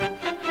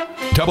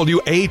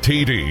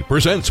WATD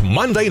presents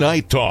Monday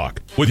Night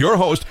Talk with your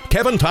host,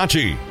 Kevin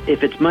Tachi.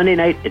 If it's Monday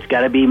night, it's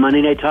got to be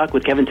Monday Night Talk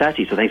with Kevin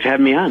Tachi, so thanks for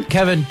having me on.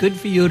 Kevin, good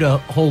for you to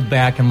hold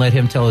back and let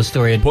him tell his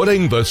story.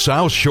 Putting the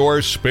South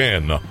Shore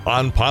spin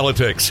on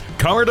politics,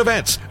 current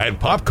events, and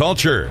pop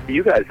culture.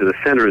 You guys are the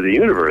center of the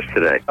universe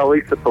today, at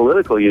least the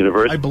political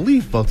universe. I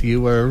believe both of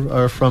you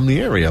are from the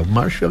area.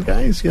 Marshfield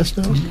guys, yes,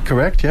 no?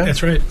 Correct, yeah.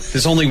 That's right.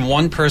 There's only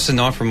one person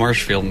not from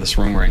Marshfield in this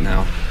room right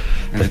now,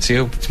 and it's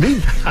you. It's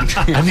me.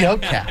 I'm the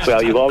outcast.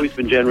 Well, you've always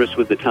been generous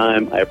with the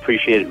time. I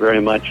appreciate it very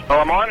much. Well,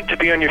 I'm honored to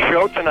be on your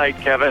show tonight,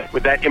 Kevin,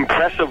 with that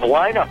impressive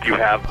lineup you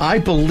have. I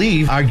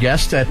believe our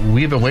guest that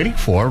we've been waiting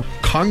for,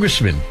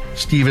 Congressman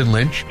Stephen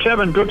Lynch.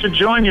 Kevin, good to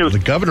join you. The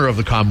governor of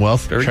the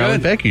Commonwealth, Charlie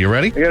Baker. You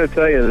ready? I got to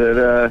tell you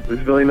that it was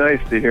really nice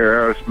to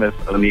hear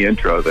Aerosmith on the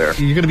intro there.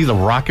 You're going to be the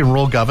rock and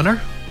roll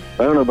governor?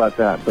 I don't know about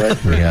that,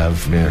 but... We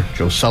have Mayor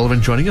Joe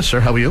Sullivan joining us. Sir,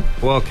 how are you?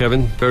 Well,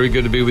 Kevin, very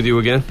good to be with you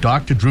again.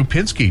 Dr. Drew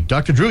Pinsky.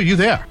 Dr. Drew, are you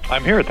there?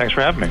 I'm here. Thanks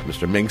for having me.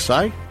 Mr. Ming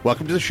Tsai,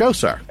 welcome to the show,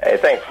 sir. Hey,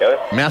 thanks, Kevin.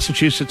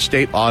 Massachusetts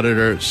State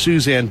Auditor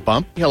Suzanne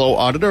Bump. Hello,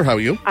 Auditor. How are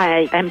you?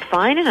 I am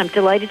fine, and I'm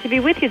delighted to be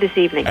with you this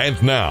evening.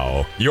 And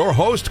now, your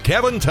host,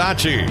 Kevin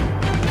Tachi.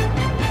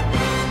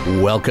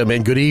 Welcome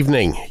and good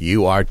evening.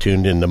 You are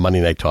tuned in to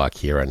Monday Night Talk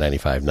here on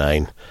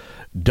 95.9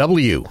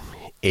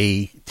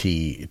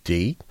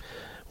 WATD.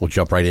 We'll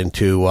jump right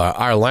into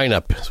our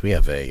lineup. So we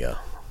have a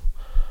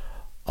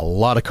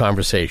lot of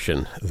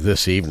conversation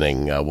this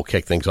evening. We'll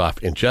kick things off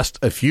in just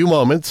a few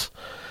moments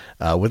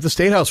with the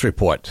State House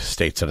report.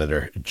 State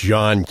Senator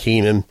John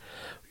Keenan.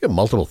 We have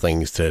multiple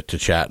things to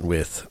chat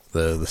with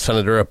the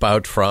senator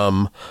about,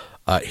 from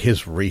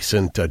his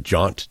recent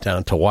jaunt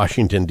down to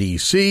Washington,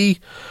 D.C.,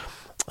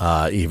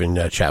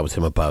 even chat with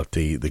him about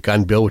the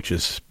gun bill, which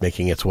is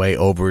making its way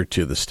over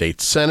to the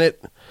state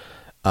Senate.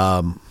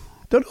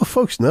 Don't know if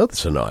folks know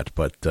this or not,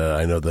 but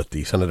I know that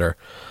the senator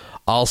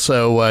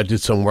also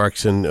did some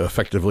works in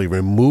effectively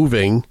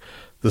removing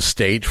the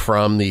state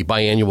from the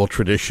biannual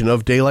tradition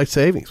of daylight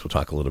savings. We'll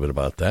talk a little bit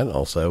about that.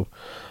 Also,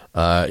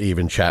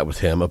 even chat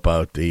with him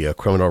about the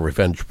criminal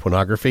revenge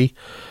pornography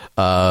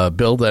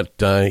bill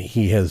that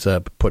he has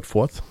put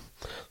forth.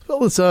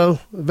 Well, it's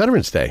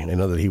Veterans Day. I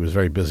know that he was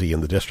very busy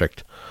in the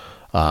district,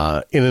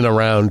 in and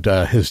around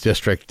his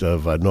district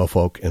of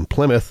Norfolk and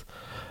Plymouth,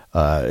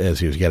 as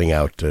he was getting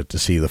out to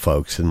see the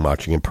folks and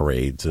marching in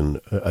parades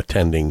and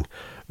attending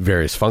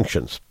various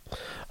functions.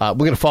 We're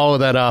going to follow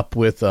that up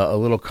with a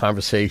little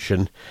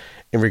conversation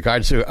in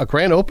regards to a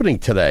grand opening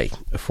today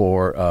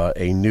for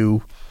a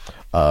new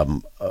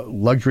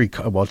luxury,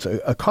 it's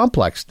a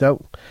complex.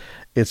 Now,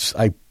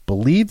 I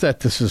believe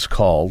that this is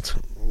called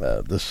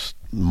this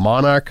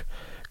Monarch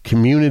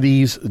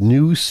Communities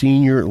new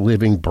senior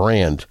living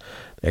brand.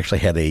 They actually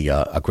had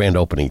a grand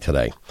opening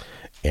today,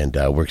 and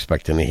we're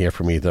expecting to hear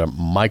from either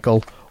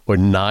Michael or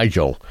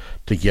Nigel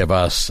to give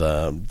us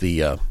all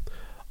the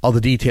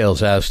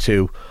details as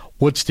to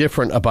what's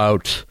different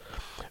about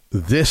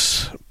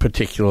this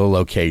particular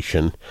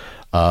location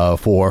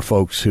for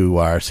folks who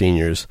are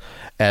seniors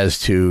as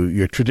to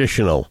your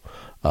traditional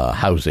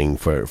housing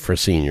for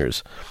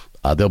seniors.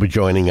 They'll be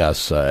joining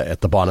us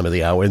at the bottom of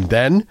the hour, and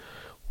then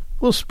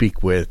we'll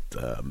speak with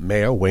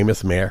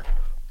Weymouth Mayor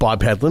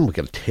Bob Hedlund. We'll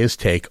get his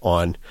take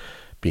on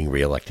being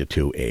reelected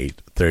to a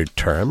third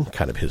term,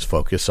 kind of his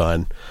focus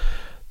on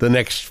the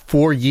next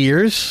 4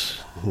 years,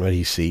 what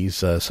he sees,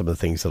 some of the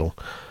things that'll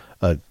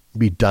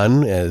be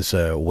done as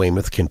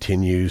Weymouth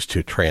continues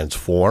to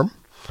transform,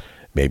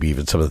 maybe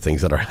even some of the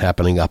things that are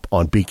happening up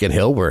on Beacon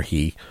Hill where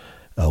he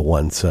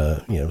once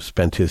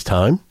spent his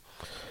time.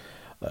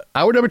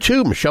 Hour number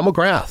 2, Michelle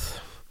McGrath.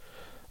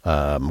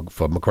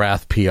 For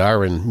McGrath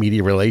PR and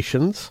Media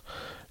Relations.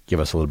 Give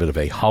us a little bit of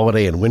a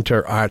holiday and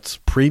winter arts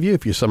preview.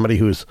 If you're somebody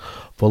who's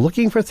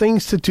looking for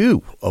things to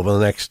do over the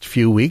next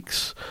few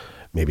weeks,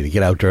 maybe to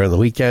get out during the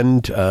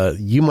weekend,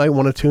 you might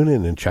want to tune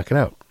in and check it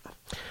out.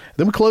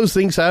 Then we close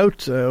things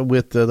out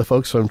with the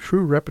folks from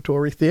True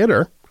Repertory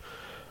Theater,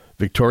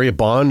 Victoria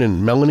Bond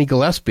and Melanie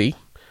Gillespie,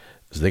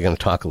 as they're going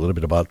to talk a little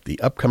bit about the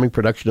upcoming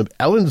production of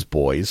Ellen's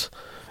Boys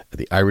at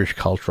the Irish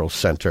Cultural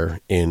Center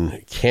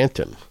in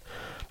Canton.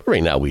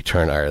 Right now, we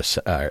turn our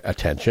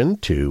attention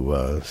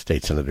to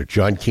State Senator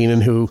John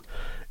Keenan, who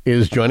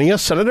is joining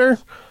us. Senator,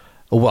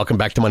 welcome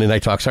back to Monday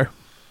Night Talk, sir.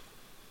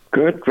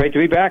 Good. Great to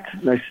be back.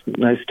 Nice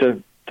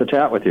to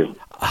chat with you.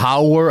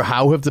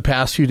 How have the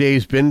past few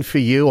days been for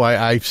you?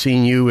 I've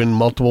seen you in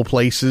multiple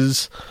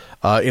places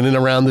in and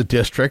around the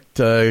district,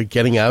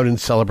 getting out and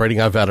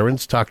celebrating our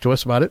veterans. Talk to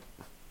us about it.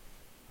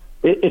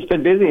 It's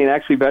been busy, and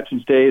actually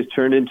Veterans Day has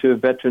turned into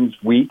Veterans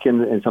Week,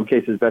 and in some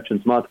cases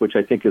Veterans Month, which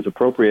I think is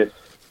appropriate.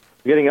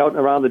 Getting out and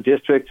around the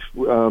district,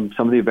 some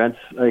of the events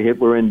I hit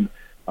were in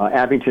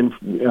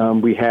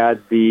Abington. We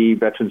had the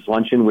Veterans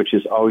Luncheon, which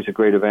is always a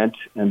great event,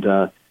 and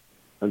the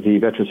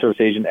Veteran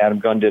Service Agent, Adam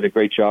Gunn, did a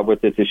great job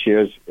with it this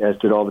year, as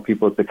did all the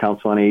people at the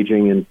Council on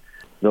Aging and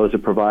those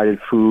that provided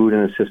food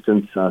and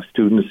assistance,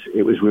 students.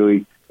 It was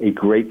really a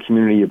great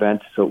community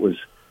event, so it was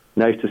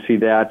nice to see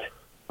that.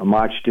 I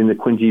marched in the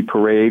Quincy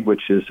Parade,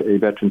 which is a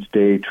Veterans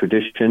Day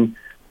tradition.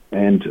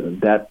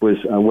 and that was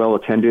well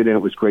attended, and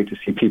it was great to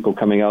see people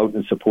coming out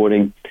and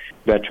supporting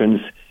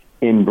veterans.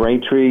 In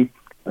Braintree,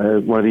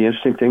 one of the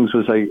interesting things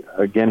was I,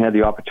 again, had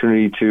the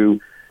opportunity to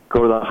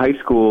go to the high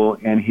school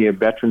and hear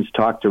veterans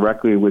talk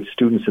directly with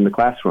students in the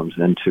classrooms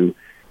and to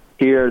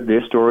hear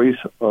their stories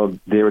of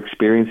their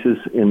experiences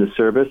in the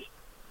service,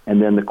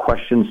 and then the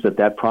questions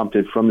that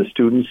prompted from the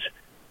students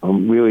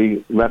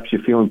really left you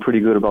feeling pretty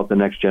good about the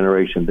next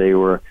generation. They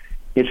were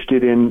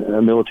interested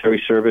in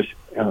military service,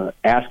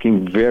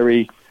 asking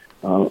very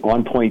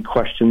on-point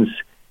questions,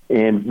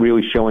 and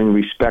really showing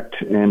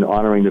respect and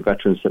honoring the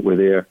veterans that were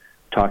there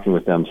talking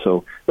with them.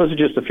 So those are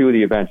just a few of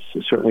the events.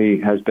 It certainly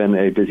has been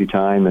a busy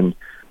time, and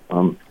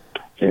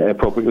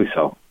appropriately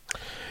so.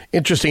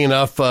 Interesting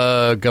enough,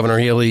 Governor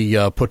Healy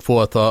put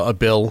forth a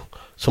bill,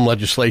 some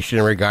legislation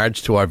in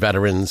regards to our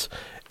veterans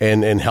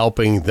and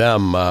helping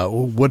them.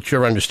 What's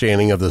your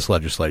understanding of this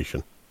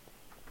legislation?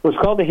 Well,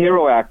 it's called the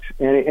HERO Act,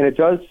 and it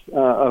does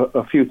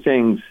a few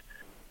things.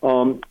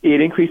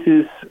 It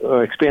increases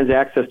or expands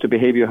access to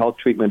behavioral health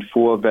treatment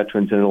for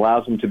veterans, and it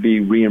allows them to be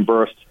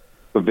reimbursed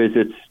for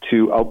visits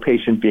to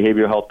outpatient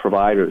behavioral health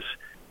providers.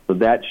 So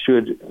that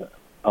should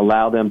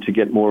allow them to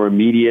get more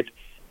immediate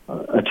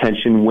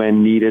attention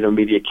when needed,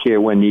 immediate care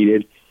when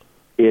needed.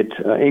 It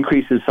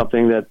increases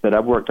something that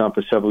I've worked on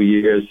for several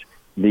years,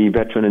 the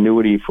veteran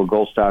annuity for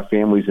Gold Star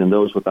families and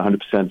those with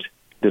 100%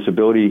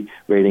 disability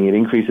rating. It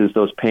increases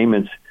those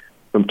payments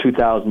from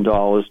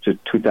 $2,000 to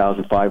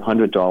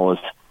 $2,500.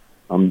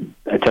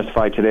 I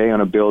testified today on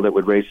a bill that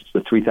would raise it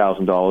to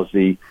 $3,000.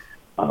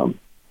 The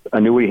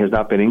annuity has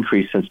not been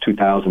increased since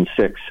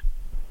 2006.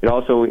 It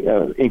also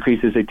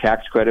increases a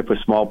tax credit for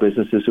small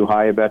businesses who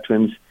hire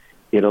veterans.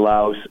 It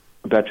allows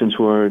veterans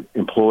who are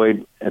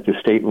employed at the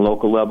state and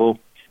local level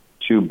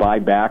to buy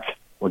back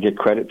or get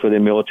credit for their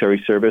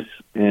military service,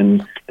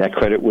 and that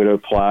credit would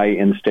apply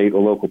in the state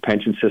or local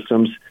pension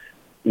systems.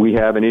 We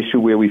have an issue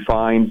where we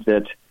find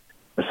that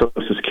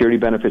Social Security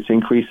benefits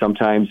increase.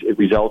 Sometimes it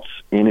results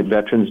in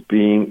veterans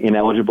being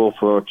ineligible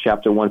for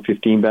Chapter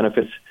 115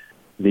 benefits.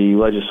 The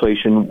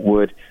legislation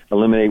would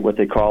eliminate what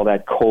they call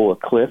that COLA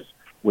cliff,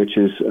 which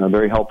is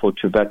very helpful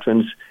to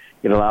veterans.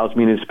 It allows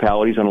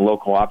municipalities on a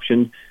local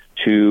option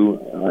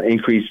to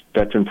increase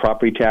veteran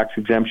property tax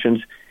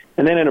exemptions.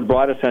 And then in a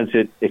broader sense,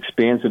 it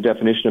expands the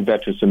definition of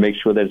veterans to make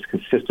sure that it's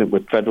consistent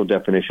with federal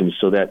definitions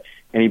so that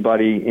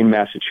anybody in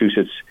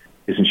Massachusetts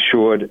is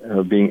ensured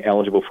of being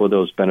eligible for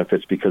those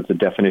benefits because the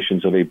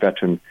definitions of a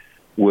veteran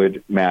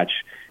would match.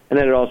 And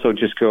then it also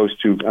just goes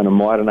to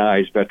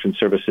modernize veteran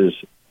services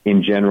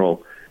in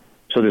general.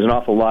 So there's an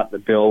awful lot in the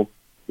bill.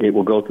 It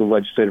will go through the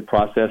legislative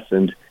process,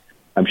 and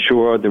I'm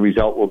sure the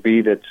result will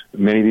be that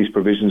many of these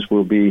provisions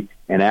will be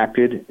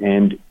enacted,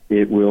 and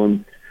it will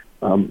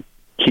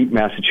keep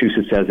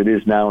Massachusetts as it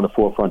is now in the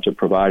forefront of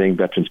providing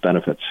veterans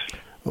benefits.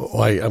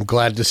 Well, I'm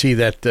glad to see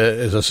that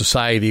as a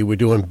society we're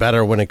doing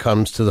better when it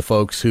comes to the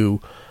folks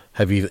who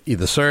have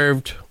either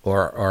served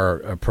or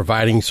are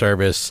providing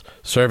service,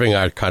 serving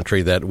our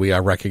country, that we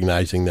are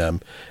recognizing them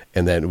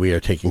and that we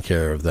are taking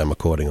care of them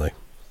accordingly.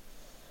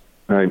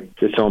 Right.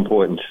 It's so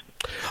important.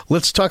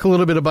 Let's talk a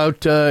little bit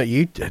about,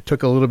 you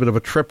took a little bit of a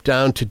trip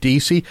down to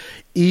D.C.,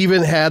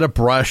 even had a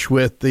brush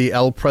with the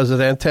El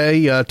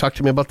Presidente. Talk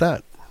to me about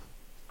that.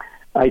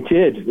 I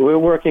did. We're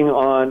working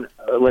on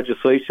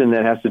legislation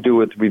that has to do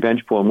with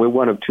revenge porn. We're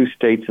one of two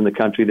states in the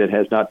country that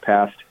has not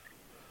passed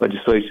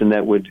legislation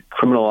that would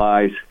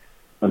criminalize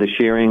the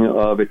sharing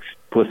of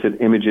explicit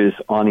images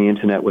on the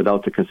Internet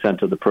without the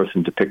consent of the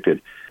person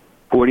depicted.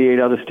 48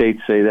 other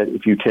states say that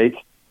if you take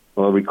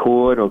or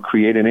record or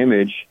create an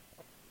image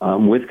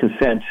with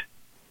consent,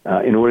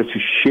 in order to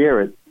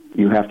share it,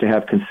 you have to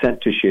have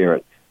consent to share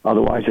it.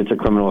 Otherwise, it's a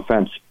criminal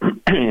offense.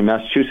 In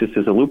Massachusetts,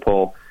 there's a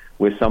loophole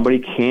where somebody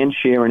can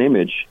share an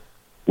image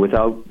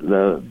without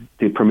the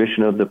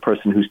permission of the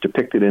person who's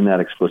depicted in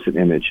that explicit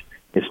image.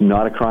 It's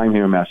not a crime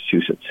here in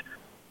Massachusetts.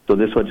 So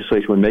this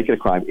legislation would make it a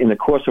crime. In the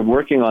course of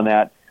working on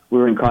that, we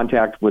were in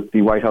contact with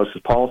the White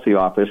House's policy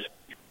office,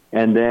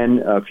 and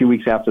then a few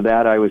weeks after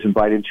that, I was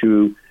invited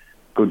to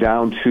go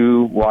down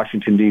to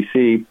Washington,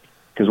 D.C.,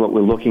 because what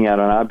we're looking at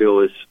on our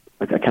bill is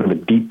like a kind of a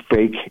deep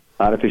fake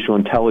artificial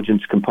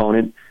intelligence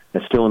component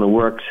that's still in the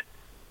works.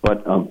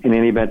 But in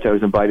any event, I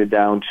was invited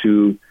down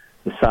to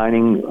the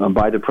signing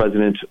by the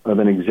president of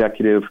an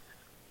executive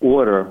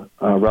order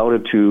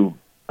relative to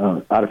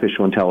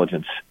artificial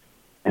intelligence.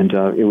 And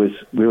it was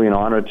really an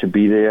honor to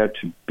be there,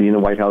 to be in the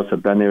White House.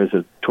 I've been there as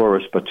a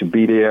tourist, but to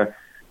be there,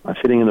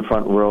 sitting in the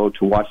front row,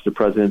 to watch the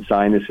president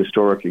sign this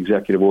historic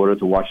executive order,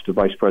 to watch the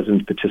vice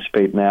president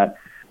participate in that,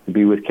 to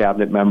be with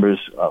cabinet members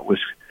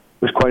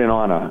was quite an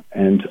honor.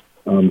 And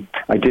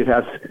I did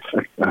have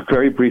a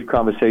very brief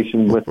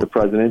conversation with the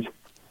president.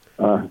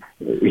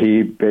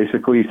 He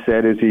basically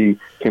said as he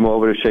came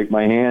over to shake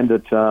my hand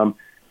that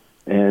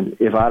and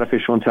if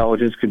artificial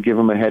intelligence could give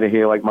him a head of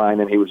hair like mine,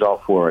 then he was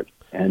all for it.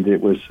 And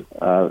it was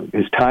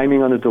his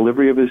timing on the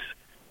delivery of his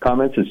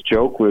comments, his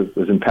joke was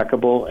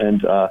impeccable,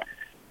 and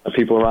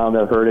people around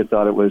that heard it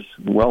thought it was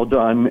well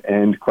done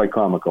and quite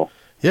comical.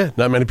 Yeah,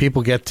 not many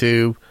people get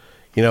to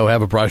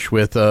have a brush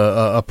with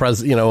a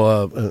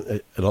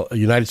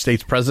United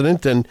States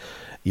president, and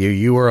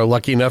you were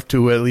lucky enough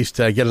to at least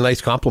get a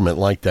nice compliment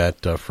like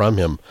that from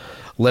him.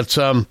 Let's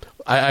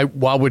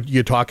while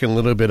you're talking a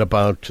little bit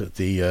about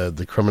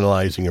the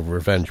criminalizing of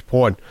revenge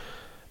porn.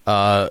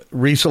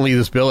 Recently,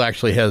 this bill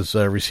actually has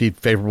received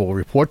favorable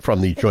report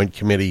from the Joint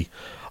Committee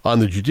on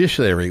the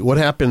Judiciary. What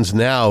happens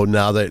now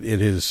that it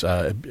has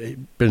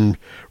been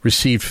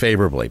received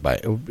favorably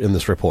in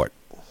this report?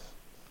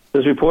 It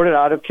was reported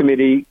out of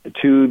committee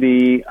to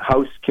the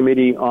House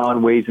Committee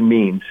on Ways and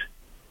Means.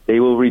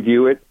 They will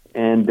review it,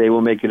 and they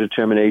will make a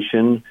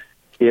determination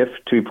if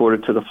to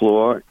report it to the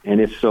floor, and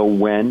if so,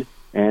 when.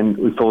 And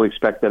we fully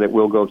expect that it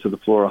will go to the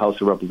floor of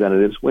House of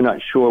Representatives. We're not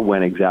sure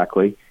when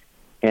exactly.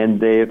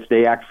 And if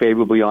they act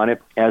favorably on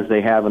it, as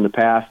they have in the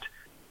past,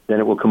 then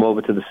it will come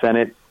over to the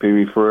Senate, be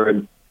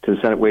referred to the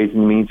Senate Ways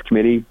and Means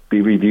Committee, be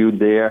reviewed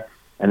there,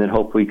 and then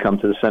hopefully come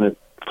to the Senate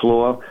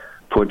floor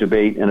for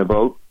debate and a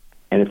vote.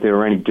 And if there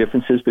are any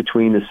differences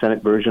between the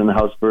Senate version and the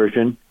House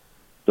version,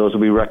 those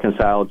will be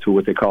reconciled to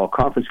what they call a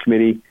conference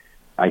committee.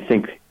 I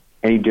think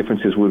any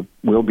differences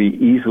will be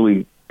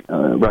easily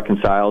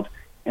reconciled,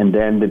 and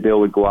then the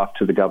bill would go off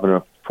to the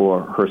governor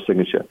for her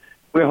signature.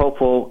 We're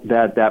hopeful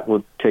that that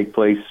will take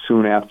place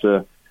soon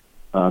after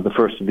the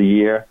first of the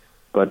year,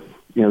 but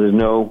there's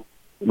no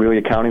really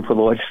accounting for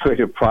the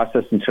legislative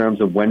process in terms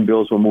of when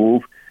bills will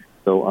move.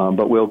 So,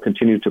 but we'll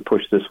continue to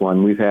push this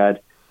one. We've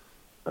had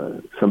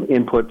some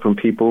input from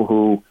people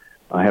who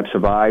have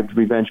survived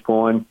revenge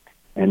porn,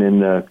 and in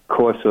the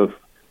course of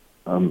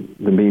them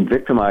being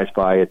victimized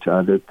by it,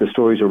 the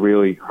stories are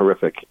really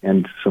horrific,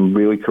 and some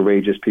really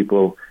courageous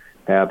people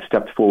have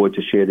stepped forward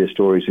to share their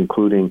stories,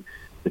 including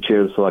the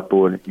chair of the select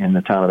board in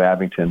the town of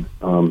Abington.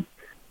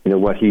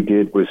 What he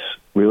did was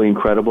really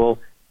incredible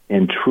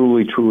and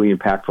truly, truly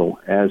impactful,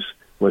 as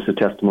was the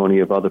testimony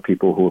of other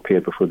people who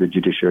appeared before the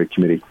Judiciary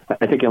Committee.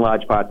 I think in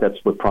large part that's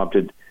what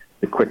prompted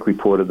the quick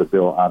report of the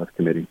bill out of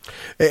committee.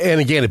 And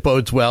again, it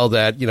bodes well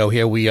that,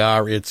 here we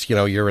are, it's,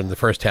 you're in the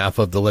first half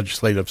of the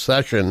legislative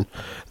session,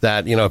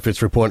 that, if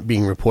it's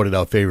being reported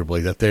out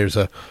favorably, that there's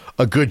a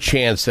good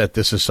chance that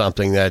this is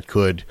something that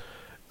could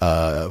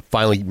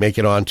finally make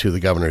it onto the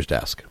governor's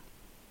desk.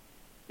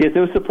 Yes,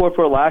 there was support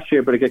for it last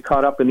year, but it got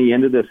caught up in the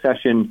end of the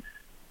session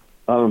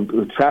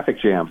traffic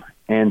jam.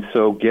 And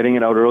so getting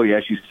it out early,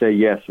 as you say,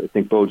 yes, I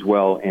think bodes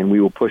well, and we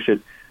will push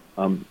it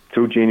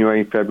through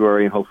January and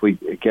February, and hopefully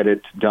get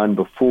it done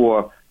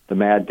before the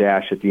mad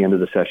dash at the end of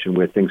the session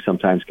where things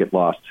sometimes get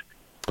lost.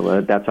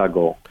 So that's our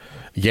goal.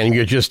 Again,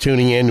 you're just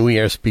tuning in. We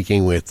are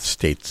speaking with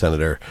State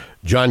Senator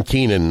John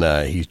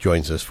Keenan. He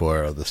joins us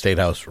for the State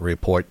House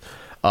report.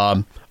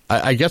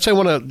 I guess I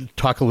want to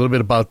talk a little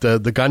bit about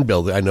the gun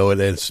bill. I know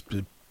it is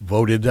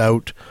voted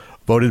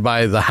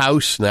by the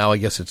House. Now I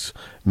guess it's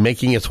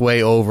making its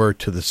way over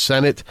to the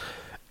Senate.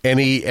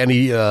 Any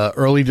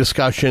early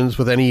discussions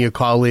with any of your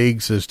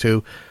colleagues as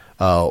to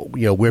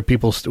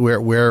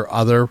where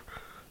other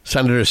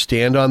senators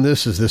stand on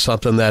this? Is this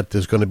something that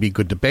there's going to be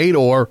good debate,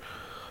 or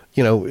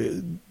they're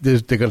going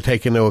to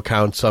take into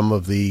account some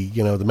of the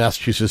the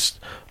Massachusetts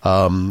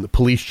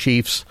police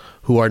chiefs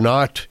who are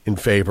not in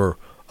favor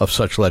of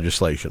such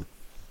legislation?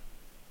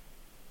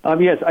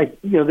 Yes,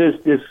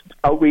 there's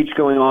outreach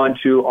going on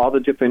to all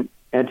the different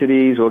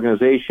entities,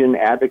 organizations,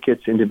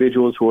 advocates,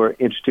 individuals who are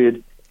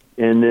interested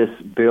in this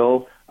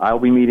bill. I'll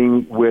be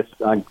meeting with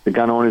the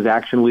Gun Owners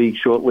Action League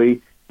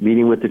shortly,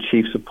 meeting with the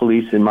chiefs of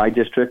police in my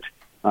district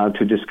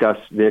to discuss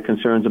their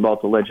concerns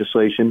about the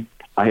legislation.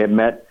 I have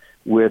met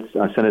with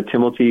Senator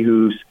Timilty,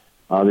 who's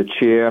the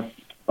chair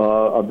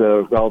of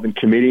the relevant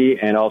committee,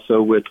 and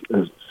also with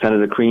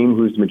Senator Cream,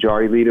 who's the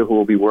majority leader, who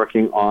will be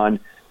working on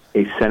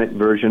a Senate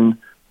version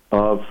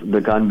of the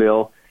gun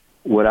bill.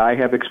 What I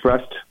have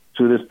expressed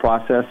through this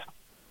process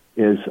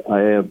is I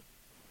have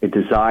a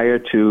desire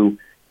to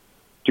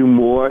do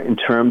more in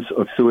terms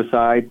of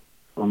suicide.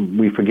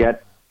 We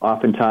forget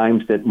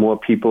oftentimes that more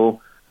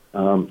people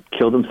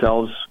kill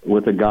themselves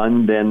with a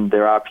gun than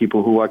there are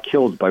people who are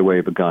killed by way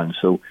of a gun.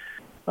 So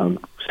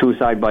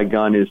suicide by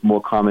gun is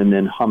more common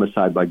than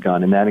homicide by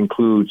gun, and that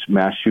includes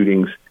mass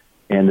shootings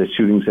and the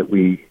shootings that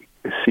we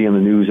see in the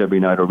news every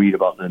night or read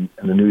about in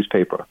the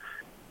newspaper.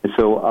 And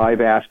so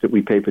I've asked that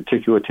we pay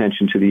particular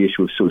attention to the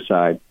issue of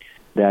suicide,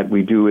 that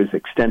we do as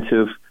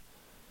extensive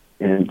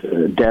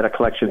and data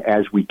collection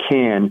as we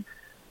can,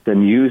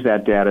 then use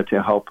that data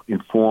to help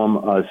inform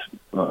us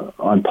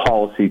on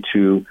policy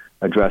to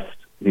address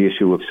the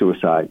issue of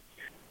suicide.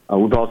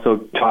 We've also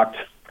talked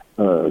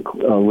a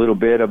little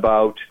bit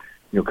about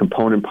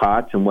component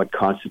parts and what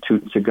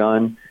constitutes a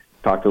gun.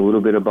 Talked a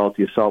little bit about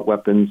the assault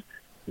weapons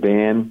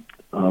ban.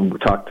 We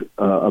talked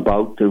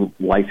about the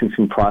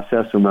licensing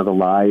process and whether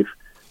live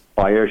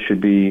fire should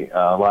be,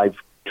 live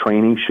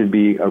training should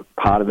be a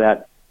part of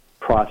that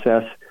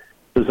process.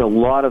 There's a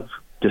lot of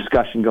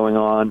discussion going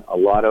on, a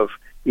lot of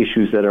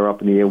issues that are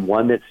up in the air.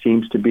 One that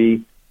seems to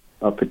be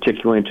of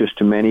particular interest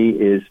to many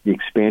is the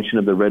expansion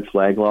of the red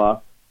flag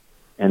law.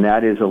 And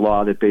that is a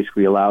law that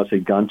basically allows a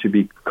gun to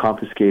be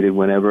confiscated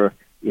whenever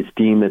it's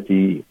deemed that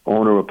the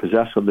owner or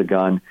possessor of the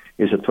gun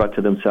is a threat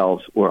to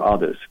themselves or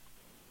others.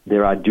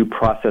 There are due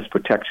process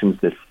protections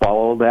that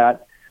follow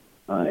that,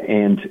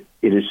 and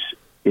it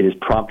is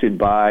prompted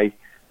by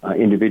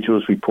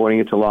individuals reporting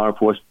it to law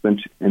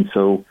enforcement, and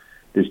so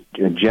there's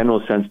a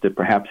general sense that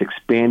perhaps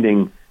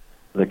expanding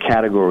the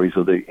categories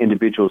of the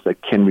individuals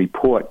that can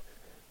report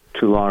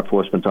to law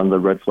enforcement under the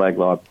red flag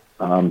law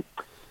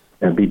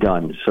be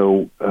done.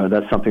 So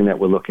that's something that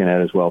we're looking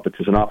at as well. But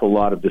there's an awful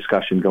lot of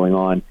discussion going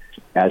on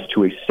as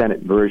to a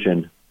Senate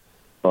version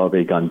of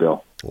a gun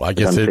bill. Well, I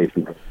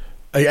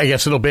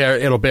guess it'll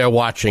bear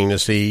watching to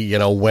see,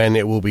 when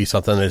it will be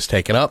something that's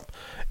taken up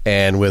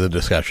and where the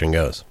discussion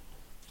goes.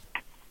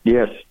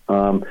 Yes,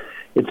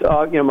 it's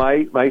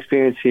my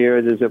experience here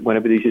is that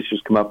whenever these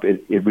issues come up,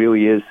 it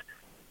really is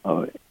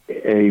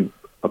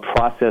a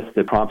process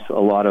that prompts a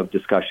lot of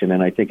discussion,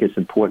 and I think it's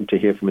important to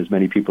hear from as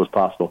many people as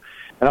possible.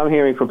 And I'm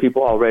hearing from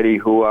people already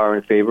who are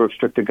in favor of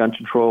stricter gun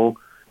control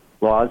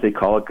laws. They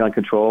call it gun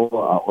control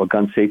or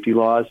gun safety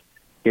laws.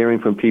 Hearing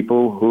from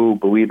people who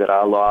believe that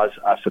our laws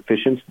are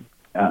sufficient,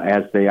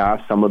 as they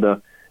are some of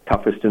the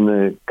toughest in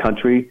the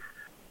country.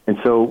 And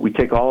so we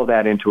take all of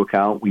that into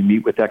account. We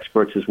meet with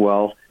experts as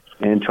well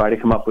and try to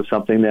come up with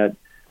something that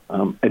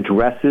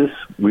addresses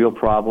real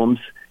problems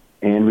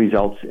and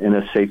results in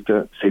a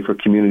safer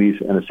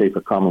communities and a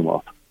safer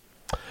Commonwealth.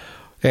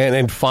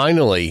 And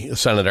finally,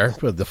 Senator,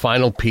 the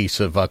final piece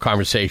of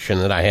conversation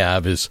that I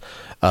have is,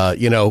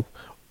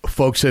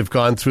 folks have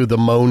gone through the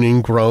moan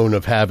and groan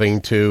of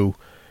having to,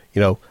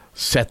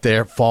 set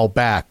their fall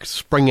back,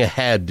 spring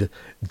ahead,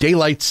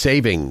 daylight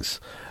savings.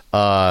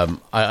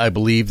 I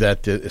believe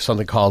that is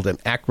something called an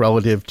act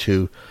relative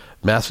to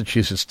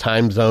Massachusetts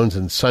time zones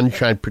and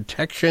sunshine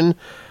protection.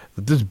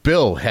 This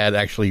bill had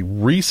actually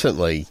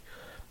recently,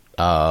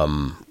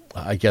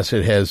 I guess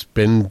it has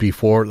been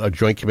before a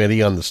joint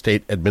committee on the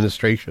state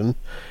administration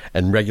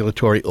and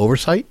regulatory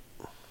oversight.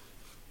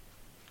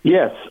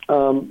 Yes.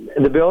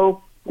 The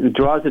bill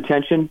draws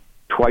attention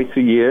twice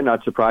a year,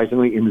 not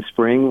surprisingly, in the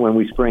spring when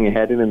we spring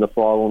ahead and in the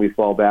fall when we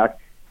fall back.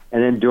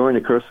 And then during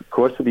the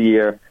course of the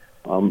year,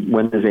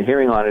 when there's a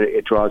hearing on it,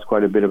 it draws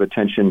quite a bit of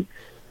attention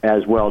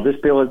as well. This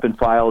bill has been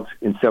filed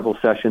in several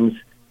sessions.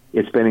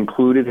 It's been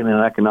included in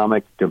an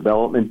economic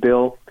development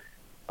bill.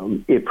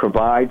 It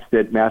provides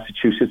that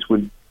Massachusetts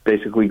would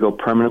basically go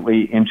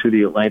permanently into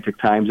the Atlantic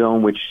time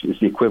zone, which is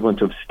the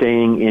equivalent of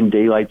staying in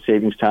daylight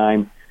savings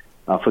time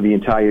for the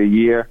entire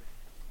year.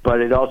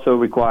 But it also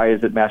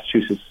requires that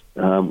Massachusetts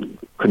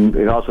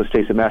it also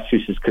states that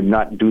Massachusetts could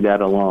not do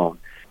that alone.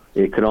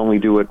 It could only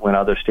do it when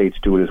other states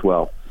do it as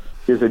well.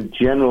 There's a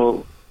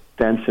general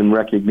sense and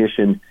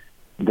recognition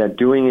that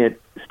doing it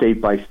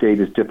state by state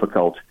is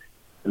difficult,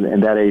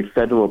 and that a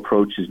federal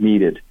approach is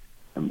needed,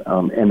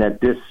 and that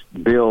this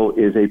bill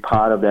is a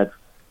part of that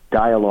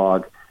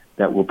dialogue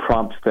that will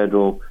prompt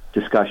federal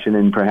discussion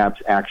and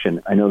perhaps action.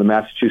 I know the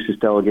Massachusetts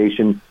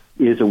delegation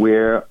is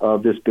aware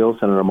of this bill.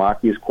 Senator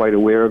Markey is quite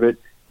aware of it,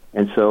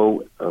 and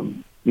so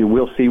you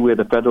will see where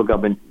the federal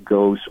government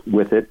goes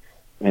with it,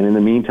 and in the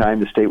meantime,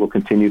 the state will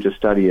continue to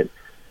study it.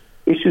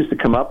 Issues that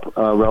come up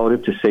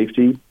relative to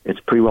safety,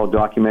 it's pretty well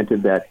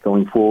documented that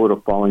going forward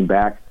or falling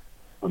back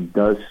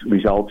does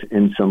result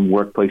in some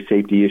workplace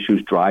safety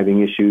issues,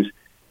 driving issues,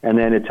 and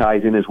then it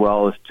ties in as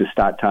well as to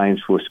start times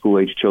for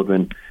school-age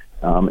children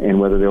and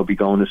whether they'll be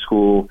going to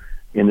school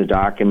in the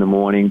dark in the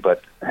morning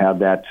but have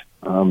that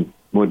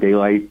more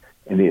daylight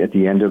at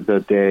the end of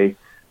the day.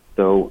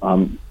 So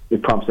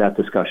it prompts that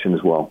discussion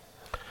as well.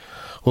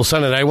 Well,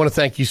 Senator, I want to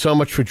thank you so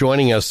much for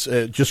joining us.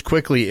 Just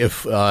quickly,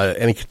 if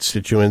any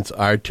constituents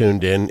are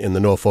tuned in the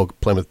Norfolk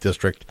Plymouth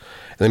District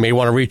and they may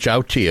want to reach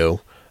out to you,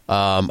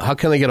 how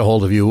can they get a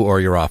hold of you or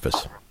your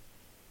office?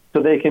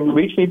 So they can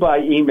reach me by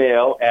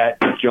email at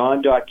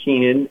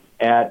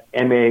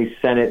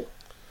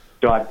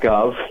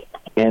john.keenan@masenate.gov,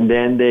 and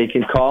then they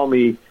can call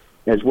me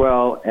as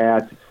well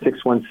at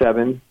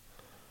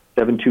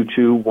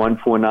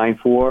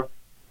 617-722-1494.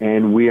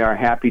 And we are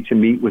happy to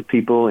meet with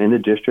people in the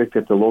district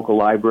at the local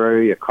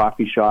library, a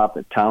coffee shop,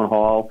 at town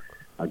hall,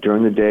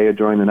 during the day or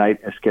during the night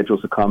as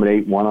schedules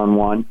accommodate,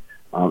 one-on-one.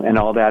 And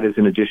all that is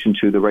in addition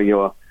to the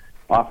regular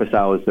office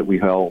hours that we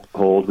hold.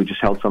 We just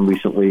held some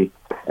recently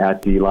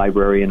at the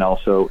library and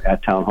also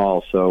at town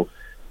hall. So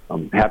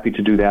I'm happy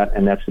to do that,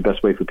 and that's the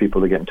best way for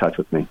people to get in touch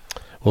with me.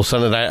 Well,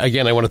 Senator,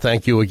 again, I want to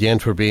thank you again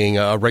for being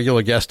a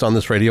regular guest on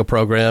this radio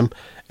program,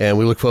 and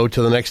we look forward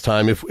to the next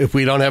time. If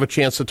we don't have a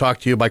chance to talk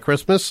to you by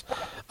Christmas,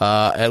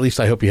 at least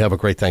I hope you have a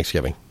great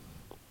Thanksgiving.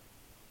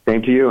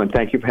 Same to you, and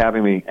thank you for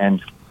having me,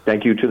 and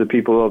thank you to the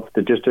people of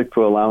the district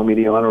for allowing me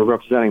the honor of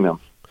representing them.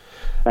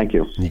 Thank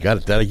you. You got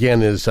it. That,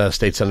 again, is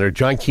State Senator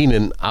John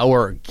Keenan,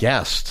 our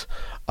guest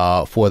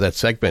for that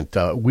segment.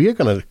 We are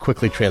going to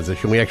quickly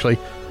transition. We actually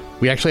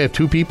have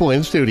two people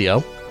in studio,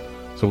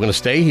 so we're going to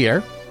stay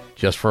here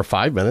just for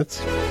 5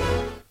 minutes.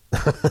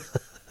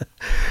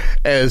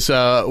 As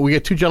we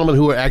get two gentlemen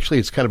who are actually,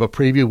 it's kind of a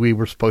preview. We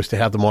were supposed to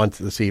have them on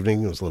this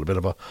evening. It was a little bit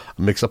of a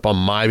mix-up on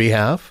my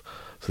behalf.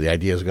 So the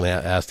idea is we're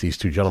going to ask these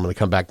two gentlemen to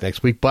come back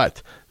next week.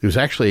 But there's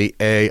actually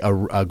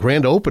a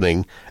grand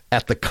opening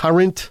at the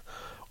current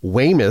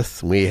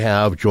Weymouth. We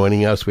have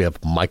joining us, we have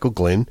Michael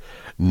Glynn,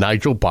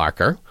 Nigel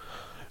Barker.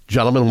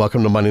 Gentlemen,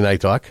 welcome to Monday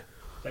Night Talk.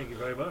 Thank you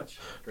very much.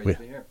 Great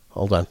to be here.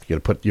 Hold on. You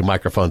got to put your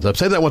microphones up.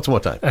 Say that once more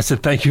time. I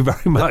said thank you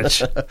very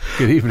much.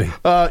 Good evening.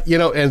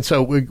 And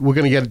so we're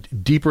going to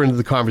get deeper into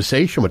the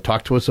conversation, but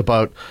talk to us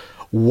about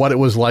what it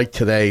was like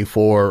today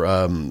for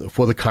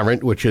the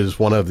Current, which is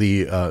one of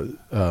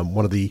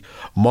the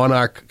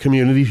Monarch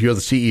communities. You're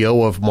the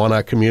CEO of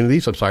Monarch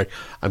Communities. I'm sorry,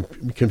 I'm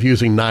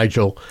confusing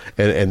Nigel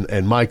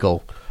and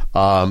Michael.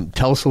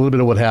 Tell us a little bit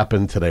of what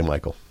happened today,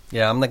 Michael.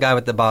 Yeah, I'm the guy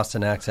with the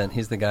Boston accent.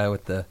 He's the guy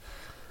with the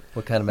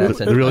what kind of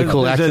accent? The really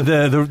cool accent.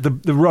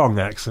 The wrong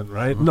accent,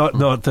 right? Not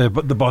the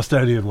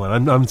Bostonian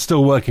one. I'm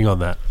still working on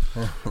that.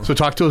 So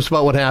talk to us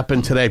about what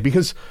happened today,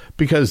 because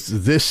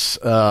this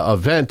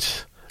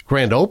event,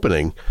 grand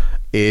opening,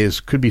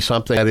 could be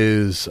something that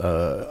is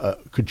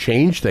could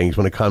change things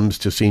when it comes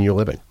to senior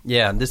living.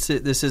 Yeah, this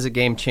is a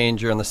game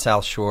changer on the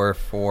South Shore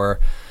for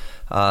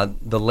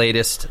the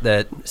latest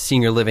that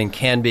senior living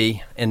can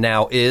be and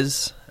now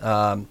is.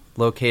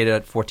 Located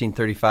at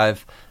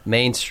 1435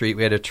 Main Street.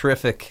 We had a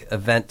terrific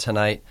event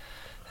tonight.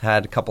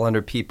 Had a couple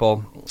hundred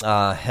people,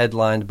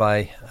 headlined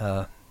by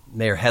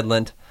Mayor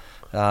Headland,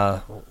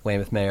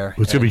 Weymouth Mayor.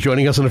 Who's going to be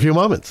joining us in a few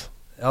moments.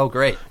 Oh,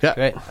 great. Yeah.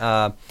 Great.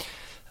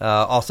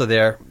 Also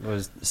there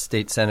was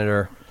State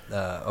Senator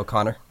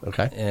O'Connor.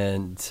 Okay.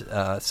 And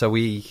so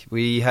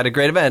we had a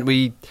great event.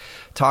 We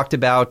talked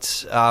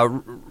about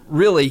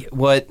really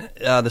what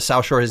the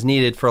South Shore has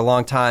needed for a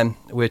long time,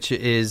 which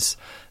is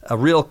a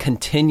real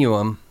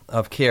continuum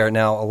of care.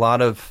 Now, a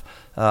lot of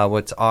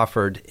what's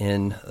offered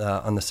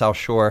on the South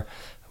Shore,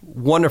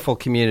 wonderful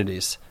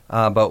communities,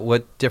 but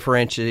what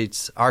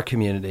differentiates our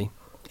community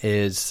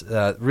is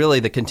really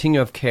the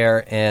continuum of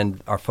care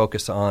and our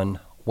focus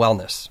on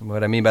wellness.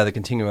 What I mean by the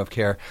continuum of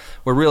care,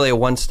 we're really a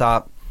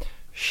one-stop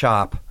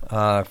shop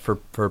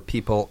for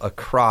people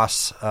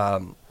across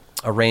a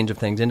range of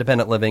things: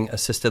 independent living,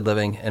 assisted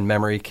living, and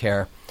memory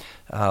care.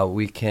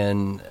 We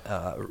can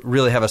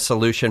really have a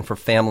solution for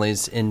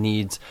families in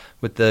needs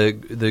with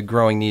the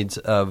growing needs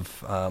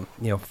of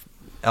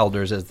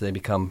elders as they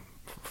become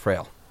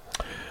frail.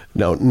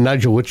 Now,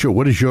 Nigel,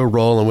 what is your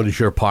role and what is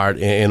your part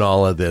in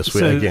all of this?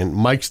 Again,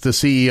 Mike's the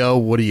CEO.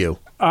 What are you?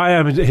 I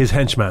am his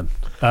henchman.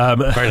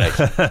 Very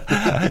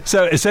nice.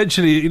 So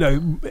essentially,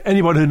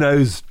 anyone who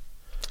knows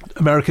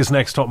America's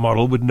Next Top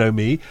Model would know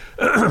me.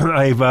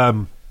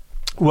 I've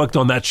worked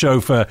on that show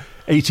for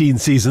 18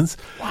 seasons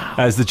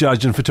as the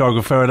judge and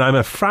photographer, and I'm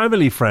a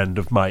family friend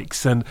of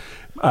Mike's. And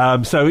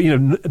so,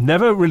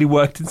 never really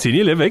worked in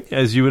senior living,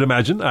 as you would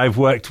imagine. I've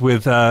worked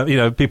with,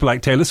 people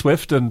like Taylor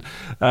Swift and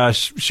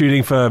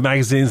shooting for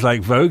magazines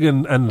like Vogue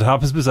and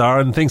Harper's Bazaar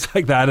and things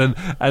like that.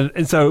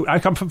 And so I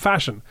come from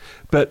fashion.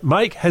 But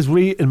Mike has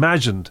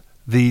reimagined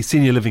the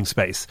senior living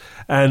space.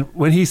 And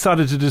when he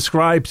started to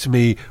describe to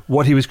me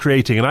what he was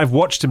creating, and I've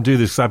watched him do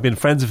this because I've been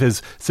friends of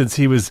his since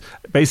he was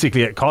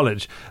basically at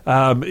college,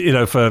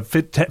 for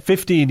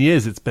 15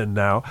 years it's been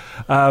now.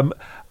 And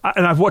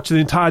I've watched the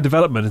entire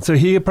development. And so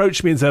he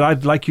approached me and said,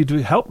 I'd like you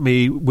to help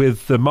me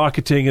with the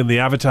marketing and the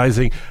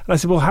advertising. And I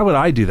said, well, how would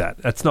I do that?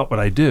 That's not what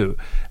I do.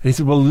 And he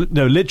said, well,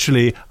 no,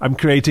 literally, I'm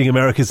creating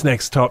America's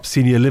next top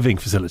senior living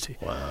facility.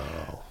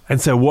 Wow. And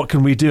so what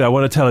can we do? I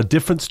want to tell a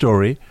different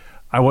story.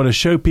 I want to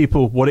show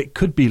people what it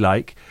could be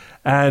like.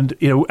 And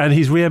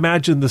he's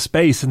reimagined the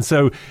space, and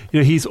so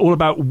he's all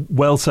about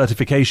WELL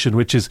certification,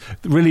 which is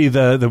really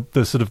the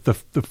sort of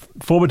the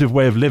formative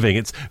way of living.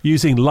 It's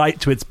using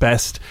light to its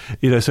best,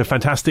 so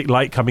fantastic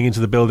light coming into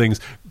the buildings,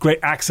 great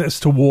access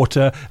to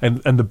water, and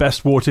the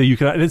best water you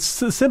can. And it's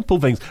simple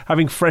things,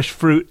 having fresh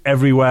fruit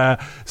everywhere,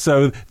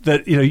 so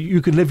that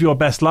you can live your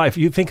best life.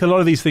 You think a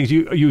lot of these things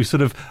you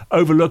sort of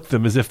overlook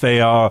them as if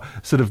they are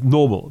sort of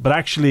normal, but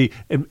actually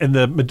in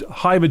the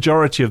high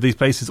majority of these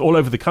places all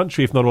over the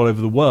country, if not all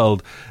over the world.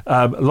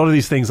 A lot of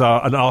these things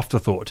are an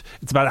afterthought.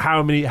 It's about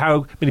how many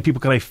people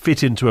can I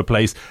fit into a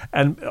place,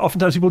 and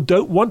oftentimes people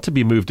don't want to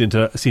be moved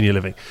into senior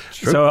living.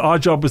 So our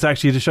job was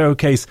actually to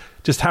showcase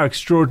just how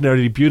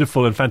extraordinarily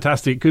beautiful and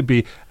fantastic it could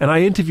be. And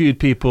I interviewed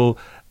people,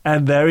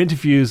 and their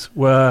interviews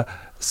were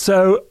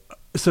so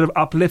sort of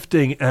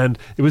uplifting, and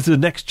it was the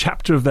next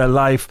chapter of their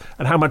life,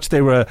 and how much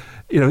they were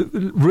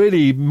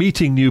really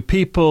meeting new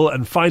people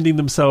and finding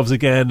themselves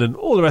again and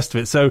all the rest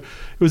of it. So it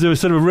was a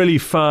sort of a really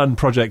fun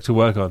project to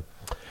work on.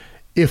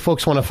 If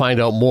folks want to find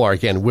out more,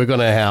 again, we're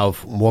going to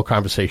have more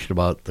conversation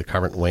about the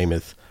Current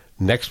Weymouth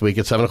next week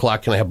at 7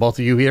 o'clock. Can I have both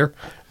of you here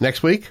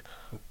next week?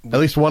 At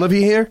least one of you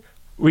here?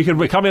 We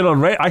come in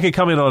on. I could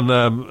come in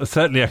on.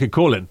 Certainly, I could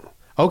call in.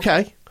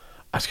 Okay,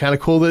 it's kind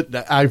of cool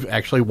that I've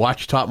actually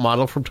watched Top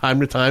Model from time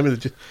to time,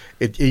 and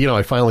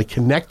I finally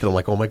connected. I'm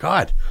like, oh my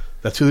god,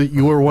 that's who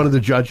you were one of the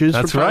judges.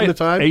 That's from time to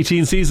time.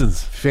 18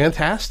 seasons.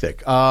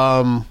 Fantastic.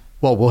 Well,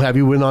 we'll have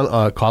you in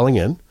on calling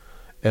in.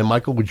 And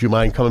Michael, would you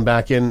mind coming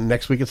back in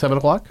next week at 7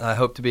 o'clock? I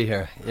hope to be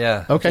here.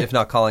 Yeah. Okay. If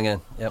not calling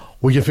in. Yep.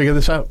 We can figure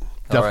this out.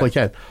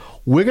 Definitely right. can.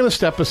 We're going to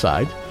step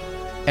aside.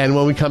 And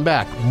when we come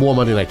back, more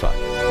Monday Night Talk.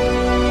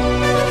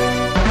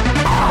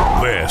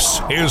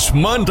 This is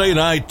Monday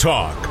Night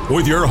Talk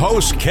with your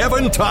host,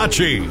 Kevin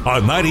Tacci,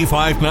 on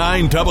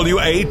 95.9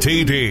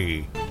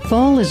 WATD.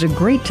 Fall is a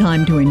great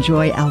time to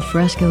enjoy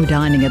alfresco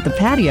dining at the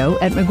patio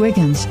at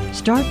McGuigan's.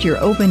 Start your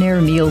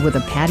open-air meal with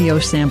a patio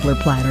sampler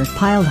platter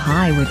piled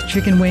high with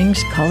chicken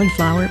wings,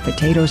 cauliflower,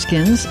 potato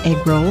skins,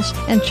 egg rolls,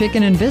 and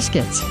chicken and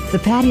biscuits. The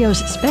patio's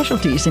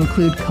specialties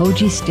include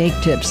koji steak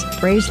tips,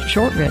 braised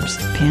short ribs,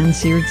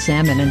 pan-seared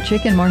salmon, and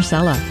chicken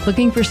marsala.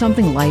 Looking for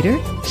something lighter?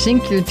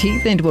 Sink your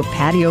teeth into a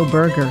patio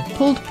burger,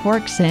 pulled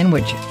pork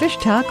sandwich, fish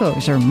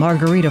tacos, or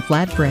margarita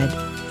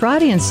flatbread.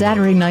 Friday and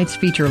Saturday nights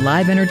feature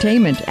live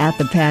entertainment at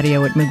the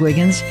patio at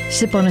McGuigan's.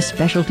 Sip on a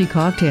specialty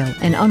cocktail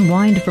and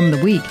unwind from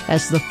the week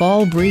as the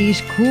fall breeze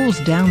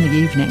cools down the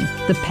evening.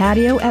 The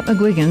patio at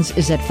McGuigan's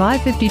is at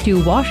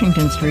 552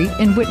 Washington Street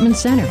in Whitman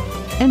Center.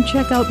 And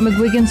check out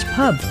McGuigan's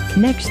Pub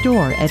next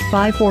door at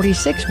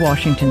 546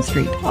 Washington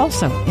Street,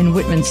 also in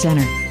Whitman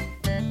Center.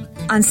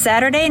 On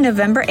Saturday,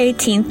 November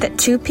 18th at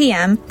 2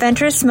 p.m.,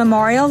 Ventress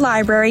Memorial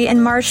Library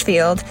in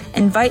Marshfield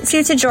invites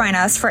you to join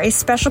us for a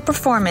special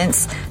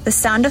performance, The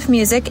Sound of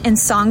Music and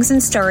Songs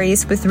and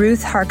Stories with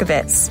Ruth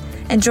Harkovitz.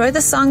 Enjoy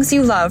the songs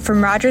you love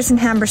from Rodgers and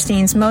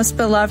Hammerstein's most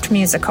beloved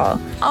musical.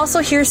 Also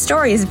hear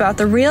stories about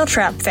the real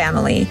Trapp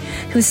family,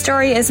 whose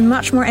story is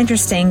much more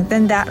interesting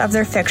than that of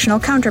their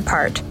fictional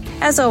counterpart.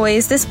 As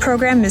always, this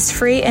program is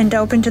free and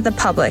open to the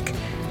public.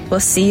 We'll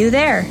see you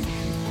there.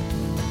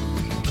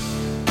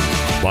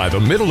 By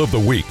the middle of the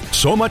week,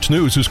 so much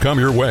news has come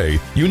your way,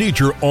 you need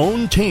your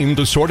own team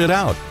to sort it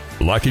out.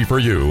 Lucky for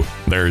you,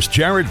 there's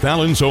Jared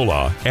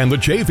Valenzola and the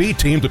JV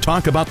team to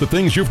talk about the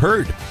things you've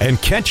heard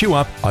and catch you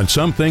up on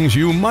some things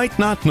you might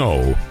not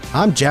know.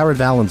 I'm Jared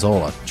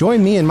Valenzola.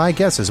 Join me and my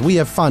guests as we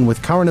have fun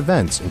with current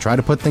events and try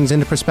to put things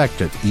into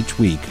perspective each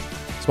week.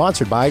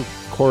 Sponsored by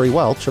Corey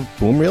Welch of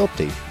Boom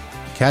Realty.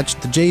 Catch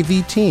the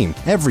JV team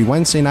every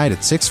Wednesday night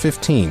at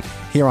 6:15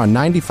 here on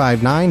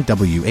 95.9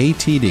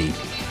 WATD.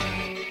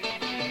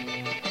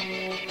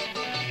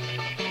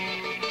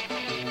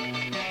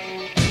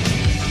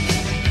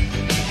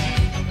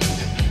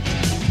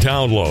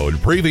 Download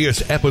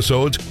previous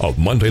episodes of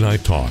Monday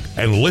Night Talk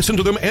and listen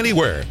to them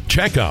anywhere.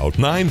 Check out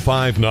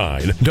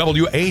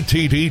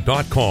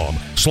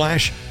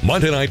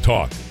 959WATD.com/Monday Night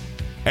Talk.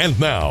 And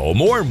now,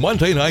 more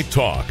Monday Night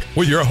Talk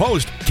with your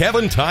host,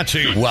 Kevin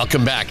Tacci.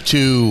 Welcome back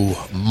to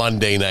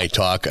Monday Night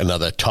Talk,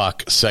 another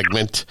talk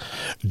segment.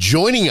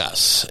 Joining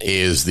us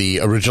is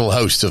the original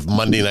host of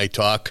Monday Night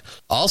Talk,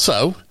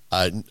 also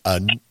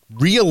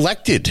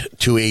re-elected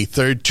to a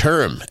third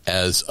term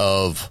as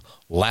of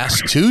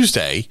last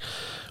Tuesday.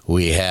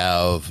 We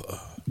have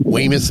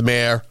Weymouth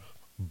Mayor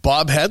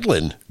Bob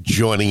Hedlund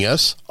joining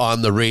us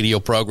on the radio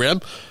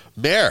program.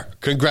 Mayor,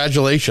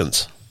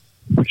 congratulations.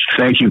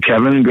 Thank you,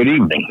 Kevin. Good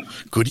evening.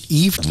 Good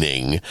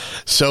evening.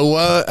 So,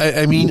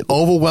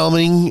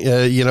 overwhelming,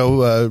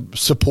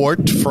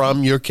 support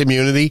from your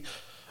community.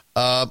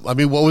 What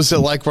was it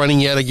like running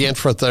yet again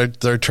for a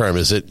third term?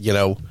 Is it,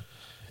 do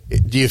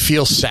you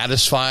feel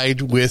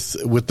satisfied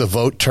with the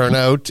vote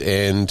turnout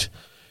and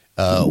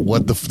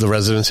what the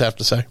residents have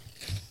to say?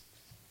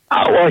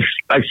 Well,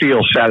 I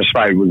feel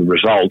satisfied with the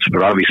results,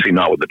 but obviously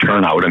not with the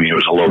turnout. I mean, it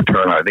was a low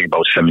turnout, I think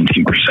about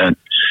 17%,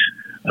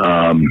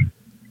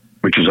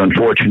 which is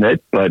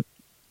unfortunate, but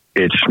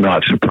it's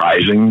not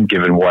surprising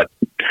given what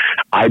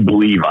I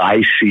believe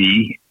I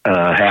see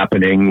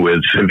happening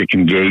with civic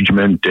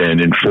engagement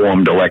and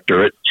informed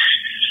electorate.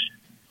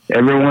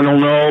 Everyone will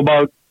know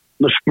about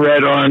the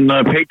spread on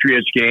the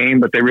Patriots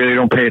game, but they really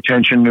don't pay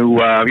attention to,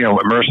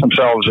 immerse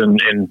themselves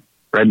in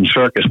bread and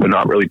circus, but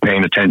not really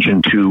paying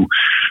attention to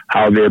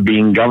how they're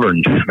being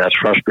governed. That's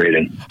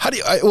frustrating. How do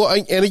you?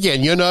 And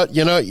again, you're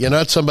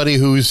not somebody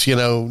who's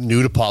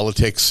new to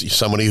politics. You're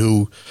somebody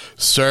who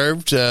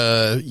served,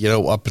 up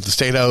at the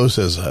State House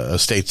as a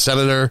state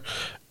senator,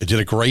 did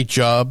a great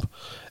job,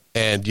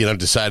 and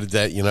decided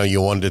that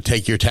you wanted to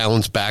take your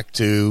talents back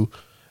to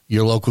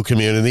your local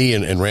community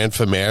and ran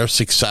for mayor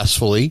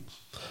successfully.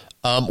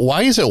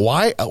 Why is it?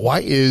 Why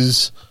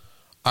is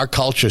our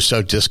culture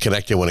so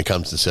disconnected when it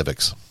comes to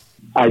civics?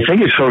 I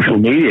think it's social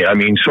media. I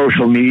mean,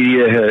 social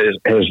media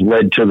has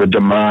led to the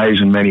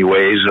demise in many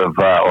ways of,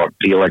 or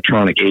the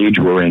electronic age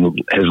we're in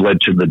has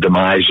led to the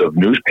demise of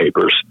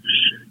newspapers.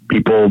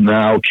 People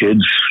now,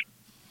 kids,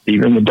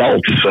 even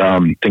adults,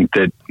 think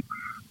that,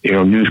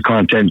 news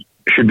content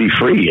should be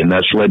free, and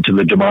that's led to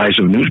the demise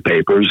of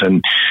newspapers.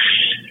 And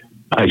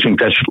I think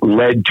that's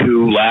led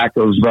to lack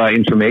of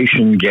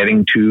information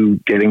getting to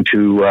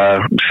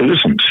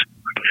citizens.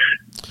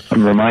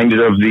 I'm reminded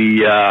of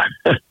the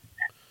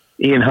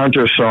Ian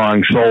Hunter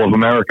song, Soul of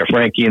America.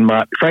 Frankie and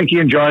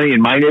Johnny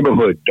in my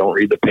neighborhood don't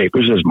read the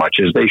papers as much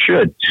as they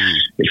should.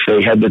 If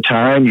they had the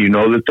time,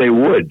 that they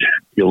would.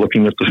 You're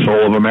looking at the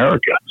soul of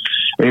America.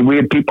 I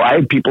mean, I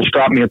had people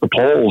stop me at the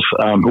polls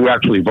who were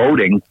actually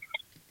voting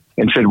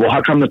and said, well,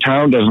 how come the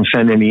town doesn't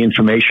send any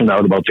information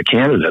out about the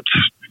candidates?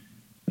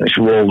 I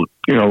said, well,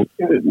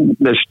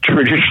 that's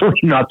traditionally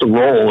not the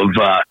role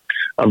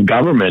of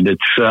government.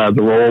 It's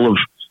the role of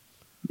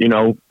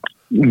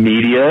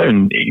media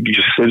and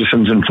just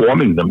citizens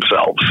informing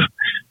themselves.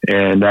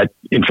 And that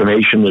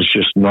information is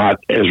just not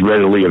as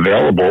readily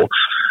available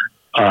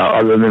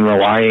other than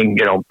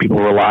people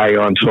rely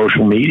on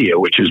social media,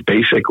 which is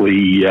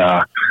basically,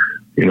 the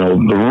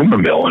rumor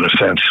mill in a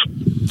sense.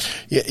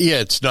 Yeah,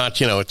 it's not,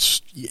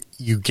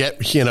 you get,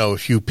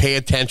 if you pay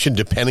attention,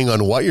 depending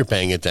on what you're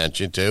paying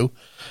attention to,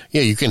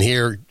 you can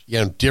hear,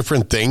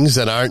 different things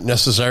that aren't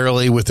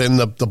necessarily within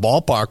the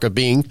ballpark of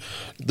being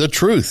the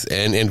truth.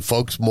 And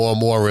folks more and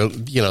more,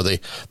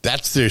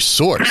 that's their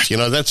source.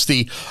 That's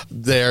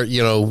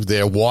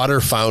their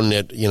water fountain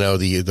at,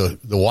 the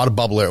water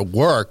bubble at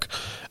work,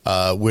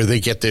 where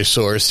they get their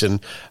source and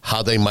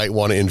how they might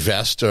want to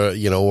invest or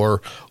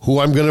who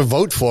I'm going to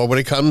vote for when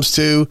it comes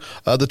to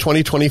the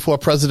 2024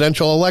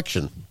 presidential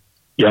election.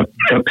 Yep.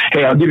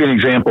 Hey, I'll give you an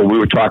example. We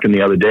were talking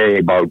the other day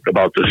about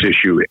this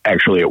issue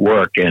actually at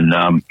work. And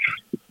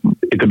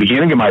at the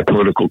beginning of my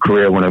political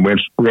career, when I ran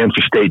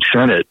for state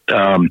senate,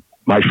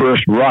 my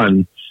first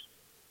run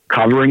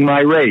covering my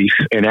race,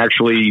 and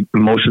actually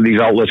most of these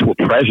outlets were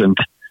present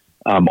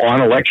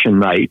on election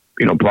night,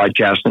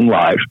 broadcasting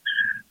live,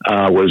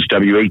 was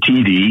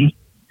WATD.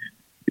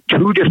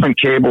 2 different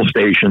cable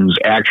stations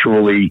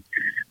actually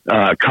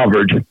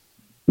covered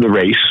the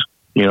race,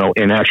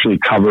 and actually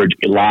covered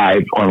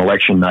live on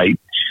election night.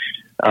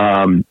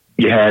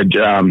 You had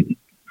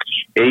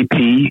AP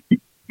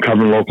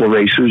covering local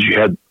races. You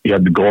had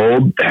the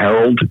Globe, the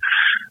Herald,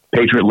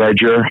 Patriot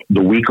Ledger,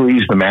 the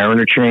weeklies, the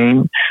Mariner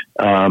chain.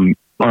 On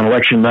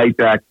election night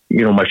back,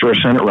 my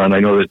first Senate run, I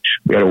know that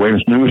we had a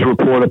Weymouth News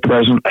reporter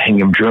present, a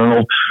Hingham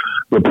Journal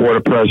reporter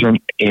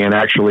present, and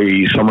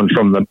actually someone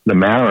from the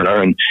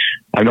Mariner. And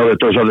I know that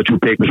those other 2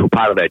 papers were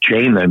part of that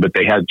chain then, but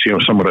they had,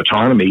 somewhat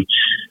autonomy.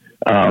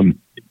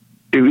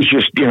 It was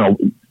just,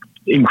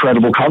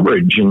 incredible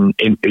coverage and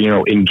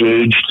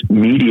engaged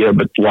media,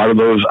 but a lot of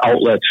those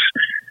outlets,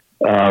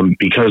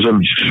 because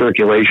of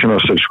circulation or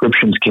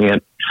subscriptions,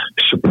 can't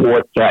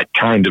support that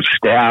kind of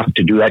staff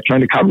to do that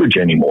kind of coverage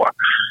anymore.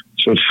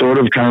 So it's sort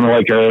of kind of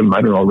like a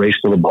race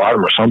to the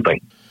bottom or something.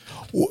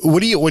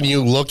 What do you, when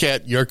you look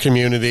at your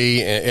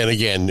community and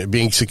again,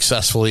 being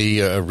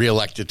successfully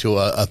reelected to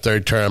a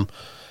third term,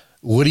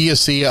 what do you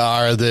see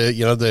are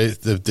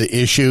the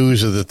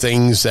issues or the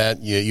things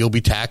that you'll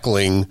be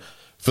tackling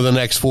for the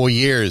next 4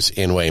 years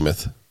in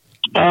Weymouth?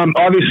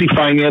 Obviously,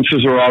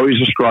 finances are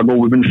always a struggle.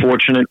 We've been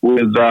fortunate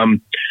with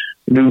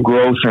new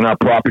growth in our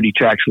property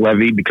tax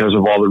levy because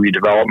of all the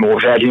redevelopment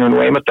we've had here in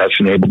Weymouth. That's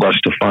enabled us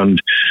to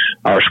fund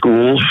our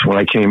schools. When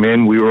I came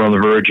in, we were on the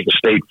verge of a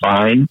state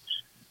fine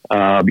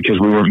because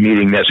we weren't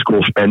meeting net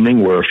school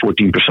spending. We're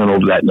 14%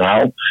 over that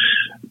now.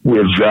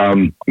 We've,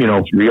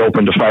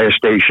 reopened a fire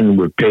station.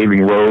 We're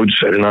paving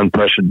roads at an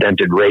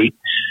unprecedented rate.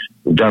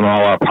 We've done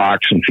all our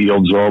parks and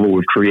fields over.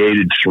 We've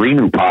created 3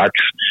 new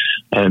parks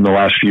in the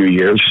last few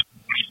years.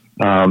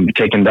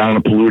 Taken down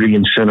a polluting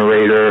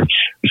incinerator.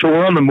 So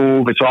we're on the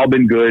move. It's all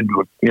been good.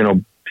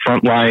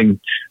 Frontline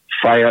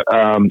fire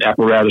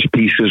apparatus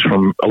pieces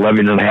from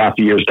 11 and a half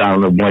years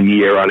down to 1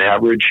 year on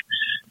average.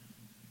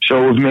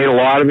 So we've made a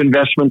lot of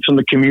investments in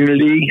the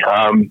community,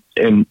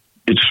 and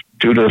it's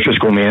due to the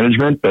fiscal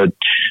management, but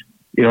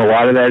a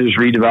lot of that is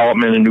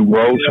redevelopment and new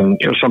growth, and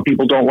some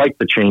people don't like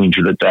the change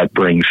that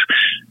brings.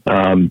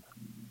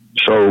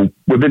 So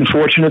we've been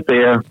fortunate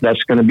there.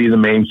 That's going to be the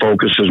main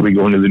focus as we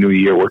go into the new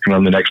year, working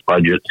on the next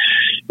budget.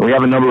 And we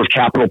have a number of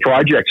capital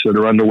projects that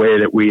are underway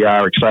that we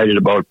are excited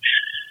about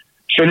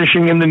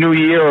finishing in the new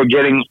year or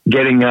getting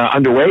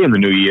underway in the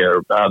new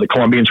year. The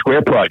Columbian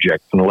Square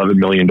project, an $11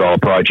 million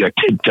project.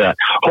 It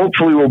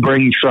hopefully will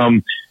bring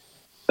some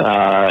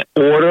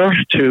order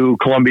to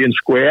Columbian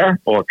Square,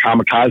 or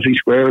Kamikaze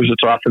Square as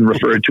it's often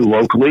referred to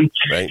locally.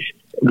 Right.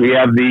 We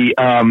have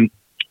the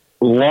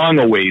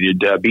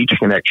long-awaited beach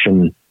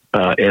connection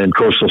and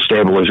coastal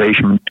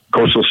stabilization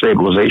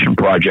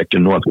project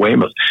in North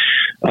Weymouth.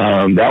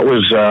 That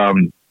was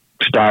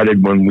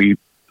started when we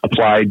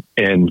applied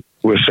and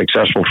were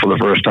successful for the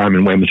first time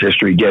in Weymouth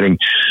history, getting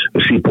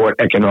the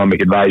Seaport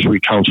Economic Advisory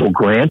Council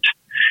grant.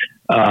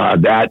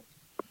 That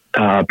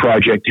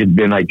project had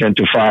been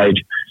identified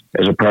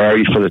as a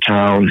priority for the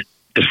town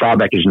as far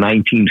back as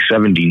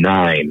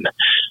 1979.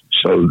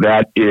 So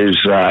that is,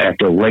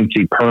 after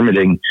lengthy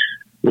permitting,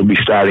 we'll be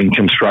starting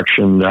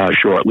construction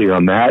shortly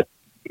on that.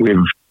 We've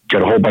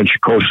got a whole bunch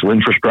of coastal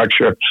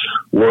infrastructure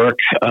work.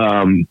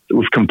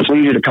 We've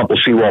completed a couple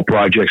seawall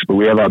projects, but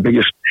we have our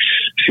biggest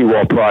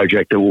seawall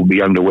project that will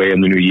be underway in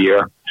the new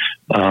year.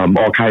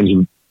 All kinds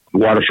of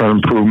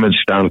waterfront improvements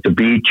down at the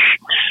beach.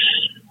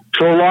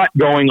 So a lot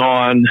going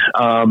on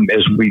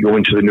as we go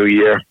into the new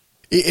year.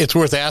 It's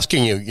worth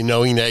asking you,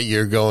 knowing that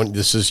you're going,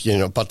 this is,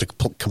 about to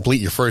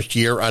complete your first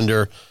year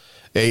under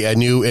a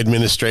new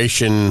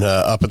administration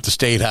up at the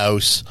State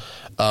House.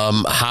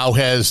 How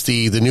has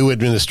the new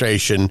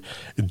administration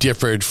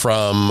differed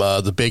from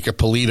the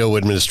Baker-Polito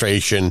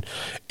administration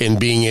in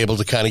being able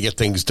to kind of get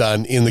things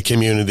done in the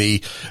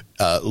community,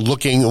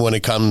 looking when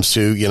it comes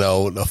to,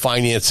 the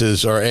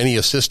finances or any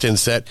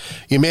assistance that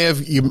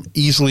you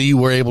easily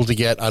were able to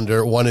get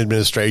under one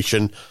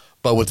administration,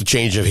 but with the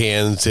change of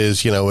hands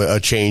is, a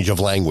change of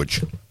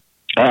language?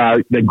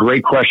 The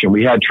great question.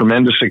 We had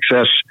tremendous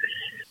success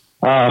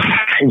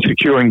in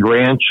securing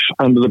grants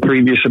under the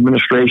previous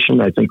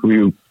administration. I think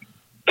we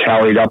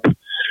tallied up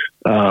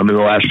in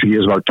the last few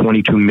years about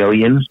 $22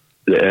 million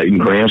in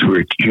grants. We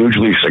were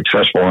hugely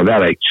successful on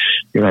that.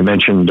 I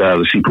mentioned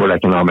the Seaport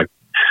Economic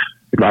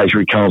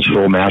Advisory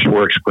Council,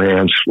 MassWorks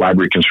grants,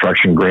 library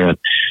construction grant.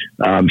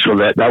 So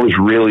that was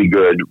really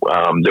good.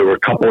 There were a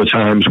couple of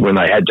times when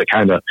I had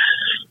to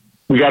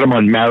we got them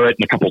on merit,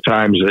 and a couple of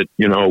times that,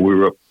 we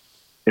were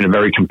in a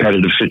very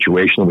competitive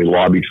situation we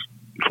lobbied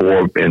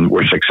for and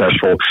were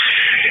successful.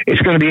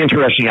 It's going to be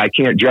interesting. I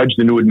can't judge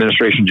the new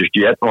administration just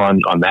yet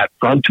on that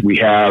front. We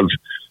have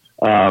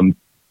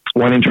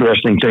one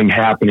interesting thing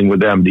happening with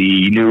them,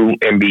 the new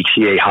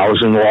MBTA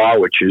housing law,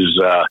 which is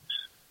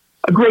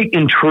a great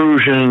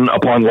intrusion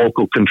upon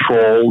local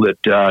control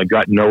that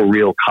got no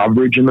real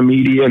coverage in the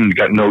media and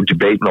got no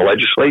debate in the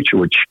legislature,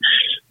 which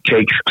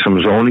takes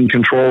some zoning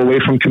control away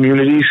from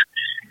communities.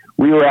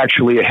 We were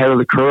actually ahead of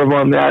the curve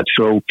on that,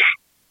 so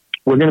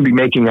we're going to be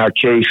making our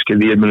case to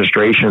the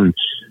administration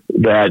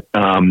that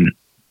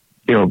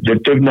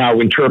that they've now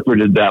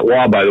interpreted that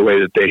law by the way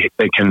that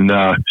they can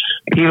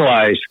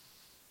penalize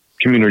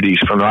communities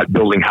for not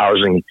building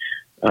housing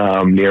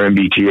near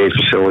MBTA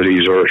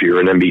facilities, or if you're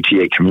an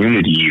MBTA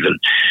community even,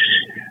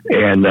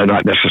 and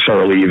not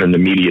necessarily even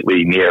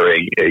immediately near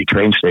a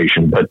train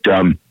station. But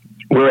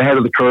we're ahead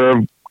of the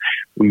curve.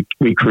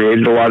 We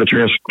created a lot of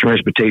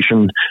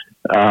transportation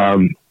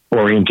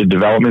oriented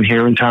development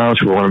here in town,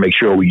 so we want to make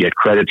sure we get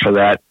credit for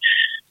that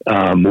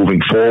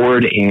moving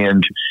forward.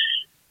 And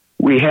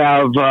we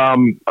have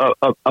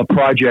a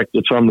project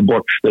that's on the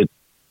books that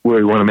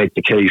we want to make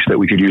the case that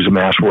we could use a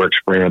MassWorks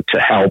grant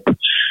to help,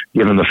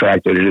 given the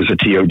fact that it is a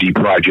TOD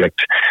project.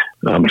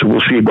 So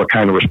we'll see what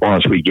kind of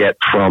response we get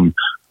from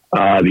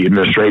the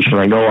administration.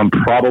 I know I'm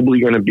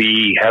probably going to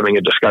be having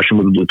a discussion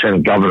with the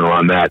Lieutenant Governor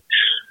on that.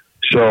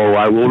 So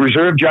I will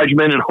reserve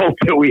judgment and hope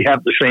that we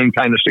have the same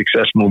kind of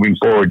success moving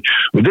forward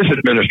with this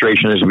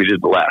administration as we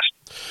did the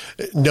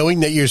last.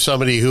 Knowing that you're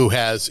somebody who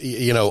has,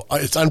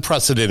 it's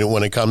unprecedented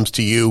when it comes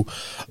to you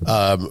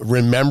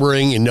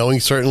remembering and knowing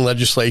certain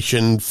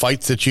legislation,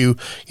 fights that you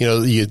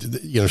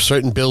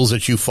certain bills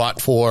that you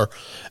fought for,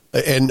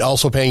 and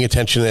also paying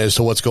attention as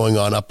to what's going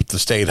on up at the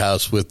State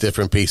House with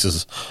different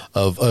pieces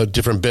of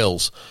different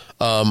bills.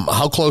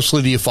 How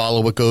closely do you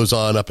follow what goes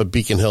on up at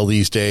Beacon Hill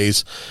these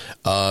days?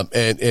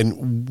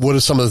 And what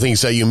are some of the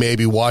things that you may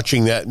be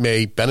watching that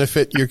may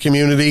benefit your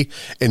community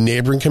and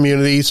neighboring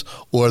communities,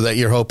 or that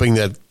you're hoping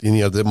that,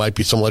 there might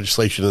be some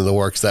legislation in the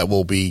works that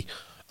will be,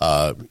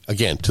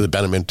 again, to the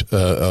betterment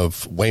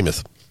of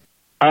Weymouth?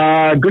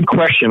 Good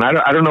question.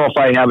 I don't know if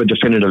I have a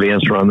definitive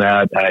answer on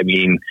that. I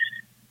mean,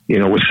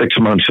 we're 6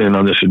 months in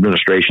on this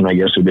administration, I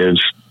guess it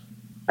is.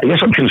 I guess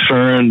I'm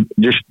concerned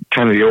just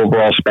kind of the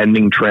overall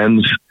spending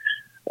trends,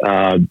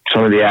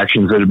 some of the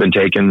actions that have been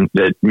taken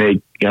that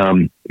make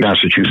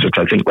Massachusetts,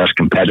 I think, less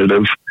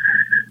competitive,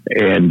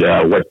 and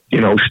what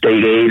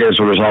state aid as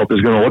a result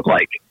is going to look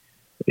like.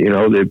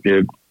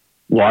 There's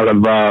a lot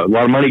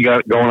of money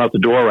going out the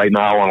door right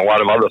now on a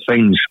lot of other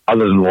things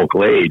other than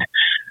local aid,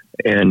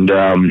 and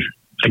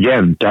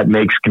again, that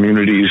makes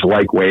communities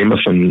like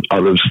Weymouth and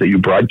others that you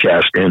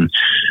broadcast in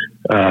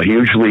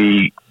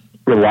hugely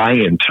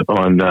reliant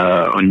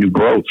on new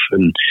growth.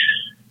 And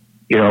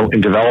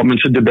and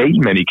development's a debate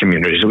in many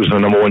communities. It was the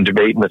number one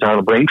debate in the town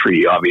of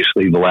Braintree,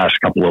 obviously, the last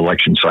couple of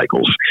election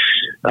cycles.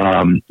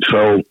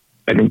 So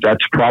I think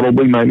that's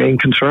probably my main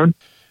concern.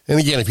 And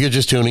again, if you're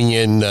just tuning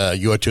in,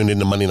 you are tuned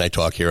into Monday Night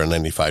Talk here on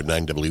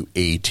 95.9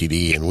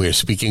 WATD, and we're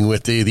speaking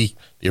with the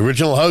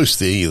original host,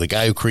 the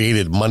guy who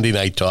created Monday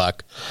Night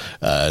Talk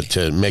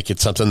to make it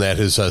something that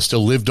has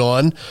still lived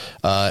on.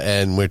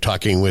 And we're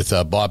talking with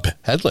Bob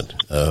Hedlund.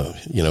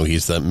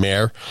 He's the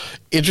mayor.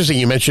 Interesting,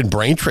 you mentioned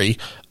Braintree.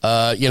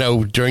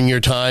 During your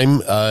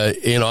time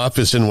in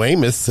office in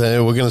Weymouth,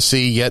 we're going to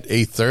see yet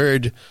a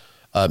third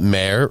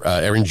Mayor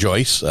Erin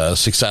Joyce,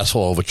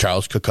 successful over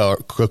Charles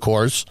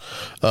Kokors.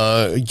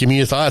 Give me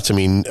your thoughts. I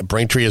mean,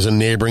 Braintree is a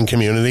neighboring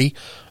community.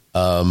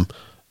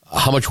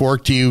 How much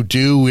work do you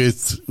do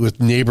with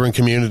neighboring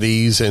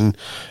communities, and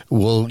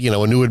will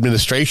a new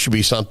administration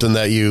be something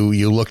that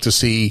you look to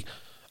see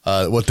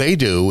what they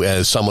do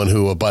as someone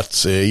who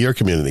abuts your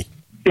community?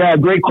 Yeah,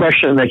 great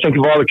question. I think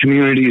of all the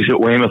communities that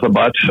Weymouth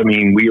abuts. I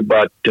mean, we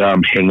abut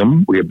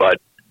Hingham, we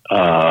abut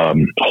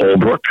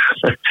Holbrook,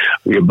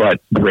 we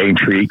abut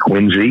Braintree,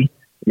 Quincy.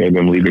 Maybe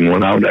I'm leaving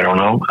one out. I don't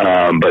know.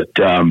 But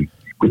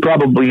we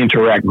probably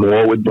interact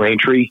more with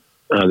Braintree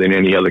than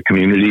any other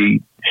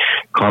community.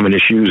 Common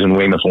issues in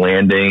Weymouth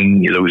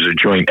Landing. There was a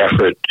joint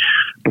effort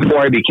before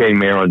I became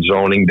mayor on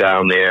zoning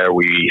down there.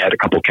 We had a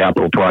couple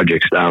capital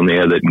projects down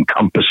there that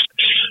encompassed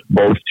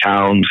both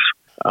towns.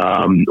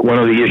 One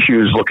of the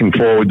issues looking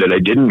forward that I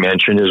didn't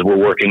mention is we're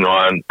working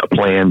on a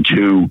plan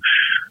to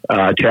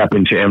tap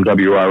into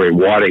MWRA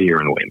water here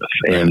in Weymouth.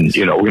 And,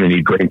 we're going to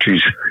need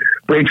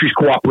Braintree's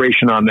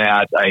cooperation on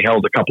that. I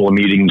held a couple of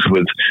meetings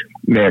with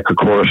Mayor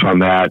Kokoris on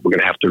that. We're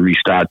going to have to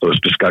restart those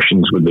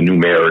discussions with the new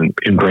mayor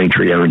in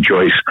Braintree, Erin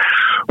Joyce,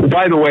 who,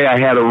 by the way, I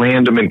had a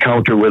random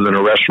encounter with in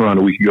a restaurant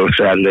a week ago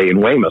Saturday in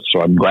Weymouth.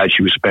 So I'm glad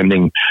she was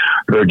spending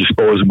her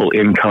disposable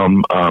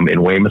income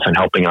in Weymouth and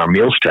helping our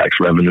meals tax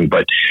revenue.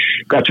 But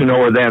got to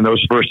know her then. That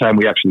was the first time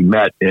we actually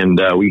met, and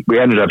we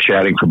ended up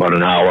chatting for about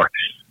an hour.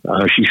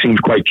 She seems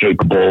quite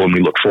capable, and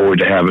we look forward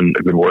to having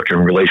a good working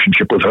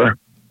relationship with her.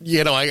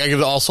 I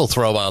could also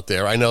throw out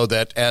there, I know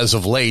that as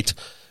of late,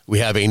 we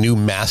have a new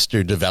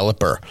master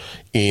developer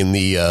in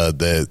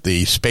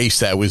the space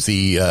that was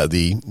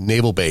the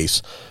naval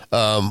base.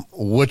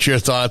 What's your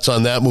thoughts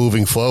on that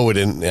moving forward?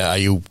 And are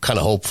you kind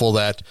of hopeful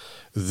that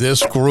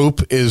this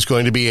group is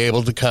going to be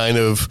able to kind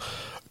of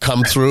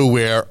come through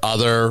where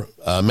other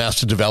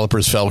master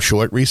developers fell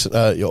short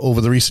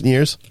over the recent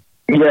years?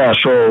 Yeah,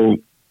 so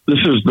this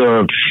is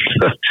the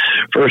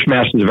first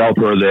master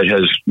developer that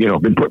has,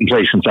 been put in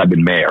place since I've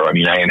been mayor. I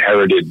mean, I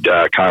inherited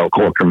Kyle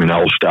Corcoran and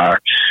L-Star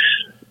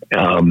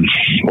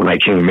when I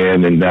came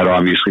in, and that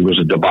obviously was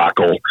a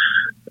debacle.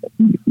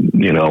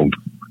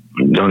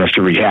 Don't have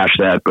to rehash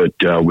that, but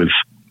with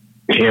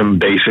him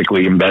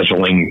basically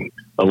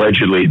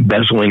allegedly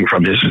embezzling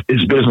from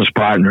his business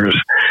partners,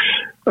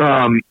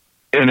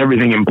 and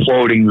everything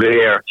imploding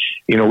there.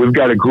 We've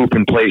got a group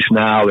in place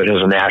now that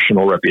has a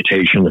national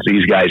reputation. If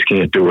these guys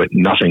can't do it,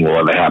 nothing will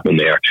ever happen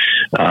there.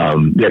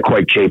 They're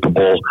quite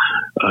capable.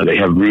 They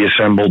have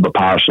reassembled the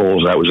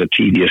parcels. That was a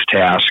tedious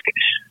task.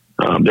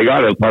 They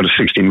got about a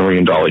 $60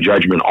 million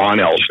judgment on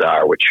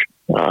L-Star, which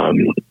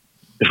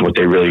is what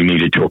they really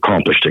needed to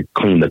accomplish to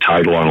clean the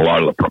title on a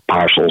lot of the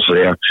parcels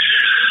there.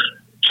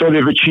 So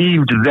they've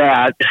achieved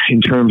that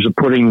in terms of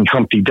putting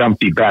Humpty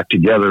Dumpty back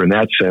together in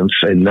that sense.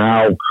 And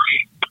now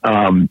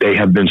they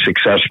have been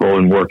successful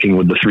in working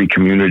with the three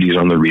communities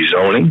on the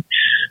rezoning,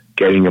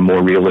 getting a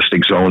more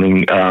realistic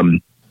zoning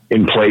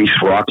in place.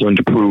 Rockland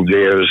approved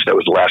theirs. That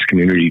was the last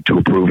community to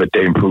approve it.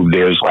 They improved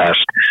theirs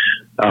last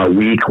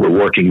week. We're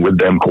working with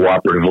them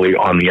cooperatively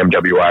on the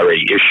MWRA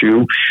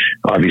issue.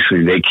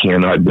 Obviously, they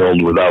cannot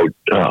build without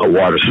a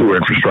water sewer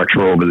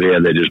infrastructure over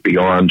there that is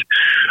beyond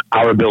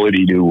our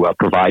ability to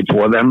provide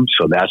for them.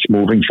 So that's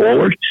moving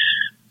forward.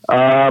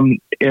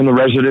 And the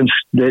residents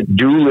that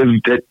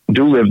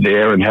do live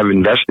there and have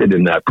invested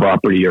in that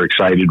property are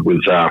excited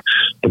with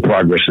the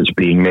progress that's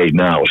being made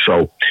now.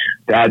 So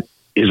that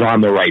is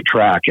on the right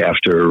track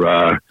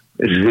after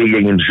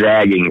zigging and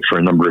zagging for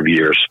a number of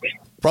years.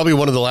 Probably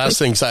one of the last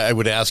things I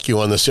would ask you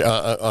on this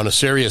on a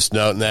serious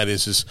note, and that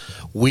is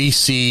we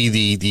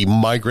see the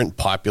migrant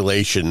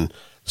population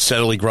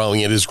steadily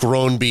growing. It has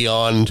grown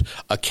beyond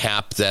a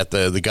cap that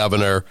the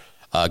Governor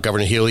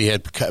Healy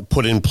had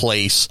put in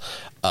place.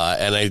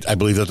 And I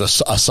believe that a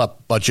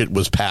sub-budget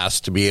was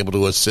passed to be able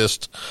to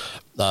assist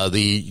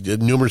the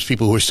numerous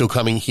people who are still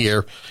coming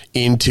here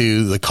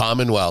into the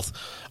Commonwealth.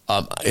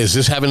 Is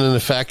this having an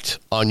effect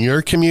on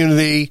your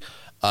community?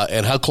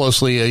 And how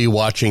closely are you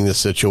watching this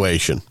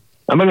situation?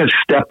 I'm going to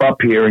step up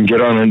here and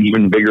get on an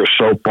even bigger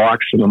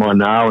soapbox than I'm on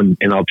now. And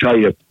I'll tell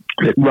you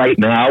that right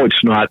now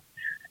it's not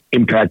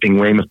impacting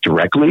Weymouth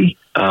directly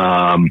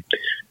in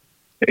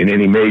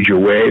any major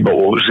way. But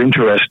what was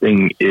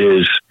interesting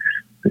is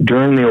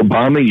during the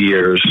Obama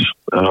years,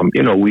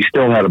 we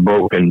still had a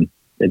broken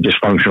and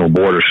dysfunctional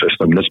border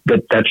system.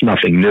 That's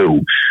nothing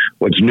new.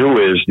 What's new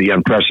is the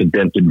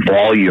unprecedented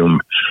volume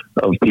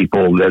of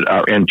people that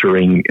are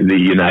entering the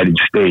United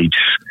States,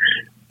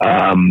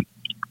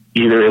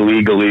 either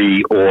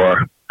illegally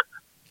or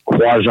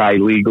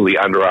quasi-legally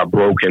under our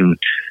broken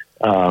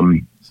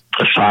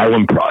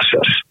asylum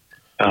process.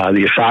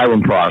 The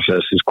asylum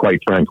process is quite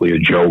frankly a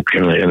joke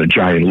and a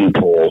giant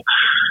loophole.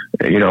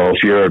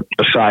 If you're an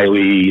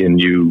asylee and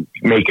you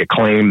make a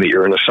claim that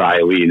you're an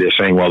asylee, they're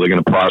saying, well, they're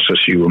going to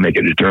process you and make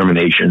a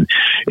determination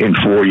in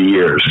 4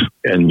 years.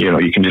 And,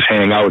 you can just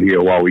hang out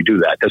here while we do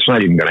that. That's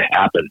not even going to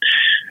happen.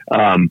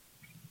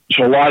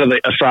 So a lot of the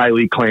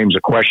asylee claims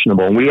are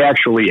questionable. And we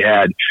actually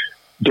had,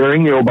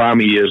 during the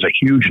Obama years, a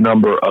huge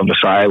number of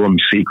asylum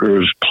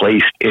seekers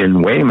placed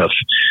in Weymouth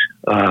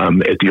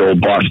at the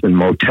old Boston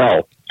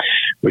Motel,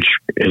 which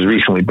has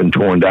recently been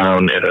torn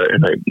down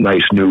and a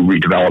nice new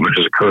redevelopment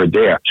has occurred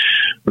there.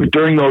 But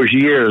during those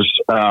years,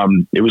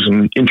 it was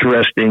an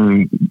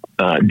interesting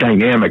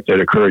dynamic that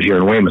occurred here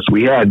in Weymouth.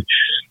 We had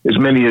as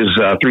many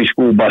as 3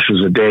 school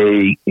buses a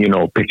day,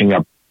 picking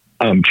up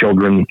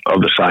children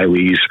of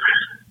asylees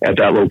at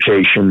that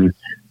location.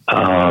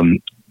 A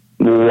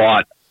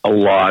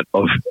lot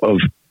of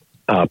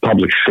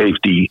public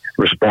safety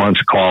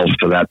response calls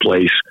to that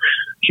place.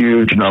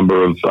 Huge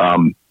number of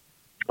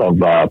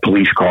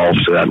police calls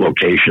to that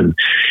location.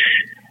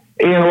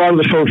 And a lot of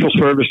the social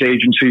service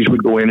agencies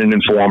would go in and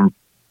inform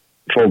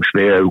folks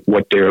there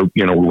what their,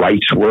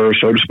 rights were,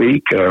 so to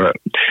speak,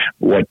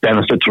 what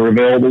benefits are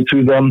available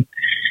to them.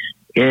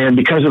 And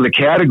because of the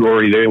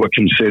category they were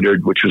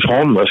considered, which was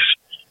homeless,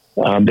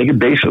 they could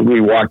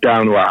basically walk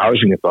down to our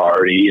housing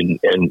authority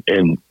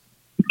and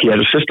get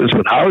assistance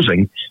with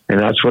housing, and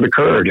that's what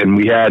occurred. And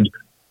we had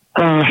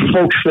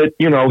folks that,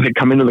 had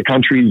come into the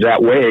country that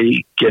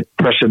way get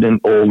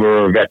precedent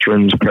over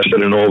veterans,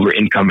 precedent over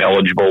income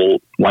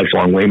eligible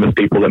lifelong Weymouth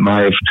people that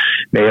may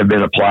have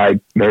been applying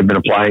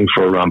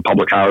for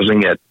public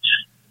housing at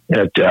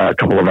a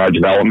couple of our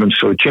developments.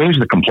 So it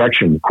changed the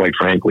complexion, quite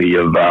frankly,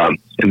 of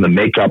in the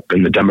makeup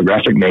and the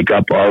demographic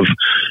makeup of,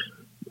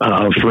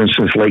 for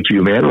instance,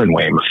 Lakeview Manor in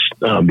Weymouth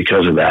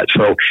because of that.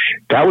 So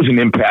that was an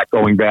impact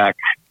going back,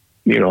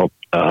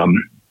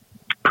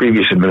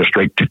 previous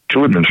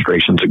two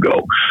administrations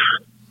ago.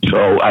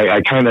 So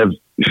I kind of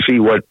see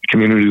what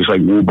communities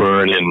like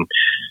Woburn and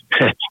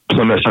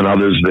Plymouth and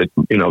others that,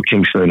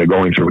 Kingston are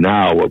going through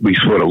now, what we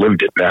sort of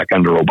lived it back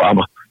under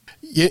Obama.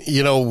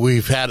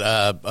 We've had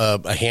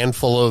a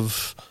handful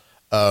of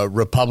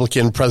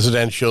Republican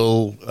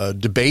presidential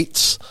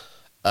debates.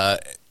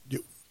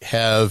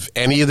 Have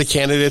any of the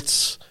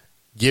candidates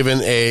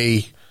given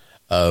a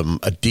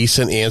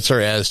decent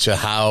answer as to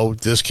how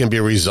this can be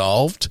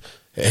resolved?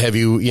 Have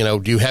you,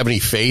 do you have any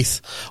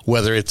faith,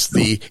 whether it's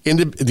the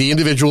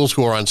individuals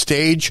who are on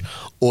stage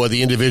or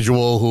the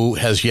individual who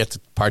has yet to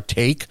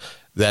partake,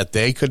 that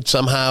they could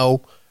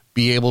somehow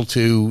be able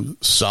to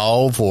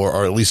solve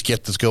or at least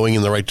get this going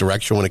in the right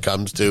direction when it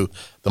comes to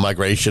the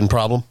migration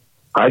problem?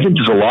 I think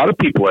there's a lot of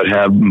people that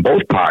have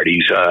both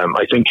parties.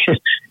 I think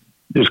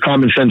there's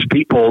common sense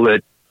people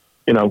that,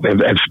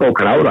 have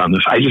spoken out on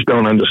this. I just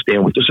don't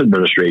understand what this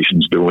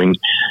administration's doing.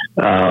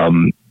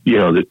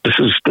 That this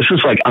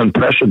is like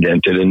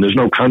unprecedented, and there's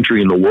no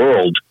country in the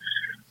world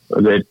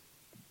that,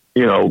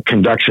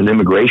 conducts an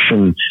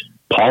immigration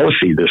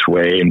policy this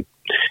way and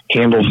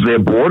handles their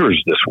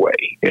borders this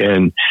way.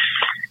 And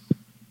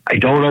I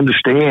don't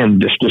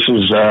understand this. This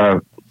is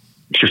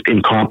just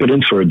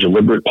incompetence or a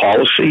deliberate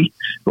policy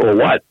or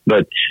what.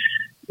 But,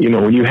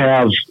 when you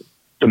have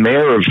the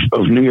mayor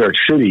of New York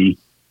City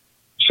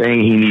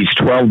saying he needs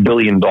 $12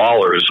 billion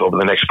over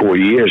the next 4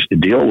 years to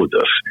deal with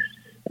this,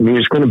 I mean,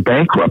 it's going to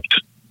bankrupt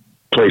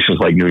places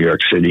like New York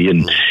City,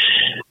 and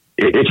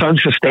it's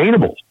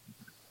unsustainable.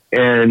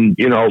 And,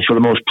 for the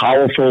most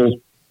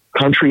powerful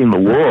country in the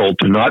world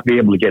to not be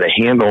able to get a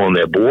handle on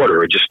their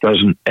border, it just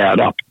doesn't add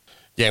up.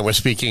 Yeah, we're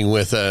speaking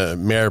with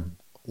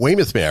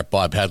Weymouth Mayor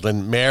Bob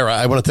Hedlund. Mayor,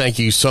 I want to thank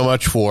you so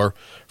much for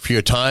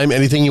your time.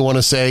 Anything you want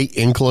to say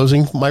in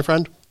closing, my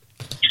friend?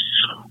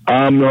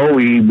 No,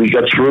 we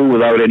got through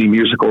without any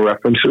musical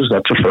references.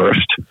 That's a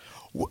first.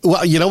 Well,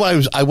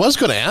 I was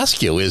going to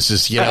ask you is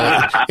this,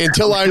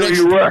 until our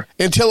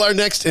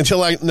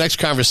next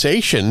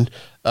conversation.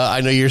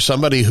 I know you're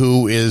somebody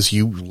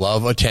you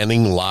love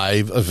attending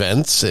live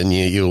events and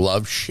you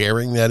love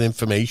sharing that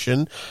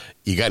information.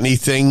 You got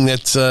anything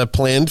that's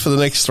planned for the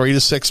next 3 to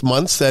 6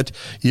 months that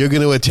you're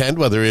going to attend,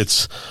 whether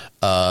it's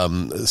a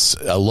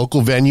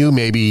local venue,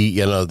 maybe,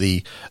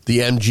 the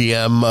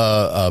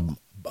MGM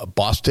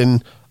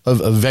Boston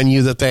a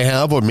venue that they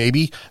have, or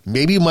maybe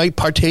you might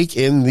partake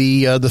in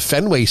the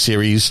Fenway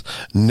series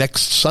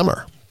next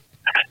summer?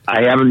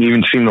 I haven't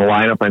even seen the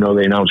lineup. I know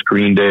they announced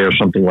Green Day or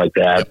something like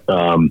that.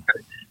 Yep.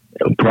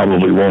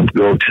 Probably won't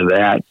go to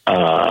that.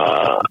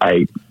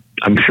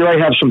 I'm sure I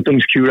have some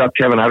things queued up,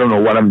 Kevin. I don't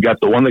know what I've got.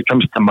 The one that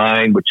comes to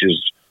mind, which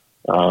is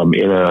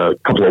in a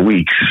couple of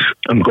weeks,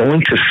 I'm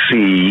going to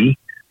see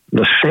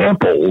the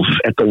Samples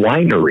at the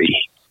winery.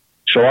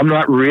 So I'm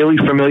not really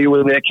familiar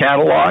with their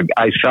catalog.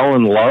 I fell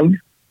in love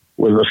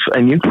with this,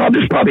 and this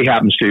probably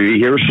happens to you.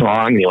 You hear a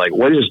song and you're like,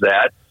 what is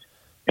that?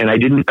 And I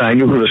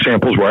knew who the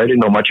Samples were. I didn't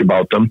know much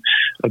about them.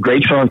 A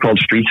great song called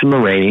Streets in the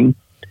Rain.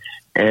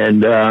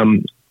 And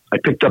I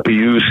picked up a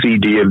used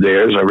CD of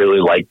theirs. I really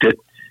liked it.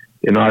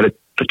 They're not at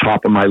the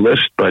top of my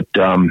list, but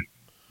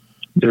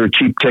they're a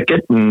cheap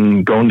ticket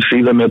and go and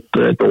see them at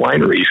the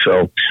winery.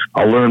 So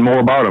I'll learn more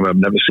about them. I've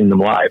never seen them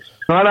live.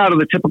 Not out of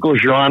the typical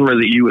genre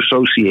that you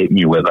associate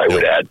me with, I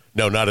would add.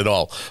 No, not at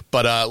all.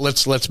 But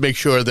let's make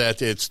sure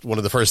that it's one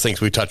of the first things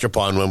we touch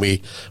upon when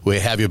we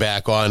have you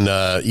back on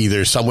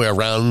either somewhere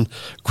around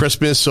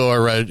Christmas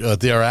or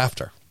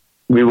thereafter.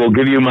 We will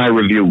give you my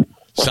review.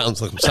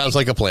 Sounds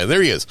like a plan.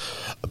 There he is.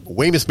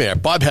 Weymouth Mayor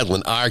Bob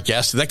Hedlund, our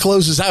guest. That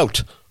closes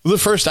out the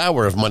first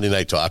hour of Monday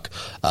Night Talk.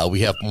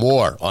 We have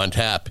more on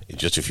tap in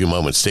just a few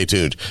moments. Stay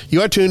tuned.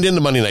 You are tuned in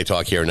to Monday Night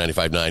Talk here at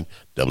 95.9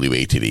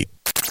 WATD.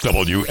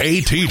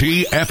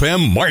 WATD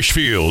FM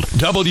Marshfield,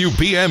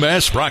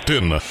 WBMS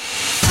Brockton.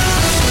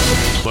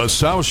 The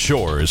South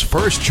Shore's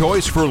first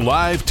choice for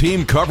live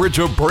team coverage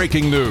of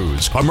breaking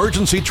news,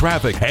 emergency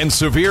traffic, and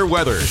severe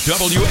weather.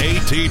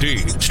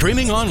 WATD.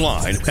 Streaming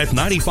online at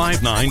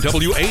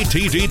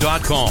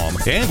 959WATD.com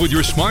and with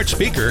your smart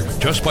speaker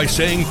just by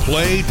saying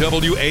play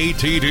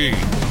WATD.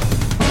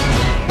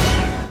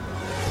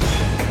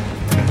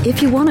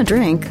 If you want to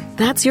drink,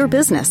 that's your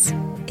business.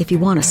 If you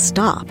want to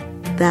stop,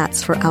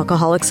 that's for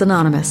Alcoholics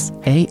Anonymous.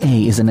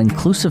 AA is an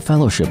inclusive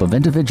fellowship of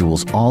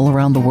individuals all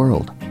around the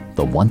world.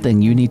 The one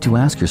thing you need to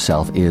ask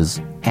yourself is,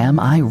 am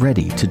I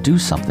ready to do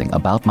something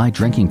about my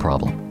drinking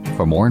problem?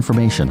 For more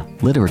information,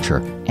 literature,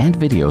 and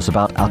videos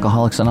about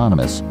Alcoholics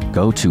Anonymous,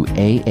 go to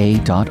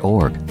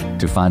AA.org.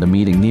 To find a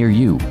meeting near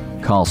you,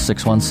 Call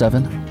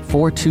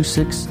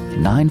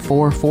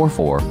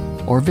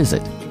 617-426-9444 or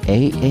visit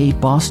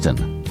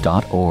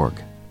aaboston.org.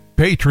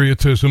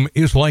 Patriotism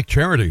is like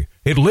charity.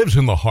 It lives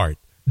in the heart.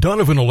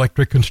 Donovan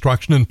Electric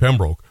Construction in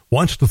Pembroke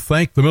wants to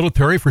thank the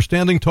military for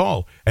standing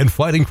tall and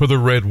fighting for the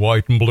red,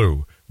 white, and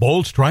blue.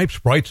 Bold stripes,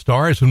 bright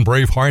stars, and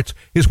brave hearts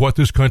is what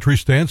this country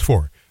stands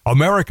for.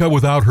 America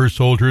without her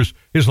soldiers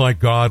is like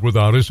God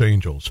without his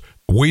angels.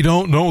 We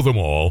don't know them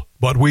all,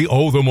 but we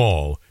owe them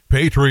all.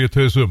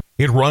 Patriotism,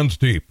 it runs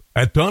deep.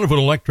 At Donovan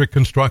Electric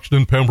Construction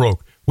in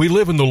Pembroke, we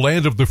live in the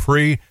land of the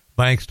free,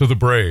 thanks to the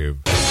brave.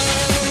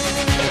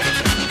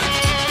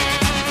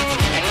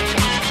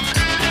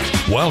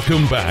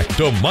 Welcome back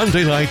to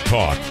Monday Night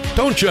Talk.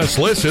 Don't just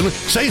listen,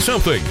 say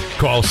something.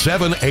 Call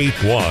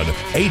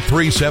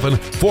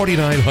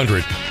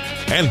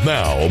 781-837-4900. And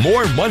now,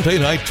 more Monday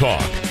Night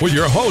Talk with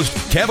your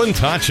host, Kevin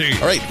Tacci.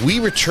 All right, we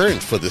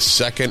returned for the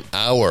second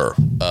hour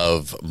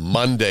of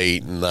Monday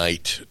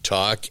Night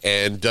Talk,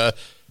 and the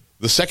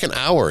second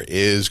hour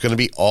is going to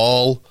be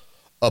all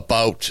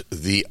about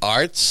the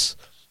arts.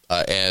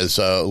 As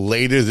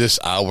later this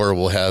hour,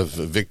 we'll have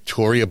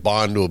Victoria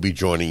Bond will be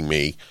joining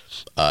me,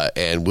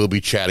 and we'll be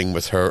chatting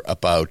with her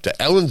about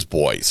Ellen's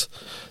Boys.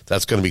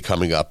 That's going to be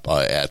coming up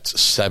at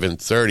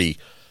 7:30.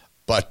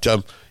 But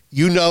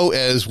you know,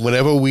 as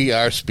whenever we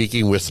are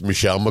speaking with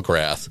Michelle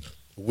McGrath,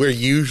 we're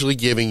usually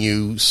giving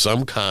you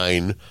some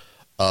kind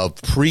of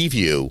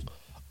preview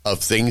of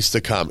things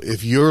to come.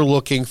 If you're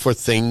looking for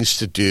things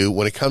to do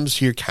when it comes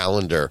to your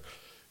calendar,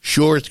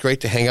 sure, it's great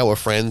to hang out with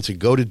friends and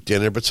go to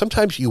dinner, but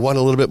sometimes you want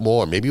a little bit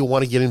more. Maybe you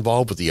want to get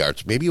involved with the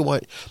arts. Maybe you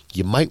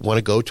might want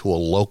to go to a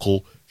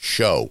local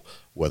show,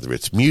 whether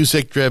it's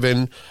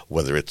music-driven,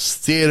 whether it's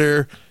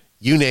theater,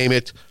 you name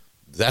it.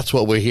 That's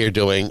what we're here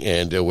doing,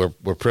 and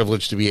we're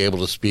privileged to be able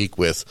to speak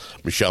with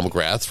Michelle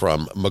McGrath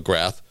from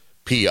McGrath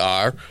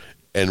PR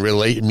and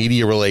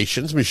Media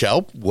Relations.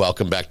 Michelle,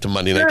 welcome back to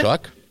Monday Night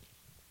Talk.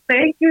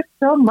 Thank you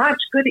so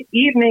much. Good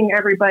evening,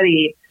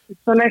 everybody. It's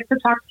so nice to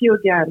talk to you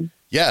again.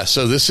 Yeah,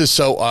 so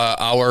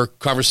our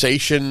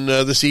conversation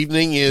this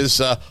evening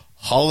is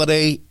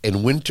holiday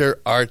and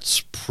winter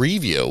arts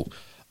preview.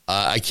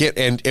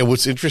 And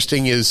what's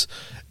interesting is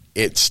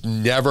it's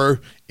never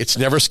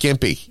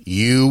skimpy.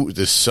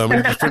 There's so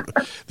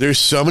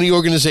many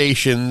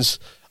organizations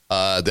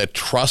that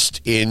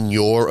trust in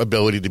your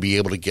ability to be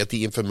able to get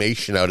the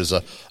information out as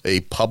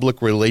a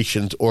public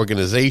relations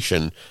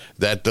organization,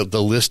 that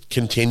the list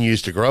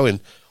continues to grow. And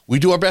we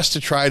do our best to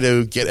try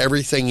to get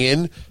everything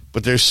in,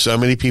 but there's so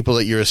many people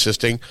that you're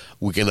assisting,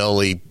 we can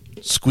only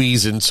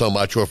squeeze in so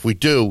much, or if we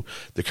do,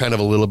 they're kind of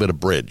a little bit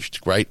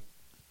abridged, right?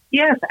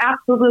 Yes,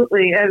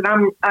 absolutely. And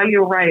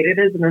you're right. It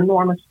is an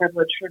enormous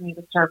privilege for me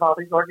to serve all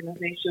these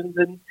organizations.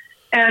 And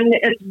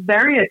it's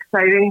very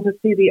exciting to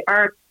see the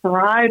arts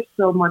thrive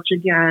so much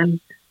again.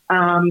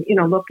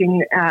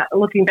 Looking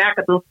back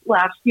at the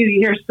last few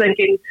years,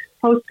 thinking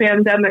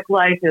post-pandemic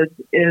life is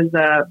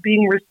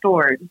being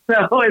restored.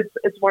 So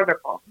it's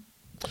wonderful.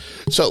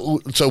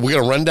 So we're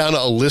going to run down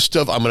a list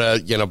of. I'm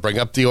going to bring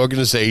up the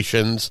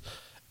organizations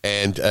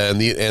and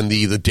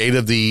the date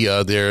of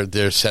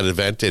their set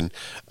event, and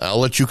I'll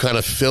let you kind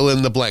of fill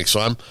in the blanks.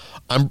 So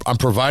I'm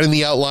providing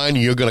the outline,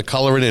 and you're going to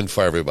color it in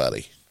for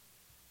everybody.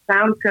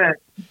 Sounds good.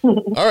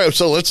 All right,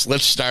 so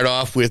let's start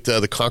off with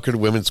the Concord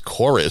Women's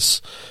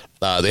Chorus.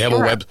 They have a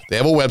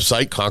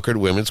website,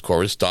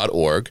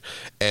 concordwomenschorus.org,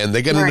 and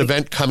they got an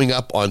event coming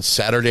up on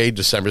Saturday,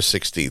 December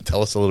 16th.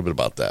 Tell us a little bit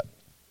about that.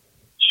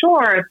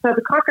 Sure. So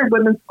the Concord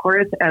Women's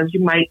Chorus, as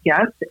you might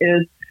guess,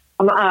 is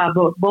a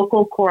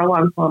vocal choral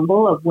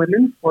ensemble of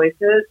women's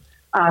voices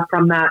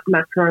from that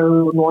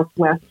Metro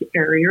Northwest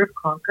area of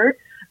Concord.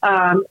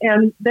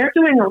 And they're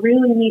doing a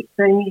really neat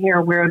thing here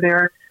where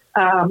they're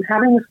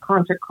having this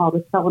concert called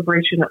a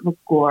Celebration of the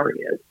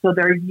Glorias. So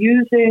they're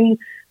using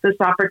this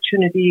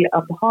opportunity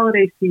of the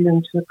holiday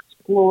season to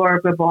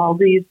explore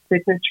Vivaldi's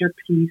signature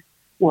piece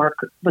work,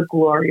 the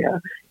Gloria.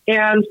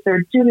 And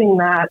they're doing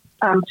that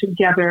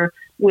together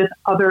with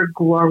other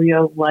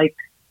Gloria-like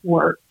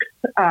works.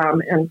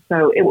 And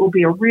so it will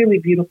be a really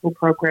beautiful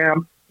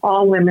program,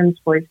 all women's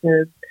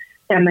voices,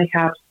 and they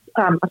have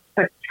a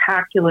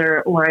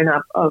spectacular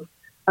lineup of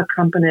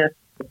accompanists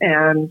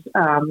and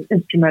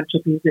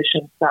instrumental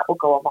musicians that will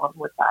go along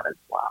with that as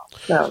well.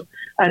 So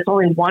it's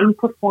only one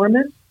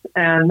performance,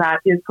 and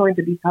that is going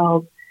to be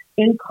held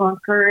in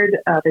Concord.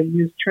 They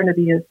use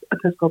Trinity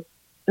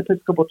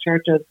Episcopal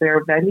Church as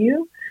their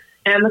venue,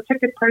 and the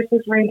ticket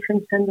prices range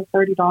from $10 to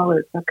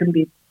 $30. That can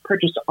be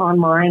purchased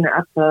online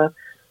at the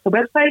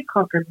website,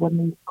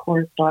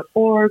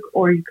 concordwomenschorus.org,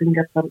 or you can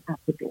get them at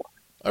the door.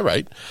 All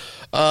right.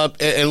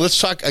 And let's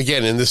talk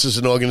again, and this is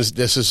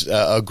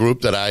a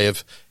group that I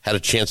have had a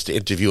chance to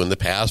interview in the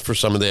past for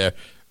some of their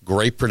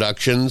great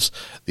productions,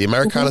 the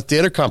Americana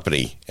Theater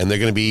Company, and they're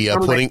going to be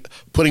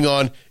putting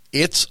on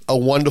It's a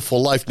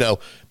Wonderful Life. Now,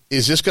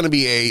 is this going to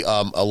be a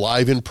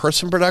live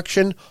in-person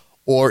production,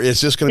 or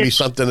is this going to be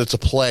something that's a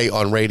play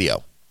on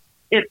radio?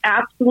 It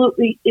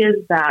absolutely is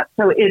that.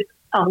 So it's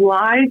a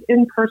live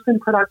in-person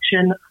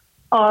production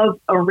of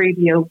a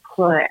radio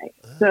play.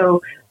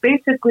 So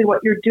basically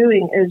what you're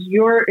doing is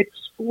you're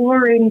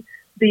exploring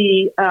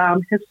the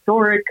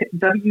historic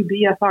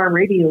WBFR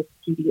radio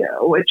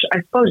studio, which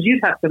I suppose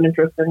you'd have some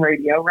interest in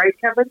radio, right,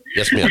 Kevin?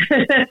 Yes, ma'am.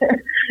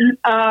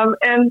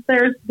 And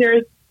there's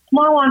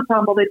small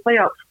ensemble. They play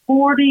out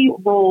 40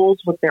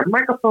 roles with their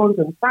microphones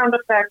and sound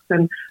effects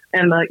and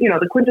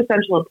the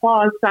quintessential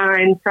applause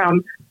sign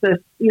from this,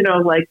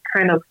 like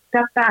kind of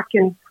step back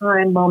in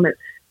time moment.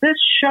 This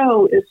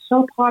show is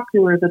so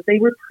popular that they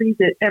reprise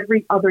it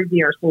every other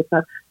year. So it's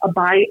a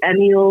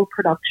biennial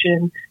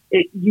production.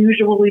 It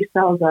usually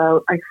sells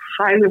out. I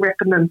highly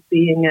recommend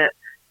seeing it.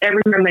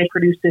 Every time they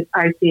produce it,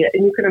 I see it.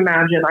 And you can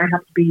imagine I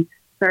have to be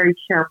very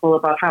careful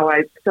about how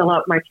I fill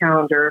out my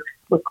calendar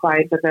with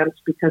client events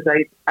because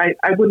I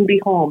wouldn't be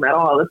home at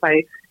all if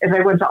I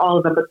went to all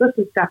of them. But this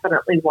is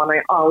definitely one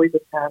I always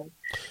attend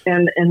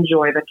and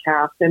enjoy the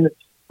cast. And it's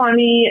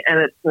funny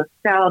and it's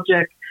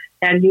nostalgic.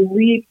 And you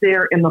leave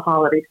there in the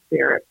holiday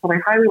spirit. So I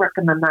highly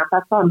recommend that.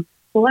 That's on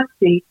select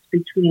dates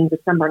between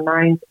December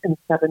 9th and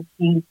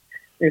 17th.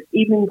 There's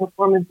evening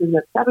performances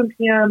at 7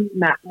 p.m.,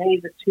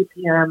 matinees at 2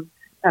 p.m.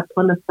 at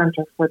Plymouth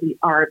Center for the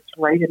Arts,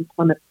 right in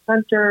Plymouth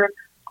Center.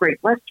 Great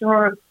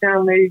restaurants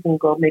down there. You can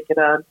go make it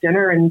a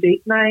dinner and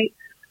date night.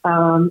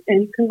 And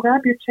you can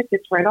grab your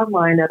tickets right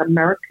online at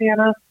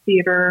Americana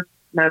Theater.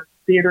 That's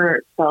theater,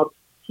 it's spelled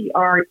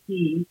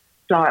TRE.org.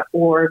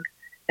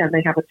 And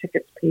they have a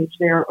tickets page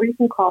there, or you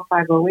can call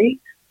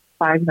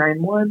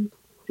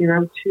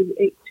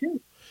 508-591-0282.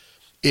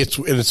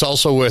 It's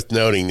also worth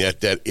noting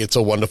that It's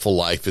a Wonderful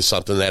Life is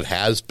something that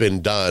has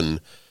been done.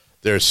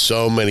 There's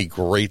so many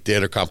great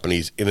theater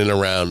companies in and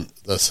around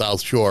the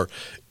South Shore.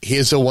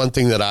 Here's the one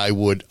thing that I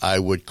would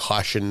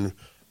caution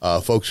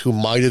folks who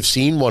might have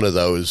seen one of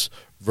those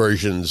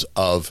versions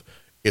of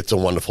It's a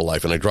Wonderful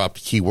Life, and I dropped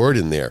a key word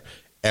in there.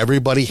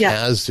 Everybody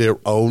has their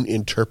own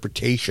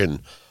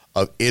interpretation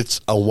of It's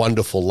a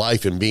Wonderful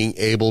Life, and being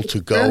able to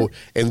go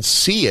and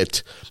see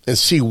it and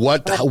see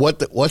what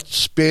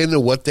spin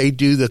or what they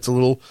do that's a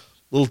little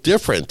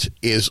different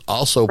is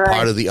also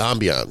part of the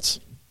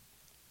ambiance.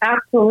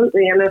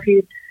 Absolutely, and if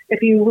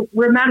you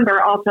remember,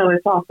 also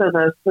it's also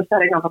the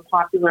setting of a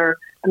popular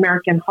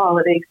American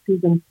holiday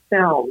season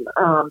film,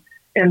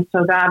 and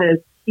so that is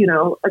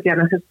again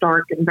a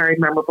historic and very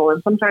memorable.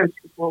 And sometimes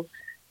people,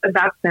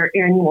 that's their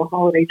annual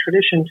holiday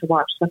tradition to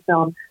watch the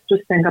film.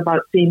 Just think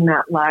about seeing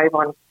that live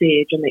on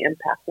stage and the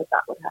impact that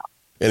would have.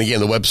 And again,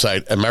 the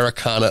website,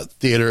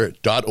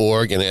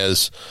 americanatheater.org. And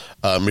as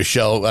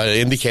Michelle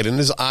indicated, and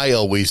as I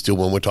always do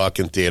when we're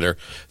talking theater,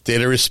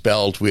 theater is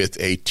spelled with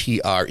a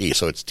T-R-E.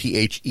 So it's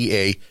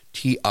THEATRE.org.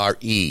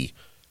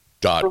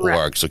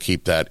 Correct. So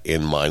keep that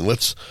in mind.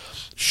 Let's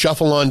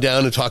shuffle on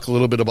down and talk a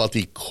little bit about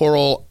the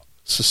Choral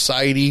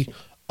Society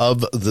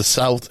of the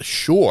South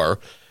Shore,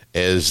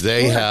 as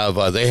they have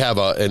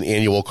an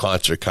annual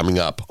concert coming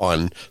up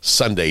on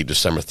Sunday,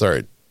 December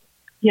 3rd.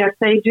 Yes,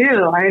 they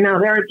do. I know.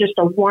 They're just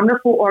a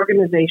wonderful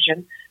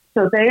organization.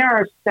 So they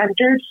are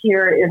centered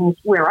here in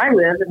where I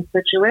live in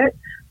Scituate,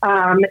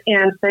 and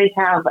they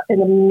have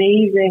an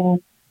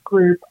amazing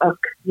group of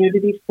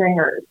community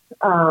singers.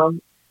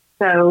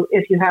 So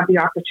if you have the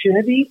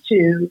opportunity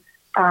to,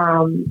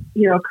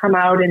 come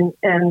out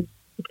and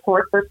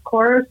support this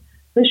chorus,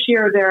 this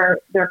year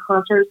their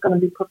concert is going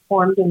to be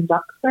performed in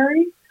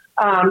Duxbury.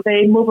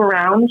 They move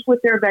around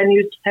with their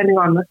venues depending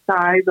on the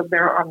size of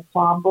their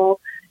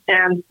ensemble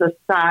and the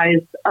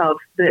size of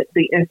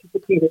the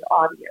anticipated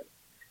audience.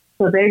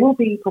 So they will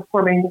be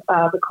performing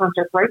the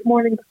concert Bright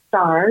Morning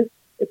Stars.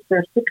 It's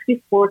their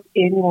 64th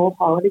annual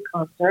holiday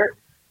concert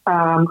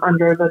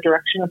under the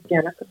direction of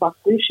Danica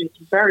Buckley. She's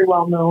very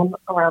well known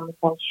around the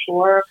South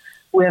Shore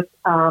with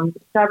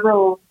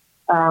several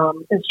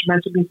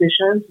instrumental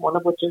musicians, one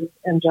of which is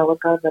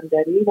Angelica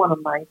Vendetti, one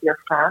of my dear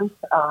friends,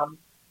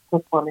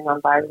 performing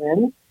on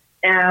violin.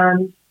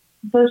 And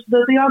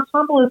the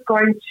ensemble is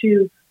going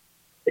to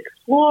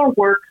explore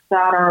works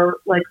that are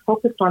like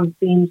focused on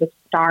themes of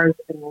stars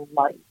and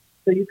light.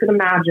 So you can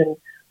imagine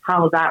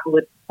how that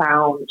would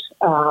sound.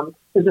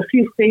 There's a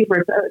few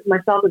favorites.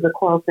 Myself as a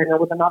choral singer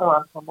with another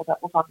ensemble that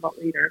we'll talk about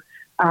later.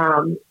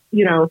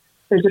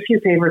 There's a few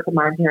favorites of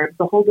mine here.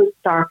 Beholders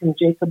Star from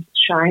Jacob's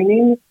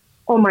Shining.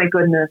 Oh my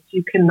goodness,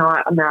 you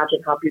cannot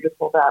imagine how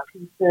beautiful that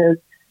piece is.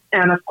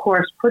 And of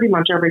course, pretty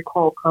much every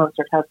choral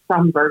concert has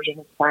some version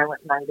of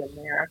Silent Night in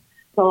there.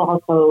 They'll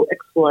also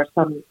explore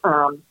some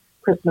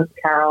Christmas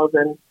carols,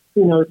 and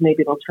who knows,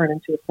 maybe they'll turn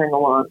into a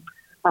sing-along.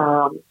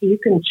 You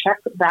can check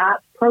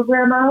that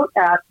program out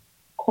at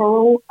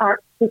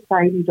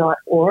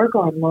choralartsociety.org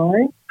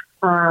online,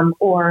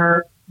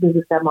 or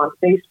visit them on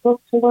Facebook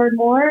to learn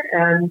more.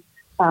 And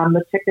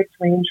the tickets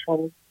range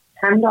from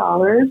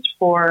 $10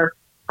 for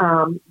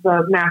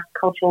the Mass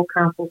Cultural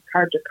Council's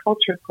Card to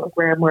Culture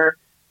program, where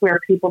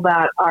people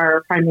that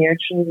are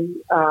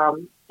financially,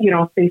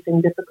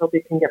 facing difficulty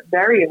can get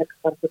very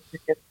inexpensive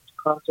tickets to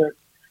concerts,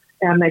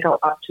 and they go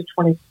up to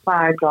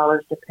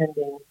 $25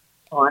 depending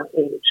on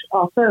age.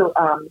 Also,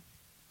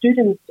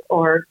 students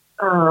or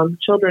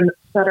children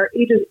that are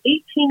ages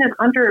 18 and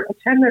under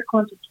attend their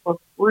concerts for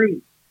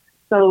free.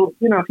 So,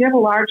 you know, if you have a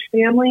large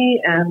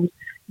family and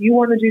you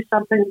want to do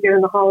something to get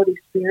in the holiday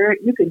spirit,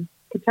 you could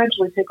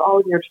potentially take all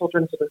of your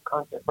children to this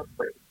concert for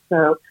free.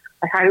 So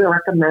I highly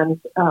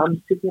recommend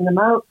seeking them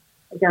out.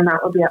 Again,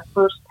 that will be at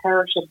First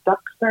Parish of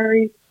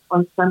Duxbury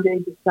on Sunday,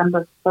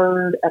 December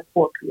 3rd at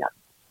 4 p.m.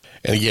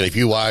 And again, if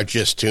you are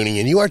just tuning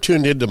in, you are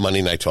tuned into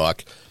Monday Night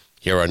Talk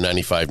here on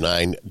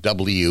 95.9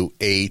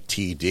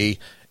 WATD.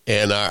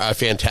 And our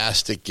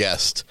fantastic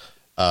guest,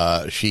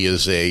 she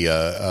is a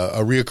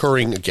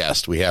reoccurring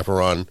guest. We have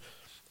her on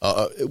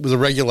with a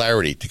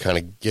regularity to kind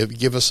of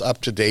give us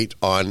up to date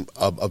on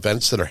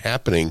events that are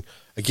happening.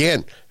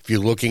 Again, if you're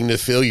looking to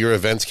fill your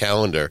events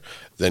calendar,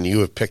 then you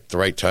have picked the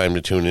right time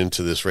to tune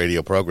into this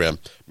radio program.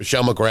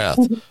 Michelle McGrath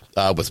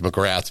with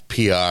McGrath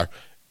PR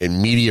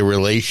and Media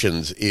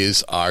Relations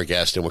is our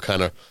guest, and we're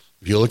kind of,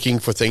 if you're looking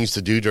for things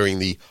to do during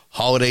the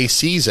holiday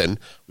season,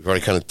 we've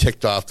already kind of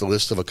ticked off the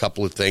list of a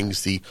couple of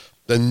things. The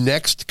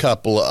next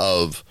couple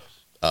of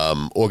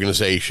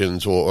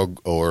organizations or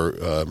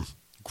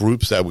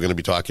groups that we're going to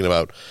be talking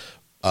about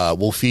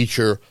will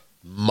feature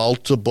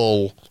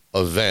multiple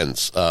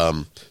events,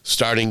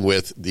 starting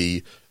with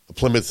the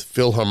Plymouth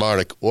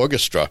Philharmonic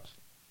Orchestra.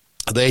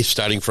 They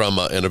starting from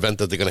an event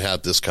that they're going to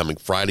have this coming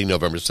Friday,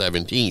 November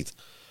 17th,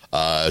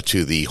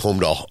 to the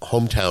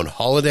Hometown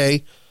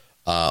Holiday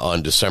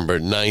on December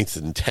 9th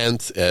and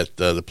 10th at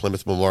the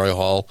Plymouth Memorial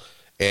Hall.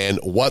 And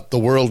What the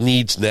World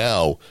Needs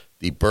Now,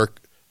 the Burke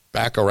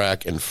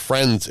Bacharach and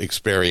Friends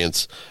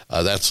experience.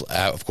 That's,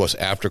 of course,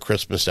 after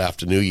Christmas,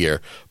 after New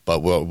Year, but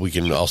we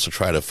can also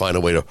try to find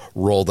a way to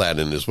roll that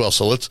in as well.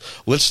 So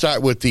let's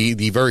start with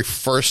the very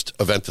first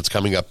event that's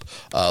coming up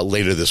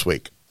later this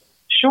week.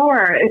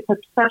 Sure.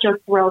 It's such a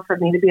thrill for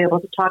me to be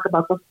able to talk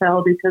about the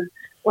Phil, because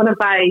one of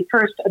my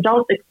first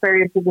adult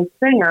experiences as a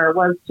singer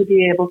was to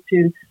be able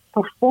to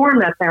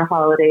perform at their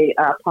holiday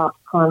pop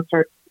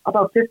concerts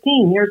about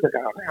 15 years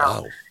ago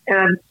now. Wow.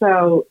 And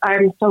so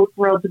I'm so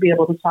thrilled to be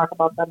able to talk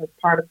about them as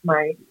part of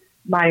my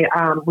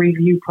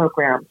review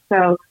program.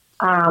 So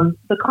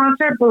the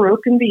concert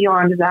Baroque and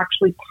Beyond is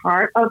actually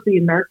part of the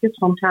America's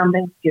Hometown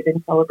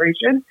Thanksgiving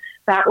celebration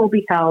that will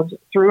be held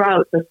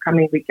throughout this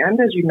coming weekend,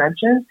 as you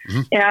mentioned.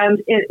 Mm-hmm.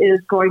 And it is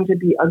going to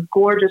be a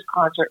gorgeous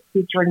concert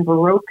featuring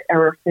Baroque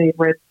era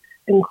favorites,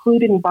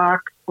 including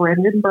Bach's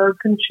Brandenburg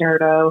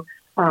Concerto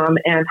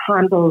and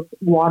Handel's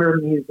Water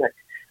Music.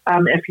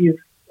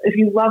 If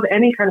you love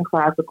any kind of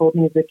classical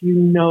music, you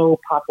know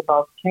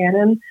Pachelbel's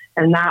Canon,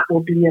 and that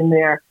will be in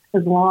there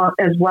as well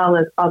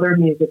as other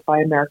music by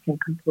American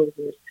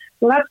composers.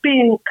 So that's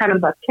being kind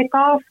of a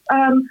kickoff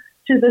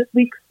to this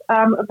week's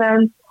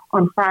event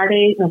on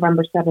Friday,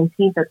 November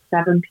 17th at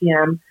 7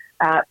 p.m.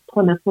 at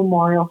Plymouth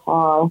Memorial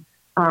Hall.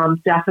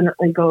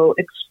 Definitely go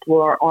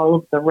explore all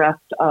of the rest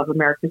of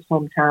America's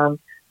Hometown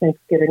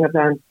Thanksgiving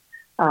events.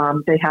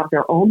 They have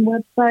their own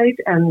website,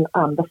 and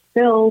the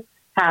Phil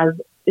has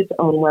its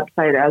own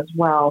website as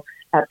well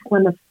at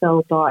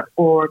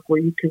plymouthphil.org,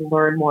 where you can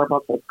learn more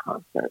about those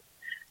concerts.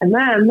 And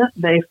then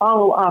they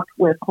follow up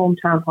with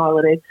Hometown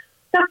Holiday,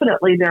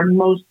 definitely their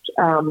most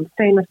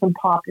famous and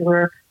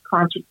popular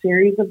concert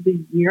series of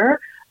the year.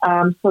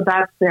 So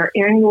that's their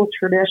annual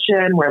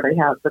tradition where they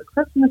have the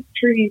Christmas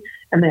tree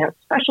and they have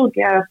special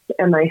guests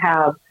and they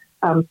have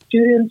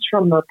students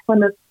from the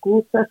Plymouth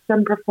school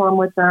system perform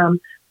with them.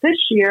 This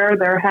year,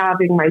 they're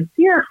having my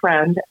dear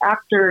friend,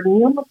 actor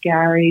Neil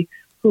McGarry,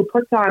 who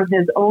puts on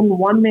his own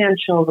one-man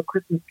show, The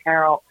Christmas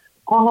Carol,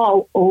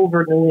 all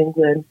over New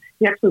England.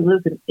 He actually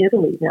lives in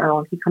Italy now,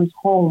 and he comes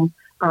home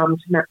to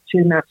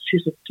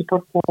Massachusetts to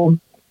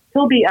perform.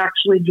 He'll be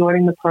actually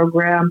joining the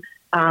program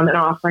and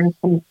offering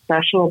some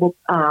special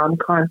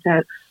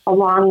content,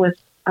 along with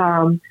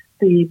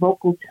the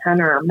vocal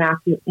tenor,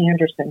 Matthew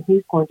Anderson.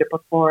 He's going to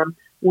perform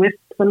with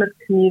Plymouth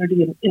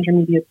Community and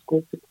Intermediate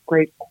School 6th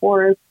grade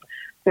chorus.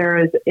 There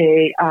is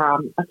a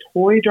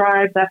toy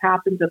drive that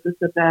happens at this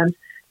event.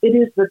 It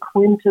is the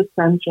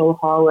quintessential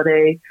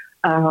holiday,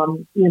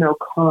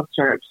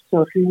 concert.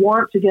 So if you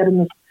want to get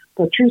in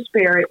the true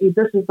spirit,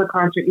 this is the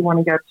concert you want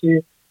to get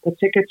to. The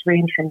tickets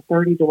range from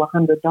 $30 to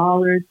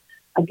 $100.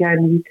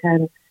 Again, you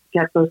can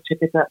get those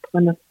tickets at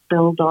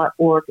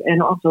plymouthphil.org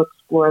and also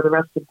explore the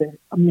rest of the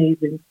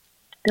amazing.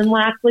 And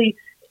lastly,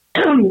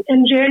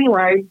 in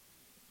January,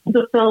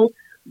 the Phil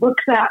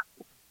looks at,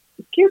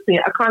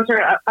 a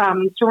concert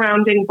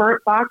surrounding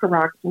Burt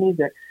Bacharach's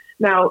music.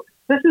 Now,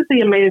 this is the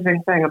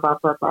amazing thing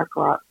about Burt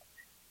Bacharach.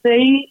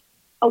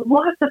 A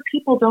lot of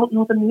people don't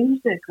know the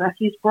music that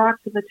he's brought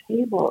to the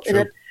table. Sure.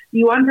 And if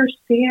you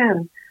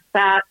understand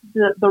that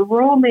the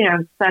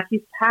romance that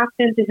he's tapped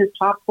into his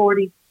top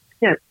 40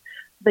 hits,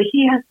 that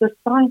he has this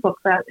songbook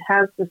that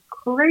has this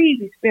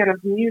crazy span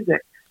of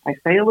music. I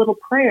Say a Little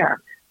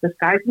Prayer. This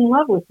Guy's in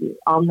Love with You.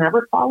 I'll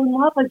Never Fall in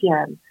Love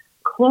Again.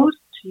 Close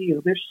to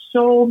You. There's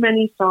so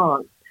many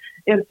songs.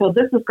 And so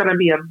this is going to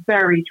be a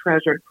very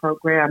treasured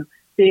program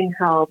being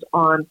held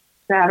on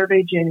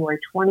Saturday, January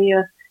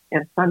 20th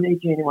and Sunday,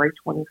 January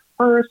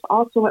 21st,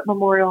 also at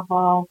Memorial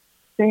Hall.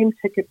 same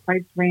ticket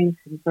price range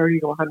from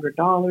 $30 to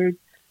 $100.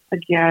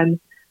 Again,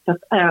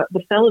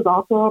 the Phil is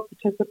also a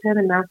participant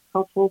in Mass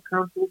Cultural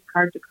Council's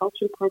Card to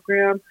Culture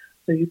program,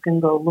 so you can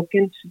go look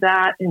into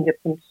that and get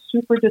some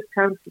super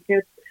discount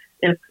tickets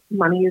if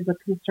money is a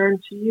concern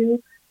to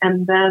you,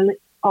 and then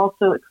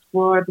also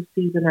explore the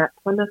season at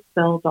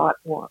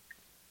PlymouthPhil.org.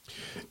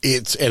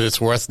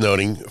 It's worth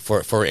noting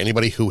for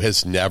anybody who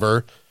has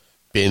never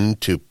been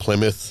to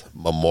Plymouth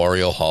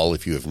Memorial Hall,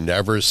 if you have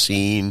never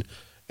seen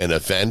an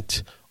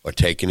event or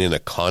taken in a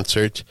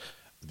concert,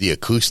 the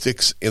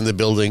acoustics in the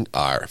building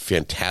are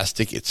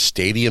fantastic. It's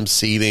stadium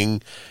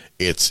seating.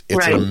 It's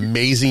right. An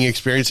amazing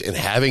experience, and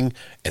having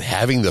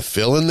the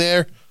Phil in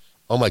there,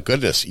 oh my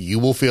goodness, you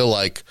will feel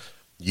like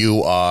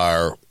you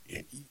are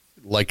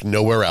like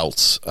nowhere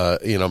else.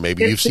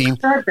 Maybe you've seen.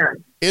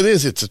 It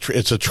is.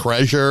 It's a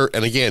treasure.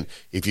 And again,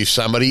 if you're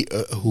somebody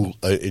who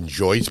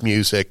enjoys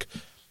music,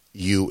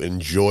 you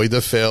enjoy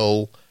the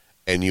Phil,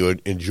 and you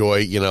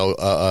enjoy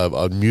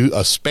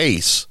a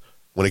space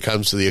when it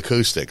comes to the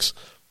acoustics,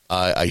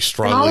 I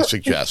strongly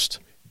suggest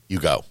you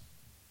go.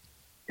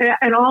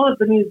 And all of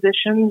the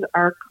musicians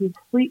are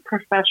complete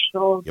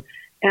professionals. Yep.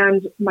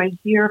 And my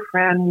dear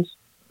friend,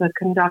 the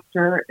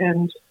conductor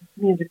and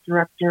music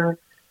director,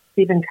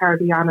 Stephen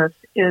Cardianis,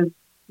 is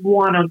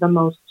one of the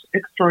most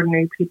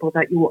extraordinary people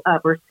that you will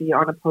ever see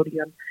on a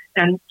podium.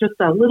 And just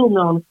a little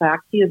known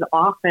fact, he is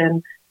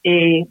often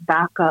a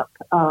backup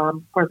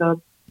for the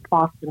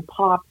Boston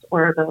Pops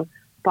or the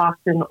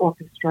Boston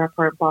Orchestra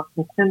for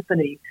Boston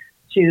Symphony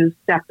to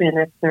step in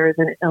if there is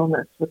an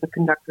illness with the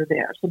conductor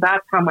there. So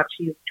that's how much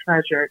he is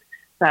treasured,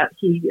 that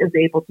he is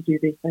able to do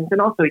these things. And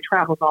also he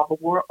travels all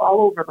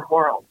over the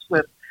world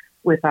with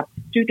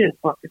student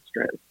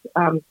orchestras.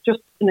 Just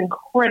an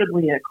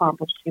incredibly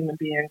accomplished human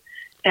being.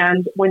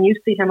 And when you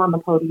see him on the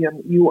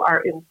podium, you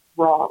are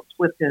enthralled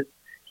with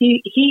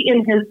he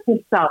in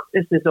himself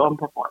is his own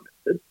performance.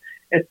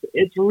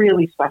 It's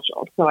really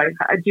special. So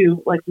I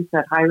do, like you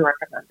said, highly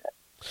recommend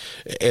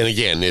it. And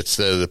again, it's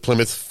the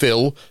Plymouth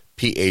Phil,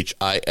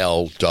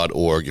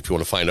 PHIL.org, if you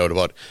want to find out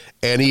about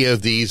any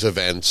of these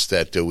events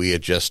that we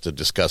had just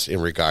discussed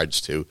in regards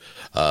to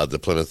the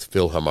Plymouth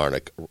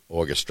Philharmonic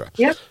Orchestra.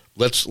 Yep.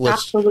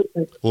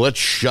 Let's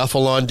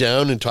shuffle on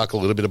down and talk a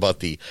little bit about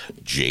the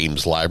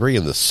James Library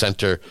and the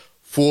Center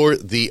for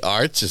the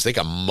Arts, as they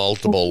got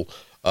multiple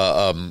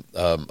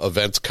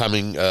events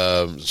coming,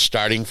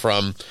 starting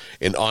from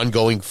an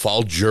ongoing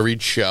fall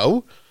juried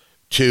show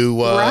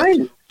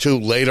to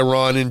later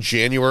on in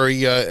January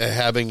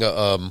having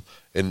an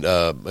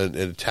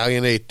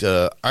Italianate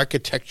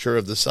architecture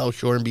of the South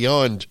Shore and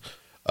beyond,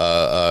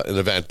 an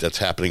event that's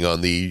happening on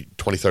the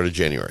 23rd of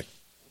January.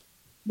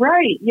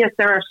 Right. Yes,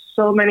 there are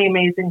so many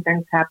amazing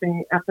things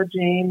happening at the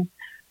James.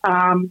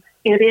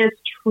 It is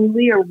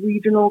truly a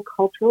regional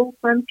cultural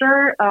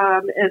center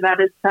that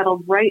is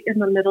settled right in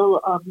the middle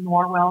of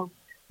Norwell's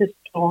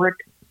historic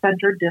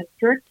center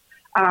district.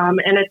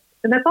 And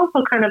it's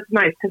also kind of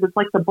nice because it's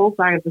like the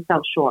bullseye of the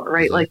South Shore,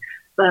 right? Mm-hmm. Like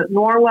the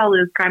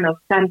Norwell is kind of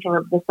center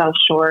of the South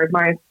Shore in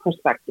my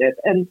perspective.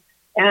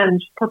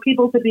 And for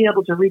people to be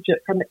able to reach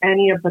it from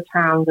any of the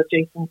towns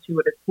adjacent to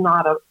it, it's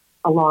not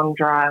a long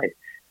drive.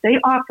 They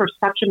offer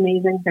such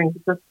amazing things.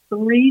 It's a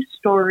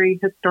 3-story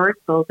historic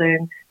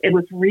building. It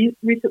was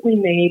recently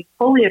made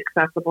fully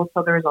accessible,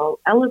 so there's an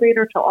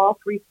elevator to all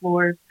 3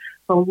 floors.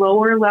 The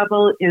lower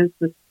level is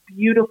this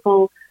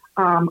beautiful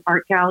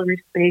art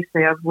gallery space.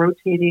 They have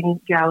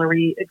rotating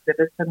gallery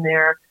exhibits in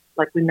there.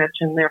 Like we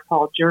mentioned, their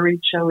fall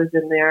juried show is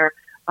in there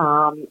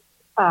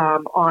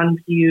on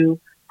view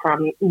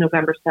from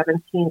November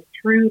 17th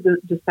through the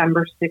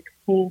December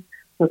 16th.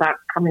 So that's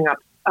coming up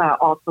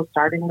also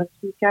starting this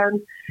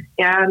weekend.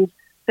 And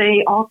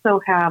they also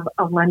have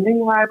a lending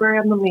library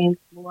on the main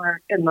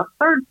floor. And the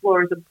 3rd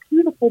floor is a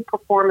beautiful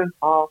performance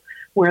hall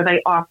where they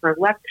offer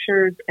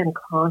lectures and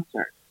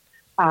concerts.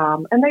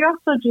 And they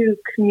also do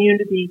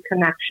community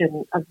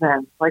connection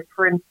events. Like,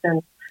 for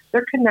instance,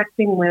 they're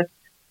connecting with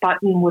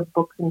Buttonwood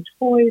Books and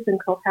Toys in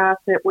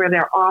Cohasset, where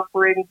they're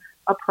offering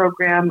a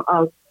program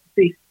of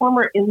the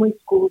former Inley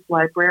Schools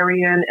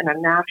librarian and a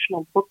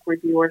national book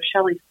reviewer,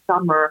 Shelley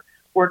Summer,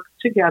 works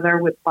together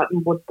with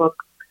Buttonwood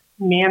Books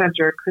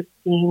manager,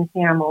 Christine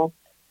Hamill,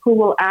 who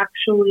will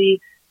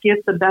actually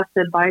give the best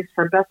advice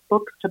for best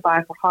books to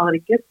buy for holiday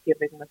gift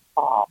giving this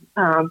fall.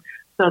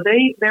 So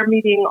they're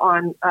meeting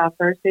on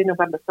Thursday,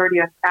 November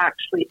 30th,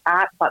 actually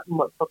at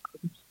Buttonwood Books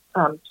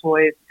and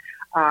Toys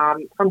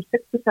from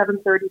 6 to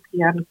 7:30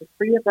 p.m. It's a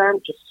free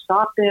event. Just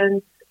stop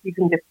in. You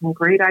can get some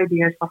great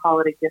ideas for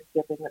holiday gift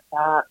giving at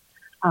that.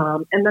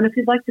 And then if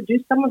you'd like to do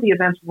some of the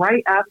events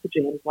right at the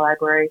James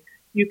Library,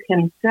 you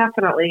can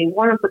definitely,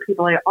 one of the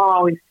people I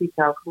always seek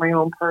out for my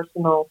own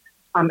personal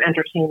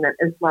entertainment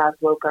is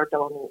Laszlo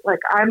Gardoni. Like,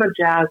 I'm a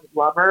jazz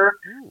lover,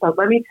 but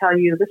let me tell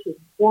you, this is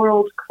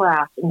world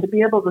class. And to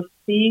be able to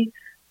see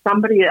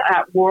somebody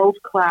at world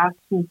class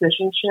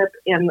musicianship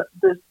in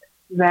this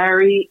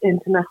very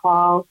intimate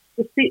hall,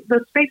 the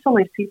space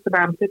only seats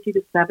around 50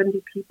 to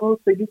 70 people,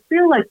 so you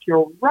feel like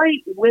you're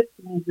right with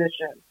the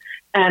musician.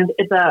 And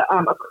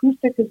the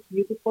acoustic is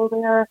beautiful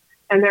there.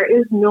 And there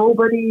is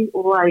nobody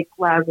like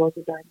Laszlo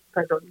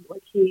Zagorny.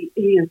 Like he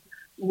is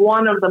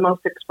one of the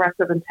most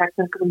expressive and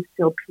technically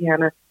skilled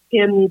pianists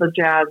in the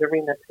jazz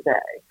arena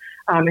today.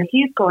 And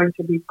he's going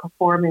to be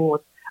performing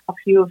with a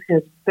few of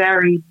his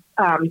very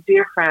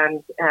dear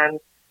friends and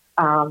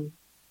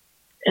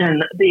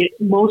the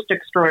most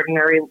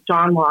extraordinary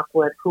John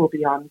Lockwood, who will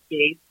be on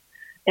bass,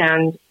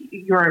 and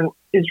Yoram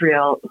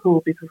Israel, who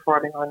will be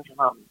performing on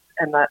drums.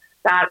 And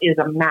that is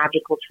a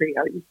magical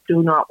trio. You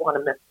do not want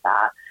to miss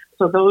that.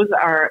 So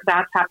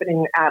that's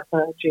happening at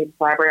the James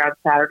Library on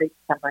Saturday,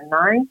 December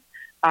 9th.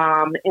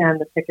 And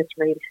the tickets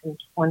range from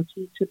 $20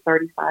 to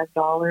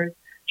 $35.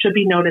 Should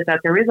be noted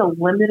that there is a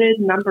limited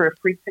number of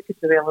free tickets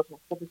available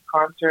for this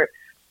concert,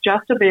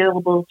 just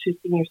available to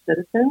senior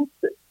citizens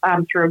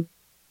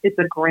it's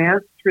a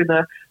grant through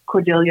the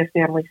Cordelia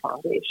Family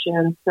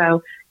Foundation.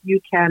 So you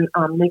can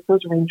make those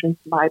arrangements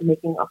by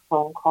making a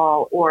phone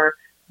call or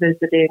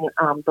visiting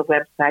the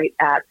website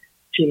at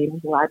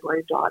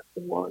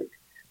jameslibrary.org.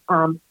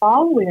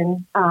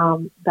 Following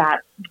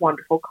that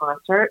wonderful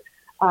concert,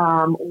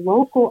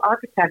 local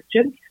architect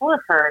Jim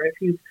Kelleher,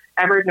 if you've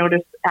ever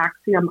noticed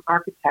Axiom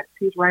Architects,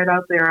 he's right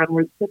out there on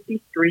Route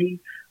 53,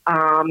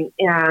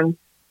 and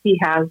he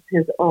has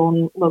his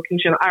own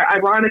location.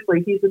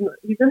 Ironically, he's in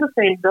the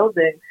same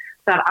building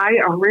that I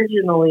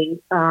originally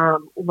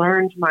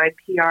learned my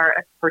PR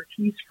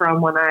expertise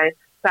from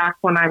back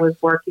when I was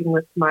working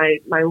with my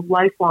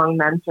lifelong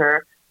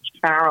mentor,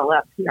 Farrell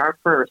at PR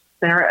First.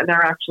 They're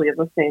actually in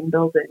the same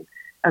building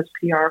as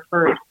PR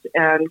First.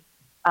 And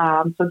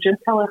so Jim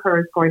Kelleher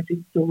is going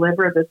to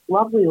deliver this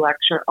lovely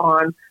lecture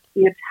on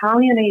the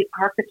Italianate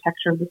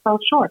architecture of the South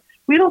Shore.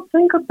 We don't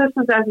think of this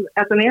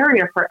as an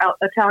area for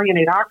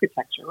Italianate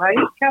architecture, right,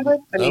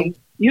 Kevin? I mean,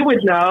 you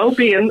would know,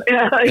 being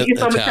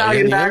from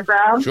Italian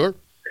background, sure,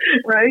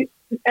 right?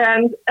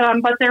 And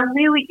but there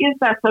really is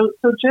that. So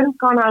Jim's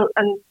gone out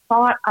and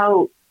thought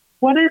out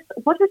what is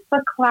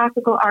the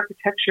classical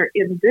architecture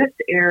in this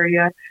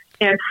area,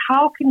 and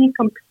how can you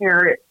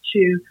compare it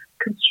to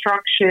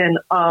construction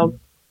of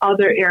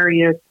other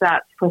areas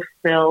that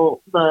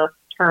fulfill the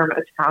term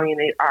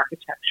Italianate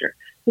architecture.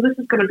 So this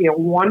is going to be a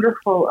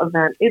wonderful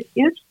event. It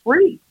is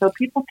free, so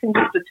people can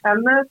just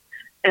attend this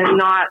and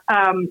not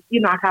have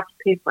to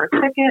pay for a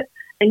ticket.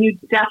 And you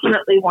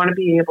definitely want to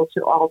be able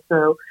to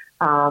also,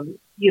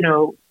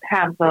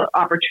 have the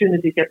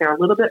opportunity to get there a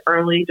little bit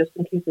early, just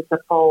in case it's a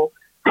full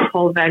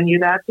venue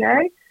that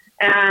day,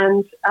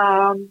 and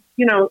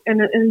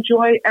and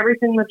enjoy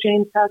everything that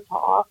James has to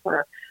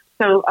offer.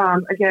 So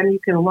again, you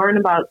can learn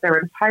about their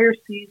entire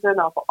season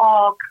of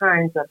all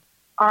kinds of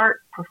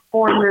art,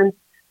 performance,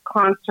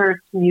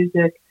 concerts,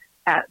 music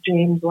at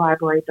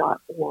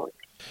jameslibrary.org.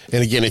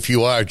 And again, if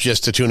you are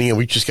just tuning in,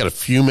 we've just got a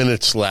few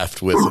minutes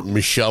left with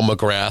Michelle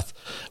McGrath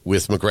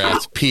with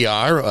McGrath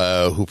PR,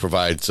 who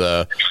provides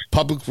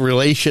public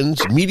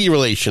relations, media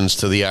relations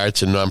to the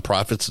arts and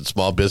nonprofits and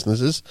small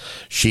businesses.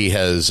 She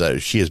has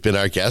been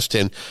our guest,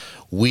 and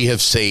we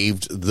have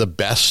saved the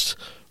best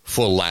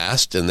for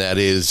last, and that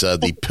is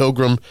the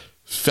Pilgrim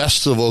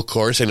Festival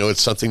course. I know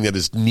it's something that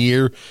is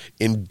near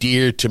and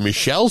dear to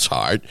Michelle's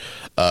heart,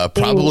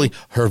 probably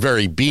her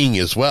very being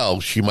as well.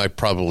 She might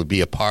probably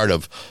be a part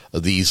of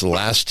these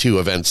last two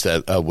events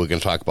that we're going to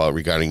talk about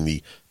regarding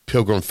the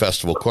Pilgrim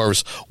Festival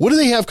chorus. What do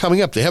they have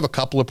coming up? They have a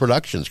couple of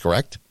productions,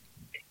 correct?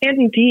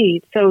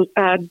 Indeed. So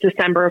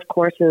December, of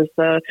course, is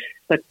the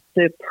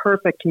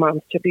perfect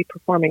month to be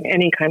performing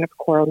any kind of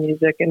choral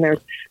music, and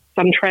there's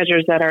some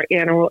treasures that are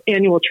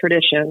annual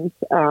traditions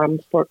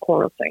for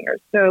choral singers.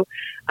 So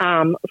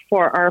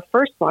for our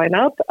first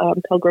lineup,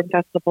 Pilgrim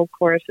Festival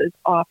Chorus is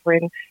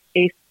offering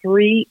a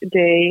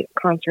 3-day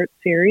concert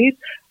series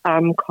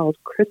called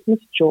Christmas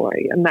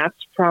Joy, and that's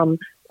from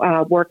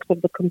works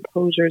of the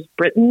composers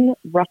Britton,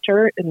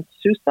 Rutter, and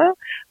Sousa.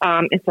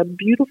 It's a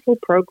beautiful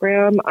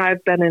program.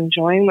 I've been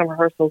enjoying the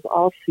rehearsals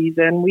all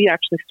season. We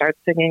actually start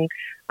singing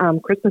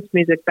Christmas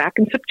music back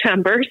in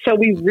September, so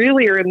we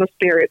really are in the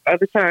spirit by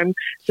the time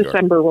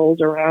December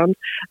rolls around.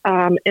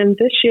 And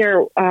this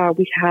year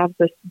we have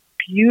this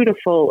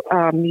beautiful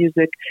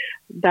music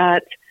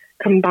that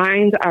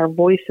combines our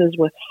voices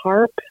with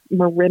harp,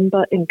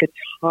 marimba, and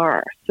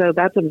guitar. So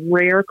that's a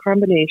rare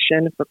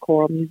combination for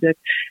choral music.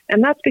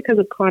 And that's because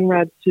of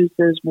Conrad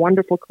Sousa's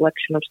wonderful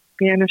collection of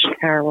Spanish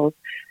carols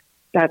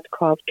that's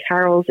called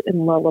Carols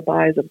and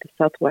Lullabies of the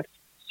Southwest.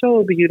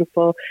 So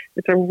beautiful.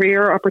 It's a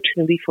rare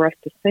opportunity for us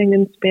to sing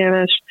in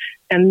Spanish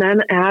and then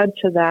add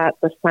to that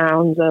the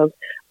sounds of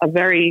a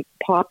very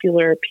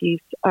popular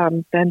piece,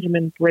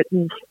 Benjamin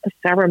Britten's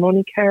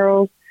Ceremony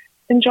Carols,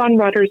 and John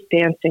Rutter's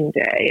Dancing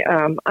Day.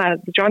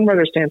 John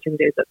Rutter's Dancing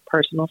Day is a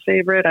personal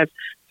favorite. I've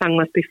sung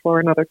this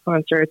before in other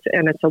concerts,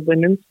 and it's a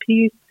women's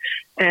piece,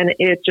 and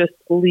it just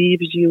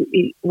leaves you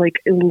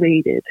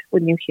elated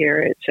when you hear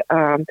it.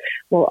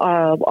 We'll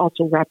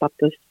also wrap up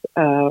this,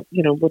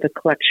 with a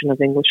collection of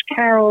English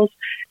carols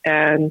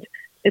and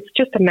it's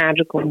just a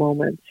magical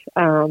moment.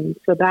 So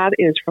that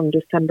is from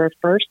December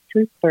 1st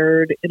through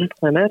 3rd in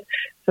Plymouth.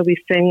 So we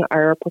sing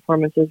our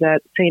performances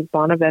at St.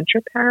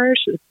 Bonaventure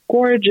Parish, a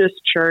gorgeous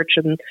church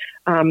and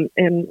down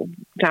in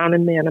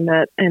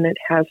Manomet, and it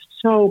has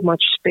so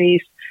much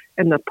space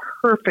and the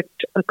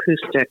perfect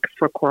acoustic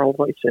for choral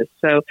voices.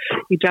 So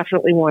you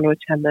definitely want to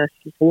attend this.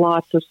 There's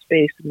lots of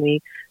space, and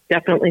we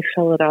definitely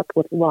fill it up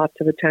with lots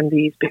of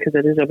attendees because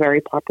it is a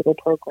very popular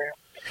program.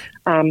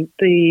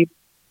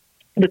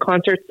 The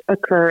concerts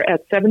occur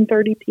at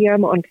 7:30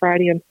 p.m. on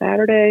Friday and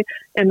Saturday,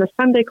 and the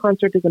Sunday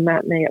concert is a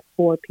matinee at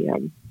 4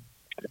 p.m.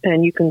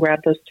 And you can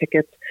grab those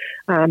tickets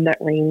that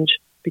range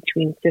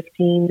between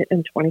 $15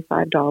 and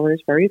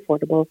 $25, very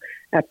affordable,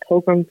 at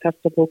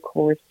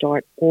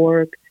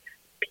pilgrimfestivalchorus.org.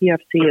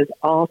 PFC is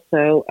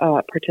also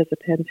a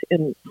participant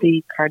in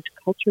the Card to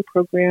Culture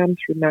program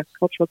through Mass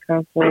Cultural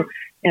Council,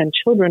 and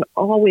children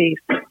always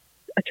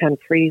attend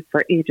free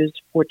for ages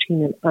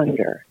 14 and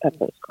under at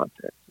those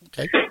concerts.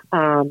 Okay.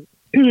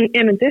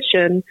 In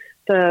addition,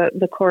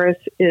 the chorus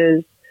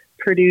is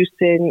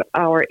producing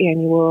our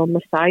annual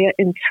Messiah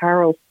and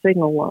Carol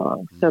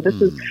sing-along. So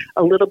this is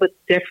a little bit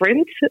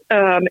different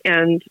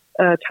and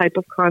a type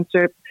of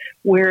concert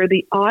where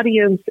the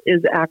audience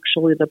is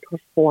actually the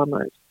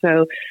performers.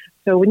 So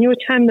when you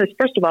attend this,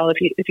 first of all,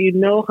 if you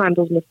know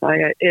Handel's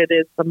Messiah, it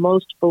is the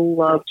most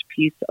beloved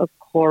piece of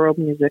choral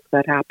music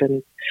that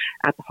happens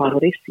at the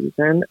holiday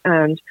season.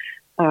 And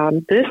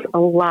this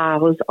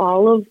allows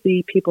all of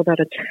the people that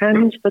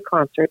attend the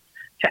concert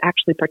to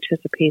actually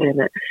participate in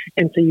it.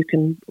 And so you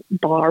can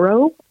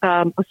borrow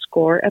a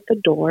score at the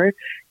door.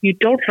 You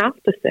don't have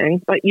to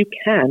sing, but you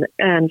can.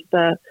 And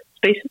the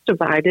space is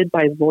divided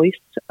by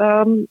voices,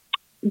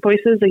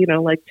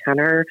 like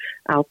tenor,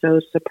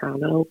 alto,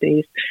 soprano,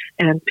 bass,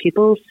 and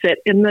people sit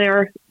in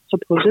their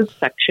supposed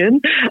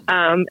section.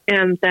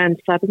 And then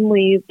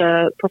suddenly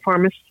the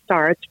performance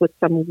starts with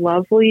some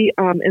lovely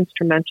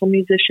instrumental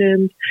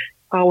musicians.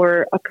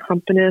 Our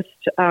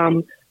accompanist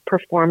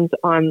performs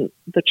on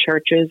the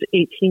church's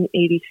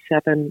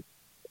 1887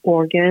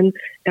 organ,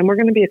 and we're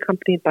going to be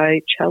accompanied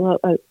by cello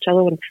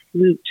and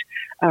flute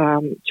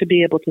to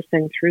be able to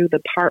sing through the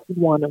part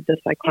one of this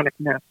iconic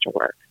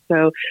masterwork.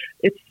 So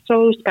it's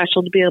so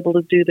special to be able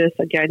to do this.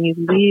 Again, you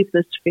leave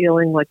this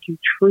feeling like you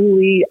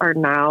truly are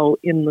now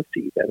in the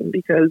season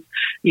because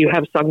you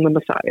have sung the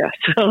Messiah.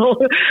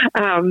 So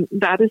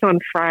that is on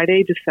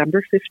Friday,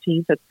 December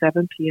 15th at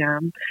 7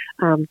 p.m.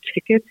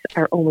 Tickets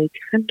are only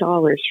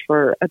 $10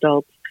 for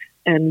adults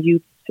and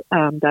youth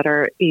that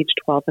are age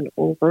 12 and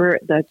over.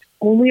 That's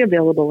only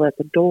available at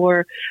the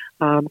door.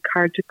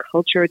 Card to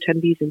Culture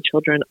attendees and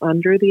children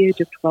under the age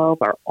of 12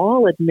 are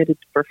all admitted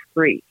for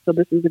free. So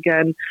this is,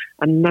 again,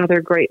 another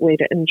great way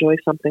to enjoy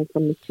something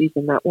from the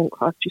season that won't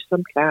cost you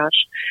some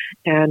cash.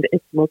 And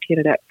it's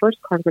located at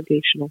First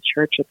Congregational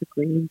Church at the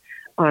Green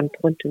on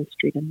Clinton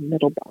Street in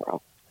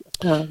Middleborough.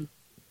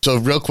 So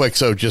real quick,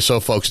 just so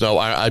folks know,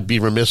 I'd be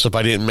remiss if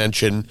I didn't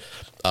mention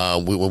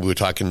when we were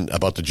talking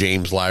about the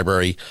James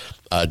Library,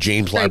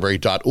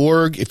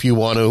 jameslibrary.org, if you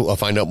want to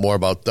find out more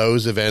about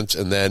those events,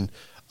 and then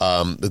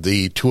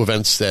the two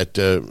events that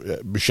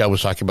Michelle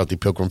was talking about, the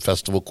Pilgrim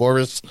Festival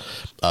Chorus,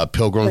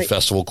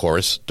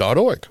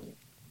 pilgrimfestivalchorus.org.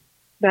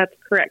 That's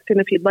correct. And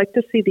if you'd like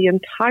to see the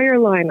entire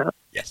lineup,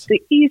 yes,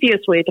 the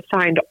easiest way to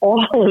find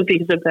all of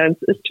these events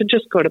is to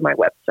just go to my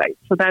website.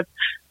 So that's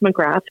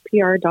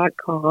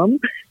mcgrathpr.com.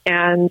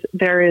 And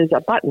there is a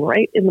button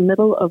right in the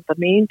middle of the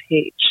main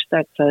page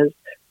that says,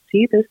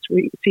 see this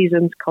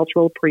season's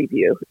cultural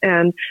preview.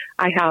 And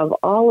I have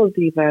all of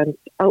the events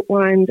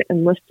outlined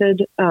and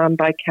listed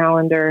by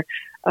calendar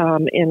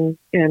in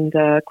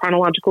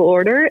chronological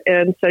order.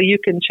 And so you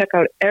can check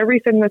out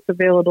everything that's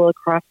available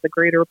across the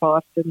greater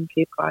Boston,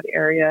 Cape Cod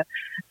area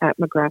at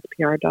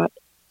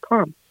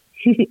mcgrathpr.com.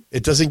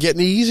 It doesn't get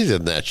any easier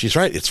than that. She's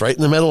right. It's right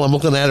in the middle. I'm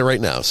looking at it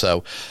right now.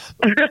 So,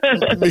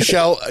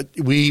 Michelle,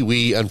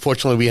 we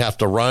unfortunately we have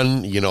to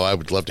run. I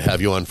would love to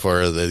have you on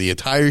for the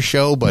entire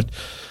show, but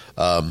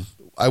I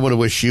want to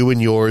wish you and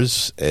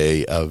yours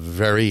a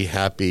very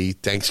happy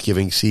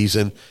Thanksgiving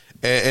season.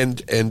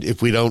 And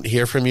if we don't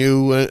hear from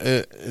you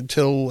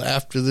until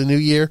after the new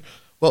year,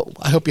 well,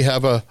 I hope you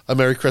have a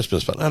Merry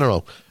Christmas. But I don't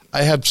know.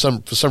 I have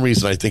for some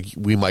reason, I think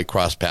we might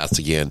cross paths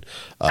again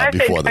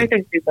before then. I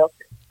think we will.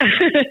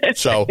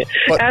 So,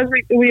 as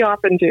we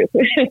often do.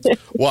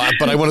 Well,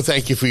 but I want to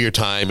thank you for your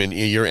time and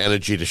your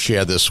energy to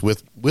share this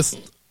with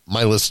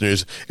my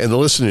listeners and the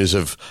listeners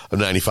of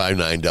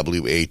 95.9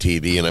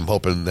 WATD, and I'm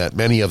hoping that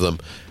many of them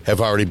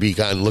have already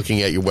begun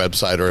looking at your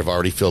website or have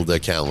already filled their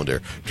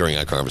calendar during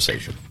our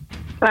conversation.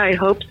 I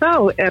hope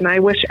so, and I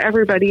wish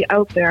everybody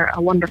out there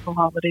a wonderful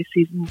holiday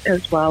season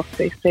as well.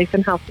 Stay safe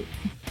and healthy.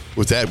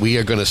 With that, we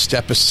are going to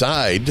step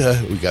aside.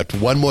 We got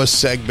one more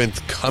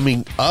segment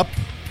coming up.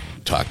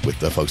 Talk with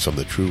the folks from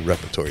the True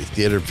Repertory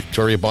Theater,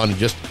 Victoria Bond, in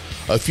just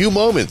a few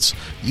moments.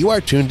 You are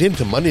tuned in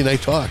to Monday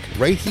Night Talk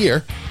right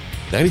here,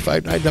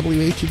 95.9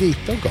 WATD.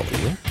 Don't go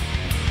anywhere.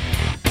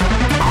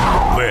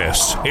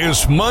 This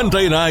is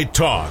Monday Night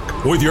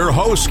Talk with your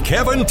host,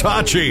 Kevin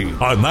Tachi,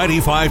 on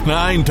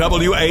 95.9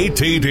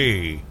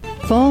 WATD.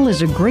 Fall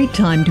is a great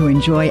time to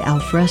enjoy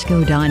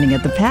alfresco dining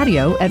at the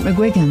patio at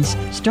McGuigan's.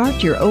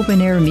 Start your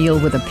open-air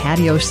meal with a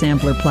patio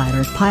sampler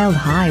platter piled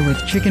high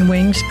with chicken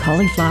wings,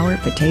 cauliflower,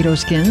 potato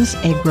skins,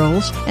 egg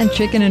rolls, and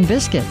chicken and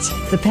biscuits.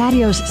 The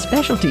patio's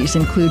specialties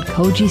include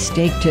koji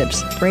steak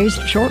tips,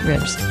 braised short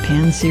ribs,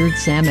 pan-seared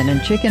salmon,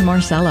 and chicken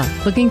marsala.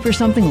 Looking for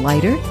something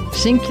lighter?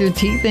 Sink your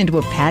teeth into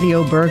a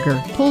patio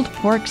burger, pulled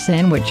pork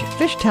sandwich,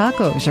 fish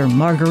tacos, or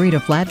margarita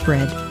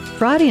flatbread.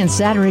 Friday and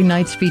Saturday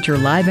nights feature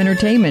live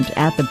entertainment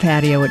at the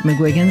patio at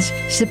McGuigan's.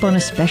 Sip on a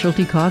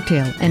specialty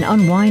cocktail and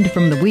unwind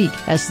from the week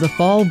as the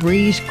fall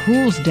breeze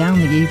cools down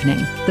the evening.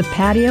 The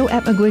patio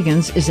at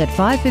McGuigan's is at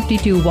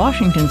 552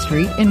 Washington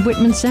Street in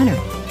Whitman Center.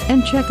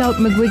 And check out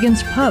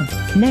McGuigan's Pub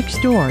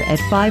next door at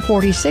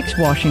 546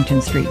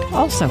 Washington Street,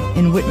 also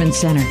in Whitman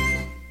Center.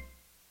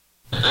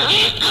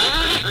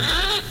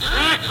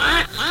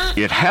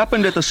 It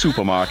happened at the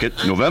supermarket,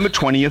 November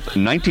 20th,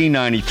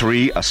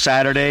 1993, a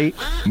Saturday.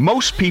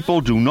 Most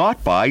people do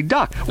not buy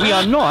duck. We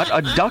are not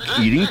a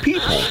duck-eating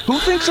people. Who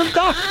thinks of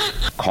duck?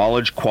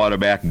 College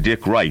quarterback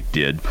Dick Wright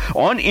did.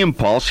 On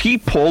impulse, he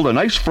pulled a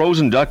nice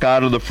frozen duck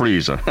out of the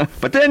freezer.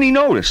 But then he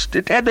noticed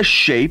it had the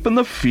shape and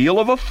the feel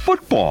of a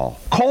football.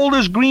 Cold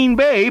as Green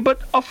Bay,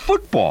 but a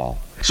football.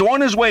 So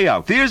on his way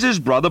out, there's his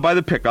brother by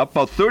the pickup,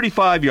 about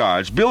 35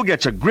 yards. Bill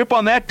gets a grip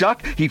on that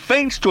duck. He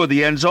feints toward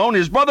the end zone.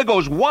 His brother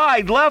goes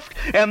wide left,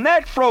 and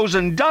that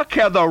frozen duck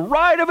had the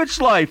ride of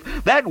its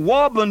life. That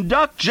wobbling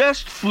duck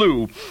just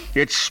flew.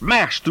 It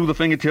smashed through the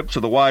fingertips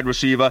of the wide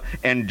receiver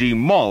and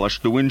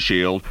demolished the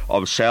windshield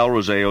of Sal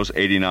Roseo's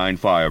 '89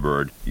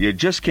 Firebird. You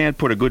just can't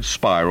put a good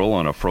spiral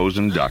on a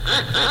frozen duck.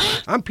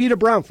 I'm Peter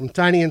Brown from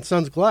Tiny &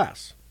 Sons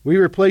Glass. We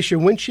replace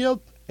your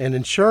windshield, and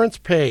insurance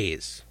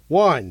pays.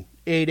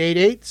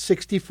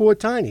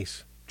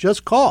 1-888-64-TINIES.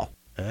 Just call.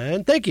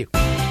 And thank you.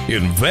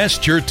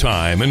 Invest your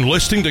time in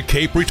listening to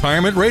Cape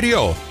Retirement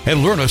Radio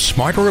and learn a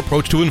smarter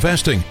approach to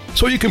investing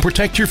so you can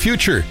protect your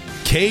future.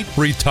 Cape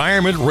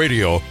Retirement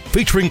Radio,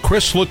 featuring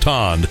Chris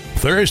Letond,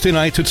 Thursday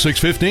nights at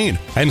 6:15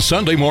 and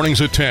Sunday mornings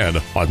at 10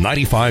 on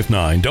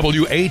 95.9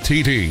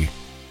 WATD.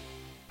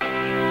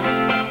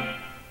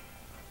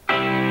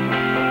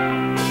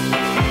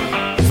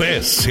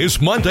 This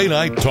is Monday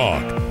Night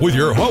Talk with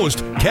your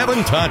host,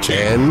 Kevin Tachi.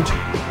 And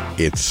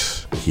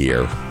it's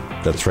here.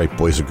 That's right,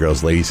 boys and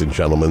girls, ladies and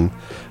gentlemen.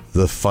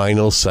 The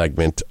final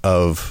segment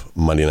of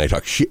Monday Night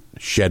Talk.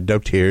 Shed no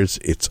tears.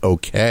 It's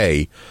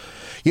okay.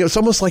 You know, it's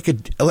almost like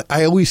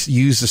I always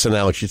use this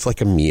analogy. It's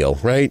like a meal,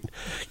 right?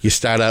 You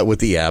start out with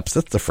the apps.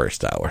 That's the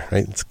first hour,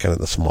 right? It's kind of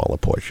the smaller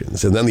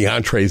portions. And then the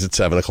entrees at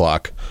 7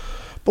 o'clock.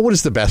 But what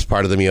is the best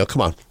part of the meal?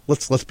 Come on,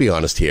 let's be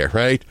honest here,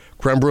 right?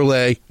 Creme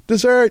brulee,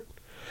 dessert.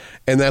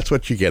 And that's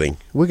what you're getting.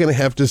 We're going to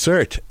have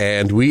dessert.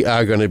 And we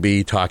are going to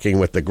be talking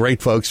with the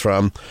great folks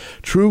from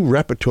True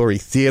Repertory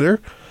Theater.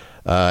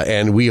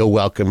 And we are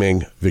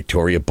welcoming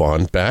Victoria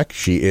Bond back.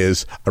 She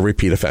is a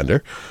repeat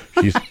offender.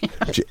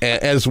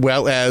 As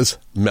well as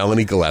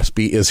Melanie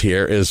Gillespie is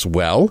here as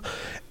well.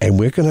 And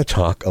we're going to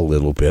talk a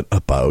little bit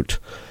about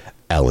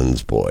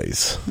Ellen's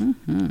Boys.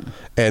 Mm-hmm.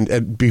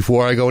 And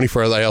before I go any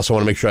further, I also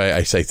want to make sure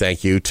I say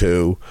thank you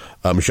to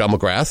Michelle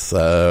McGrath.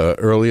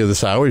 Earlier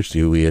this hour,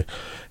 we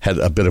had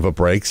a bit of a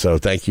break, so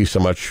thank you so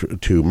much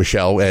to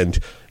Michelle and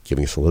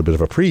giving us a little bit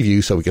of a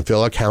preview so we can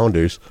fill our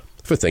calendars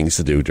for things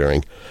to do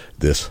during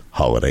this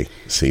holiday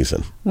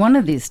season. One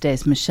of these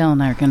days, Michelle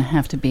and I are going to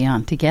have to be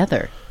on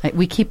together.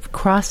 We keep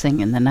crossing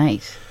in the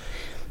night.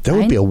 That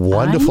would be a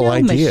wonderful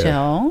idea.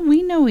 Michelle,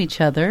 we know each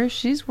other.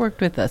 She's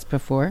worked with us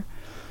before.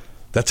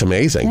 That's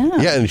amazing.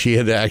 Yeah, and she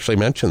had actually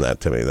mentioned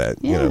that to me,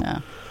 that, you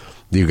know,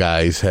 you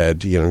guys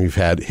had, you've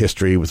had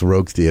history with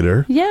Rogue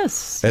Theater.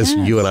 Yes. As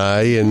you and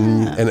I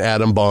and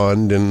Adam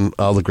Bond and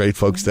all the great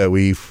folks that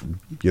we've,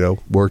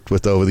 worked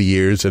with over the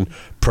years and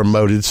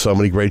promoted so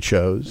many great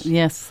shows.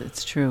 Yes,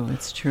 it's true.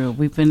 It's true.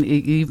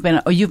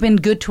 You've been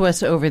good to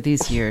us over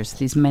these years,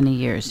 these many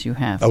years you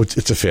have. Oh,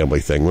 it's a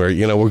family thing where,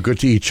 we're good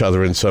to each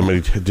other in so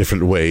many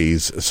different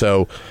ways.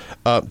 So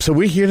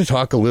we're here to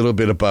talk a little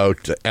bit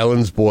about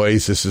Ellen's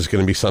Boys. This is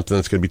going to be something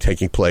that's going to be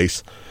taking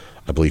place,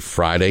 I believe,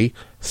 Friday,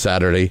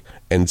 Saturday,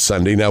 and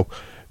Sunday. Now,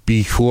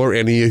 before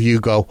any of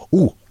you go,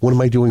 ooh, what am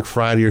I doing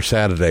Friday or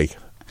Saturday?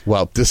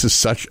 Well, this is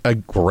such a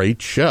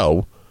great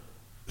show.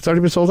 It's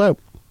already been sold out.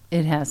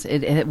 It has.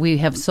 We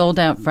have sold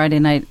out Friday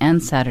night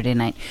and Saturday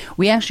night.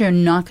 We actually are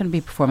not going to be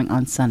performing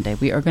on Sunday.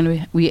 We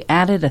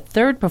added a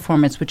third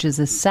performance, which is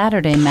a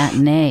Saturday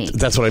matinee.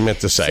 That's what I meant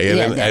to say.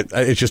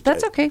 It's just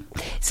that's okay.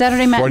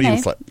 Saturday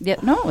matinee. Yeah,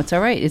 no, it's all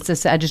right.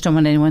 I just don't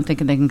want anyone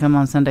thinking they can come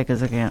on Sunday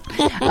because they can't.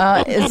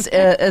 It's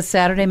a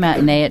Saturday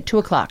matinee at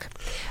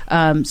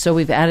 2:00. So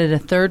we've added a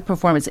third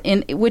performance,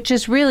 which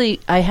is really,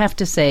 I have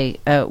to say,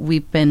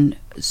 we've been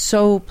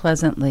so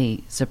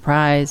pleasantly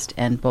surprised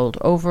and bowled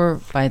over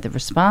by the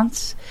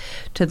response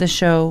to the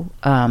show.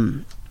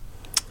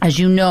 As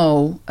you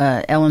know,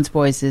 Ellen's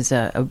Boys is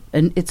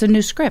it's a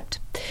new script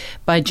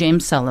by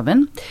James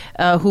Sullivan,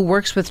 who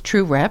works with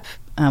True Rep.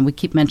 We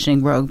keep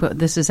mentioning Rogue, but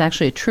this is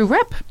actually a True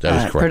Rep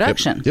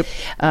production. Yep.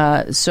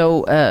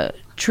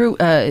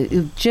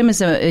 Jim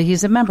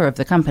he's a member of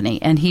the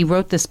company, and he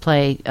wrote this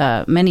play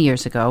many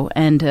years ago,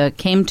 and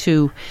came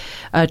to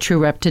True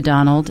Rep to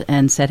Donald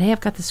and said, "Hey,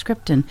 I've got the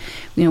script, and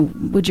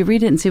would you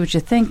read it and see what you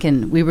think?"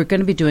 And we were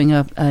going to be doing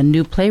a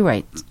new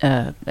playwright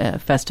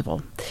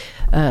festival,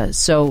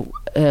 so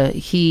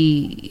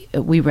we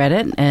read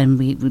it and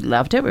we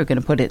loved it. We were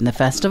going to put it in the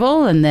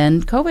festival, and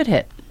then COVID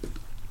hit.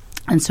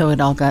 And so it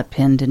all got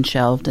pinned and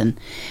shelved. And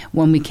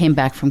when we came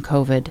back from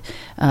COVID,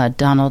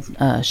 Donald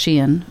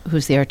Sheehan,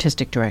 who's the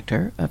artistic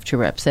director of True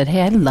Rep, said,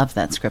 "Hey, I love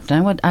that script. I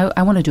want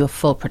to do a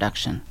full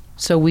production."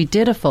 So we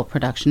did a full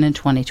production in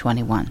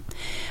 2021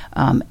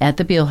 at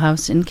the Beale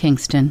House in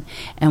Kingston,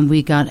 and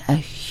we got a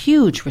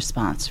huge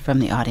response from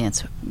the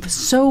audience.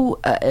 So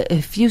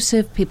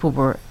effusive. People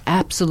were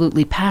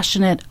absolutely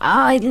passionate.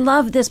 "I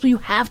love this, but you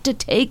have to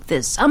take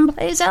this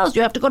someplace else.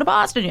 You have to go to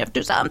Boston. You have to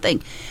do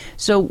something."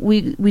 So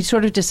we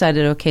sort of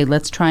decided, okay,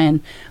 let's try and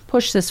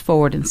push this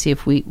forward and see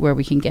where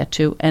we can get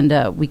to. And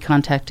we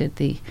contacted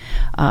the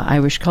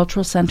Irish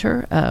Cultural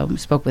Center. We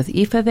spoke with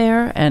Aoife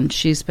there, and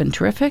she's been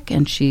terrific,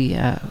 and she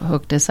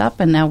hooked us up.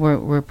 And now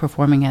we're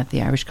performing at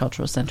the Irish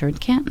Cultural Center in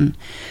Canton.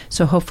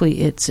 So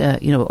hopefully it's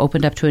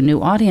opened up to a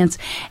new audience.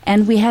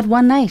 And we had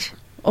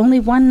only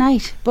one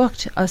night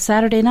booked, a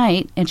Saturday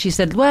night, and she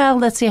said, "Well,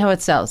 let's see how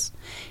it sells.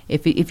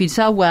 If you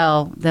sell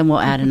well, then we'll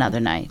add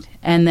another night."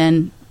 And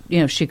then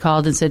she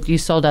called and said, "You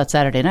sold out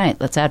Saturday night.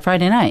 Let's add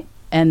Friday night."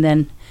 And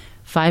then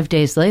 5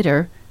 days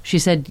later, she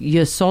said,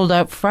 "You sold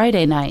out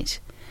Friday night.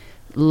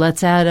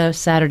 Let's add a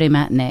Saturday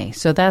matinee."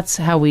 So that's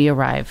how we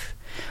arrive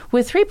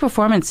with 3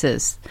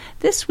 performances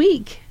this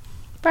week.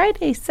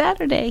 Friday,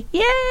 Saturday,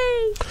 yay!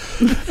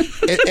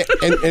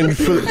 and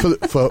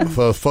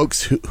for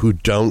folks who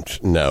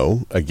don't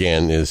know,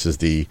 again, this is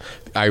the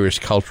Irish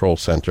Cultural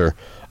Center,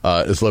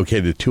 is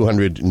located at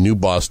 200 New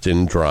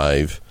Boston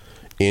Drive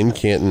in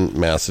Canton,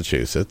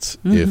 Massachusetts,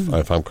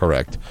 if I'm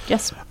correct.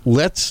 Yes.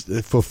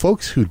 For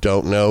folks who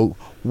don't know,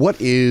 what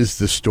is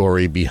the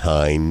story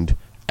behind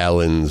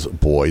Ellen's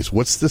Boys?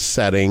 What's the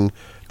setting?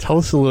 Tell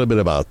us a little bit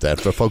about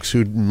that for folks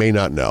who may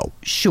not know.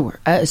 Sure.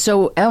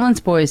 So Ellen's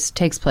Boys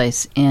takes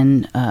place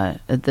in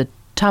the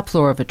top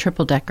floor of a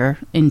triple-decker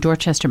in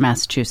Dorchester,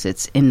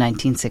 Massachusetts in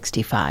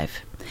 1965.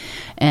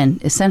 And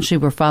essentially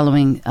we're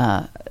following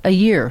a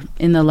year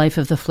in the life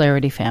of the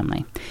Flaherty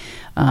family.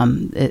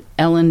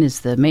 Ellen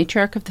is the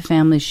matriarch of the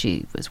family.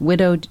 She was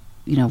widowed,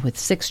 with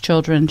 6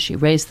 children. She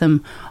raised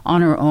them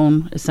on her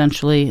own,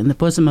 essentially, in the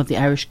bosom of the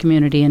Irish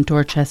community in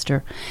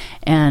Dorchester.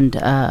 And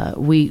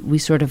we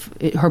sort of,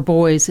 her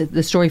boys,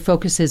 the story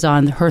focuses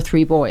on her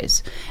 3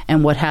 boys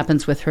and what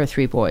happens with her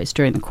 3 boys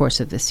during the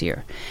course of this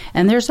year.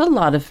 And there's a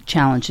lot of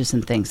challenges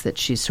and things that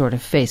she sort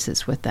of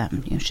faces with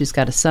them. She's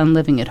got a son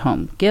living at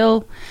home,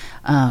 Gil,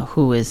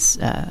 who is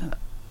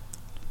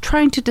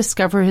trying to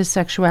discover his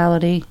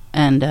sexuality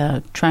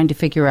and trying to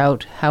figure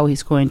out how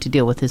he's going to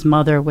deal with his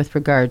mother with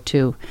regard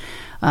to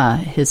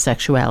his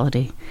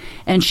sexuality.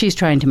 And she's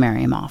trying to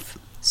marry him off.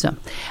 So,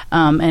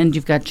 and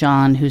you've got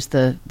John, who's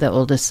the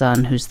oldest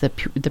son, who's the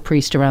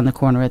priest around the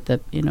corner at the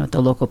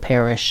local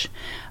parish.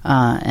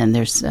 And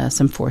there's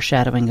some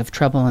foreshadowing of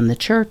trouble in the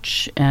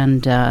church.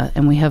 And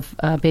we have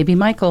baby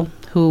Michael,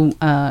 who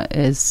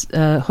is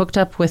hooked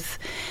up with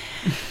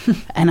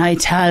an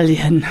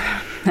Italian,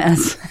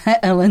 as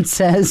Ellen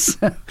says,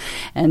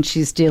 and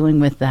she's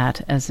dealing with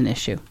that as an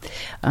issue.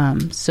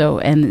 And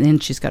then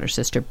she's got her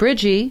sister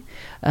Bridgie,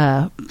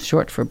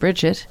 short for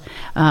Bridget,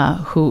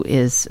 who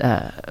is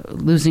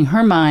losing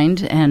her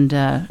mind and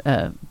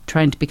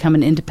trying to become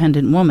an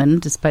independent woman,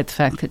 despite the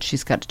fact that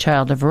she's got a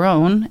child of her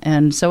own.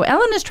 And so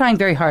Ellen is trying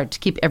very hard to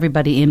keep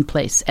everybody in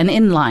place and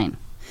in line.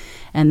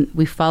 And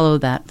we follow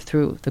that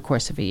through the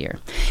course of a year.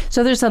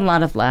 So there's a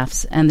lot of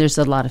laughs and there's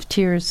a lot of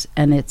tears,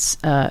 and it's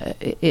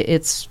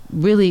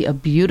really a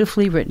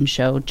beautifully written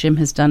show. Jim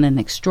has done an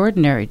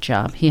extraordinary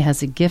job. He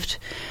has a gift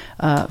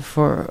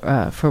for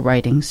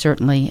writing,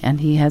 certainly, and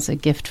he has a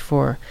gift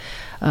for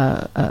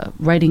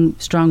writing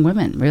strong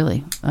women,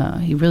 really.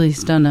 He really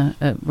has done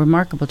a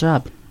remarkable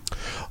job.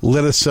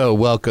 Let us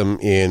welcome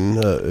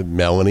in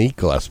Melanie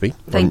Gillespie.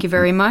 Thank you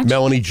very much.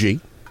 Melanie G.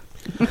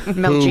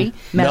 Mel G.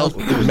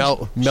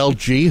 Mel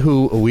G,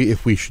 who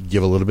if we should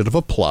give a little bit of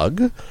a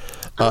plug,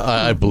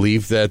 I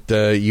believe that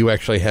you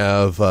actually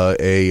have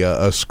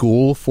a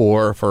school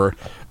for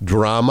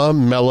drama,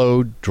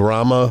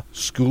 melodrama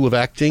school of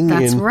acting.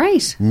 That's in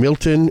right.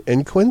 Milton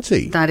and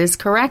Quincy. That is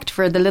correct,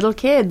 for the little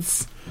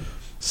kids.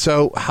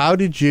 So how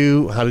did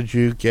you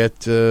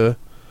get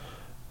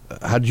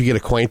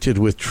acquainted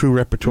with True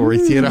Repertory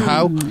Theater?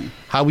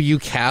 How were you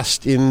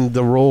cast in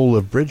the role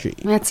of Bridgie?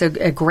 That's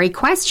a great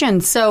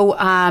question. So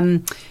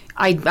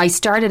I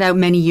started out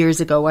many years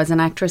ago as an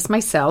actress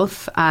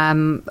myself.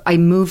 I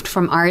moved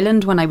from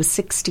Ireland when I was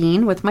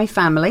 16 with my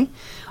family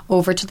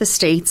over to the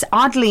States,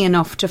 oddly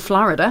enough to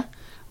Florida,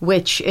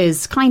 which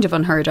is kind of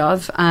unheard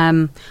of.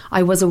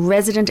 I was a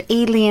resident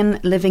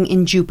alien living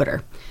in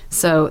Jupiter.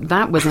 So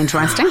that was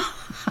interesting.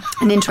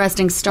 An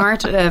interesting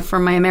start for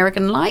my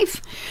American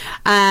life,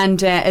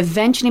 and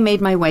eventually made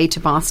my way to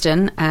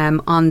Boston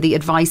on the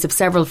advice of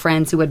several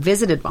friends who had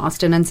visited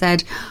Boston and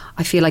said,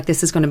 I feel like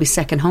this is going to be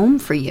second home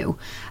for you.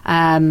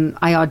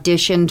 I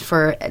auditioned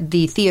for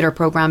the theatre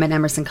program at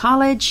Emerson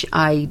College.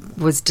 I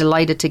was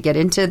delighted to get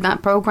into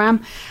that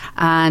program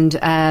and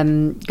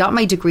got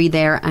my degree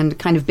there and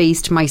kind of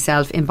based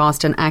myself in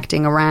Boston,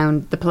 acting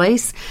around the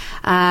place.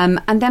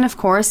 And then, of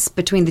course,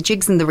 between the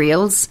jigs and the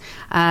reels,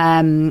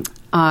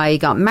 I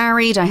got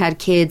married, I had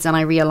kids, and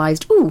I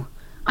realised,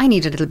 I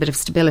need a little bit of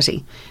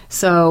stability.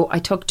 So I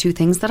took two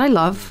things that I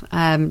love,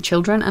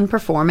 children and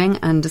performing,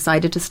 and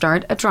decided to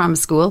start a drama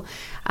school.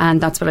 And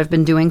that's what I've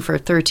been doing for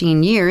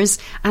 13 years.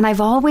 And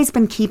I've always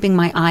been keeping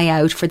my eye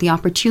out for the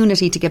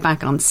opportunity to get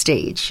back on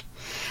stage.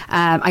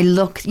 I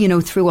look,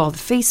 through all the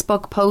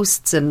Facebook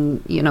posts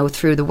and,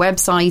 through the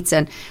websites,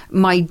 and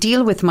my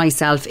deal with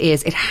myself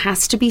is it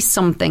has to be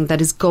something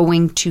that is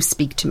going to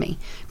speak to me,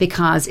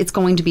 because it's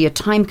going to be a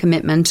time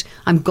commitment.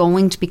 I'm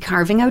going to be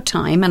carving out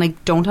time, and I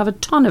don't have a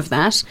ton of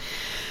that.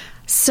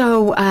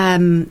 So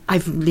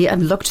I've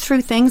looked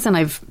through things, and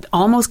I've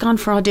almost gone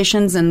for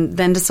auditions, and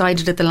then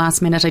decided at the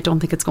last minute I don't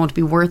think it's going to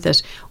be worth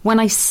it. When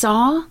I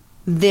saw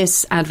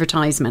this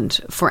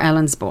advertisement for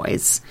Ellen's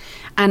Boys,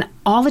 and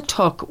all it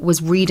took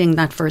was reading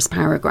that first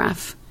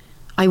paragraph,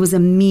 I was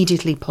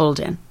immediately pulled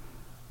in.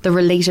 The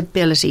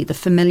relatability, the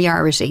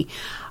familiarity.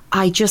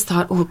 I just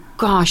thought, oh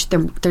gosh,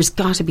 there's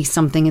got to be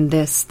something in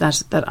this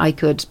that I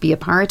could be a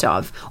part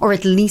of, or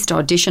at least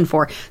audition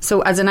for.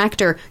 So as an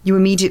actor, you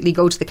immediately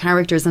go to the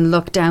characters and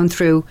look down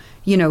through,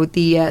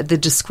 the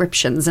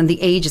descriptions and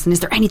the ages, and is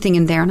there anything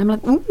in there? And I'm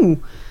like,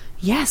 ooh,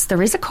 yes,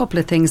 there is a couple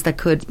of things that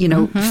could,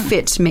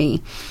 fit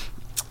me.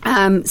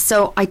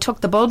 So I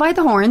took the bull by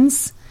the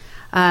horns,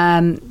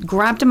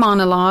 grabbed a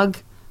monologue,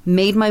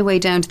 made my way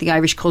down to the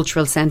Irish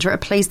Cultural Centre, a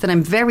place that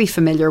I'm very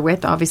familiar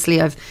with. Obviously,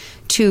 I've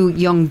two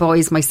young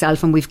boys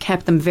myself, and we've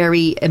kept them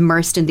very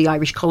immersed in the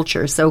Irish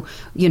culture. So,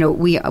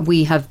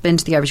 we have been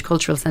to the Irish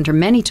Cultural Centre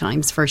many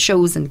times for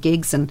shows and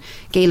gigs and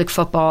Gaelic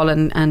football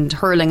and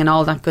hurling and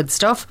all that good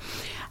stuff.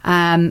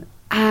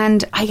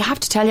 And I have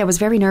to tell you, I was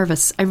very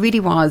nervous. I really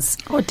was.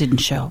 Oh, it didn't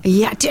show.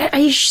 Yeah.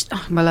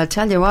 Well, I'll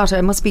tell you what,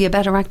 I must be a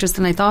better actress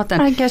than I thought then.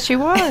 I guess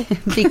you are.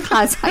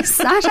 Because I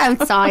sat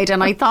outside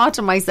and I thought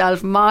to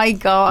myself, my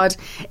God,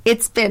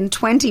 it's been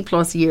 20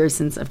 plus years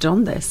since I've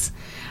done this.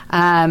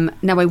 Now,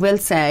 I will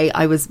say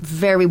I was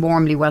very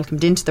warmly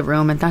welcomed into the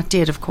room, and that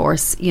did, of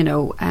course,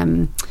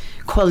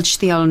 quench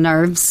the old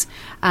nerves,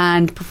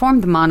 and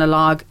performed the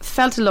monologue.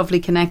 Felt a lovely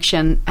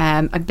connection.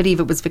 I believe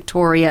it was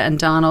Victoria and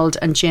Donald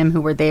and Jim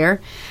who were there.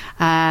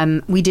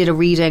 We did a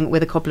reading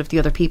with a couple of the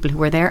other people who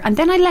were there, and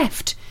then I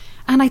left,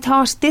 and I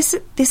thought, this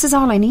is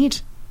all I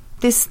need.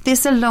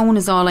 This alone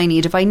is all I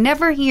need. If I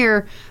never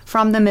hear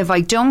from them, if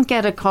I don't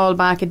get a call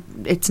back,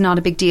 it's not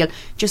a big deal.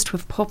 Just to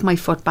have put my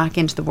foot back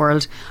into the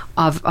world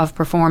of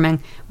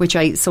performing, which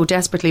I so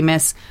desperately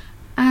miss.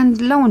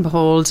 And lo and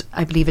behold,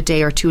 I believe a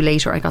day or two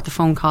later, I got the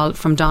phone call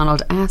from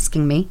Donald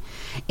asking me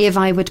if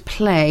I would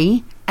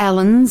play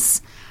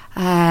Ellen's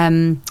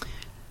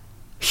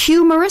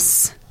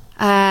humorous,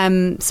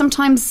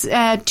 sometimes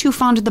too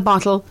fond of the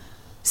bottle,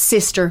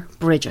 sister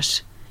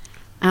Bridget.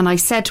 And I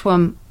said to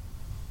him,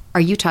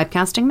 are you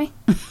typecasting me?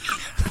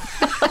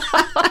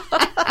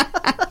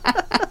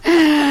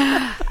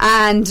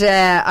 And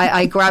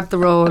I grabbed the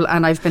role,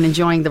 and I've been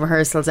enjoying the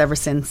rehearsals ever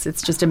since.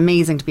 It's just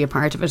amazing to be a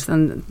part of it,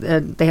 and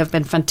they have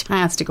been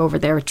fantastic over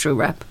there at True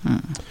Rep.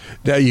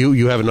 Now,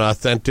 you have an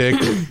authentic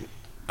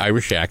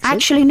Irish accent?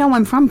 Actually, no,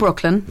 I'm from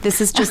Brooklyn.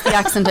 This is just the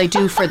accent I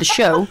do for the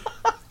show.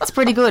 It's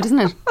pretty good, isn't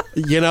it?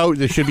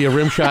 There should be a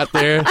rim shot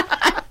there.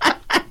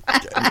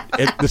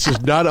 This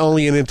is not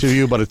only an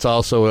interview, but it's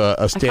also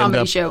a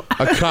stand-up show.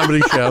 A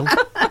comedy show.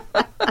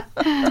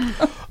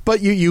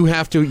 But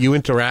you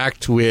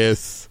interact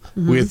with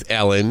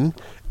Ellen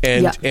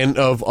and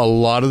of a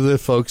lot of the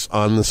folks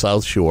on the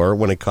South Shore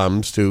when it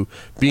comes to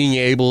being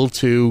able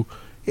to.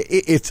 I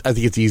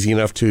think it's easy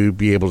enough to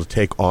be able to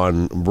take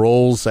on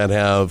roles that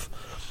have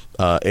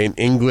in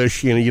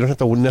English. You don't have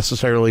to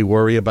necessarily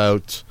worry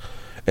about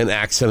an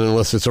accent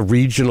unless it's a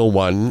regional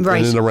one in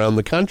and around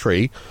the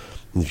country.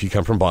 If you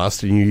come from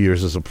Boston,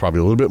 yours is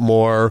probably a little bit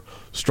more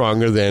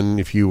stronger than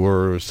if you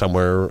were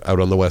somewhere out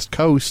on the West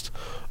Coast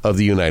of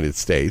the United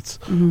States.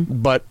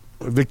 But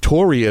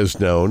Victoria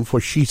is known for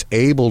she's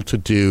able to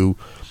do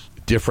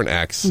different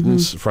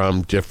accents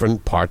from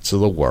different parts of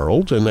the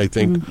world, and I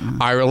think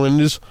Ireland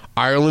is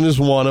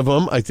one of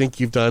them. I think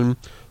you've done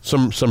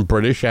some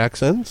British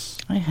accents.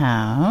 I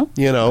have.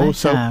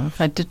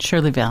 I did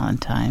Shirley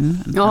Valentine.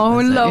 Oh,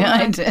 lovely.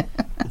 I did.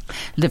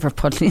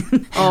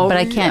 Liverpudlian. But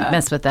I can't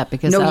mess with that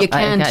because you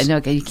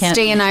can't. You can't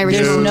stay in Irish.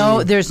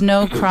 There's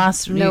no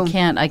cross. No.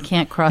 I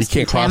can't cross.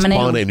 You can't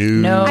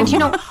cross-pollinate. No.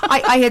 And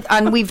I had,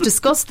 and we've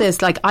discussed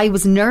this. Like, I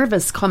was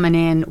nervous coming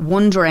in,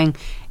 wondering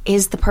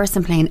is the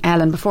person playing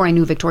Ellen, before I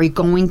knew Victoria,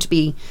 going to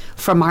be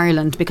from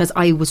Ireland? Because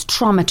I was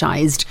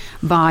traumatised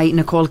by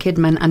Nicole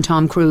Kidman and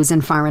Tom Cruise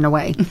in Far and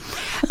Away.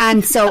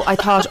 And so I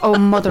thought, oh,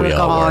 mother of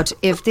God,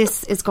 if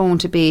this is going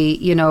to be,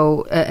 you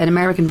know, an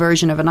American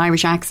version of an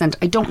Irish accent,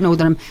 I don't know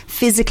that I'm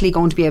physically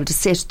going to be able to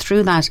sit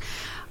through that.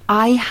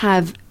 I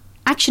have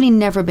actually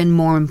never been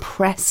more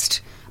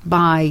impressed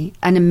by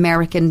an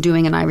American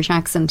doing an Irish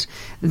accent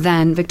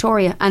than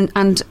Victoria.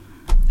 And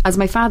as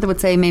my father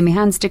would say, may my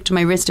hand stick to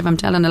my wrist if I'm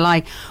telling a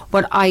lie.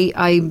 But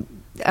I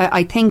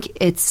think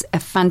it's a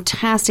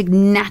fantastic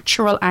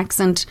natural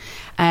accent,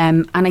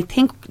 and I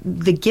think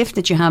the gift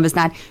that you have is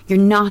that you're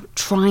not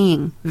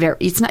trying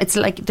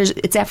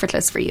it's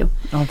effortless for you.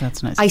 Oh,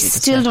 that's nice. I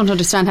still don't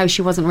understand how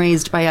she wasn't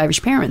raised by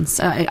Irish parents.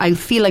 I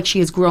feel like she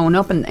has grown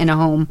up in a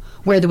home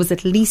where there was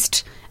at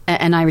least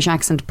an Irish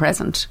accent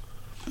present.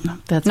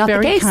 That's not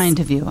very the case. kind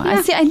of you.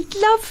 Yeah. I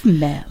love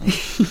Mel.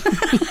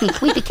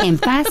 We became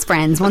fast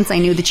friends once I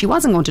knew that she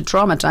wasn't going to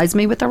traumatise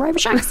me with her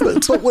Irish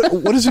accent. But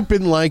what has it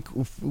been like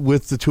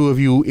with the two of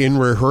you in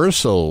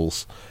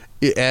rehearsals,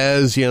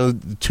 as, you know,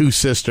 two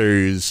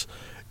sisters,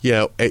 you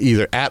know,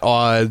 either at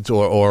odds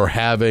or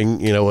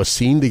having, you know, a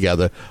scene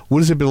together? What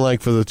has it been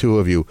like for the two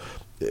of you?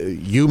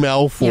 You,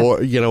 Mel,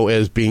 you know,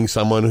 as being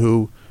someone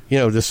who, you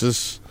know, this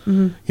is.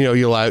 Mm-hmm.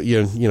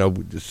 You know,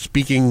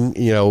 speaking,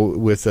 you know,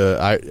 with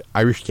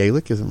Irish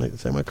Gaelic, is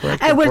that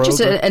correct? Well,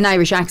 just an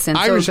Irish accent.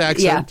 Irish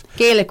accent. Yeah,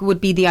 Gaelic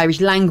would be the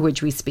Irish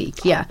language we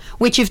speak. Yeah,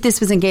 which if this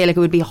was in Gaelic, it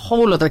would be a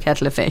whole other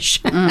kettle of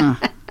fish. Yeah,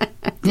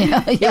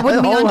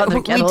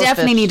 we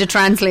definitely need a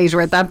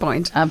translator at that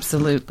point.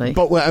 Absolutely.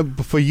 But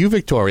for you,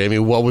 Victoria, I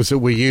mean, what was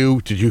it?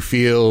 Did you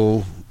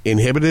feel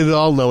inhibited at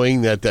all,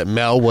 knowing that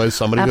Mel was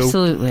somebody?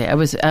 Absolutely. I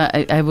was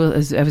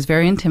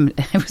very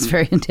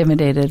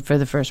intimidated for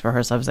the first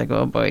rehearsal. I was like,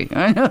 oh boy,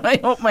 I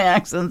hope my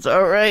accent's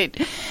all right.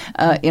 You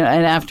know,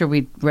 and after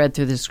we read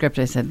through the script,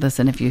 I said,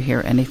 listen, if you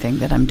hear anything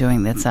that I'm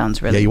doing that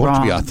sounds really you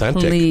wrong, want to be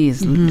authentic.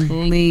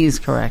 Please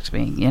correct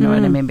me. You know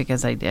what I mean?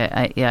 Because I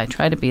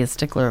try to be a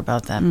stickler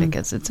about that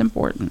because it's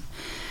important.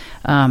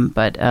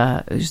 But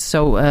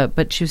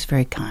she was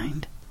very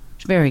kind.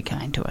 Very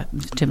kind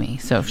to me.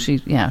 So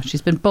she's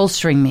been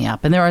bolstering me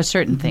up. And there are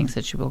certain things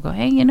that she will go,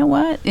 hey, you know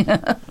what?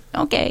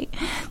 Okay,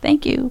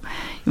 thank you.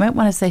 You might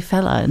want to say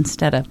fella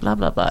instead of blah,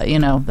 blah, blah, you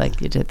know, like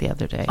you did the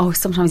other day. Oh,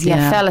 sometimes,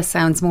 fella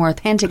sounds more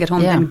authentic at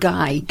home than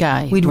guy.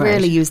 We'd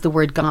rarely use the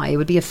word guy. It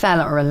would be a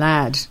fella or a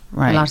lad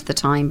a lot of the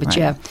time. But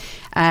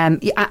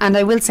and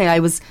I will say I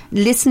was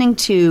listening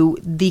to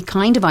the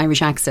kind of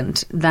Irish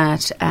accent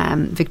that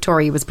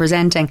Victoria was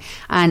presenting,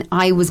 and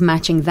I was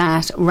matching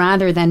that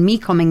rather than me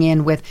coming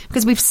in with,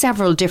 because we've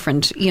several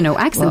different, you know,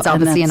 accents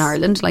obviously in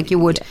Ireland, like you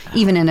would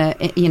even in a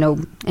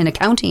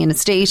county, in a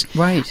state.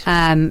 Right.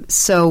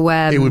 So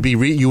it would be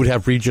you would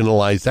have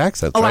regionalized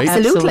accents, right?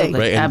 Absolutely.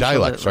 Right, and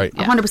dialects, right?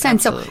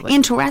 100%. So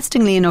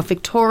interestingly enough,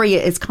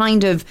 Victoria is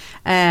kind of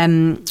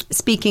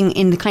speaking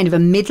in the kind of a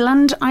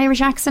Midland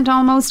Irish accent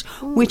almost,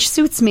 which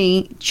suits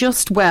me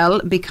just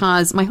well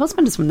because my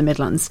husband is from the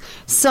Midlands.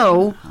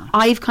 So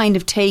I've kind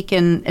of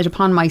taken it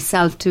upon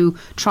myself to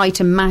try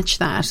to match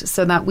that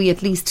so that we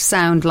at least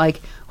sound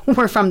like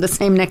we're from the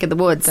same neck of the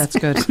woods. That's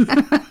good.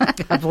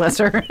 God bless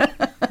her.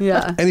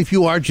 Yeah. And if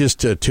you are just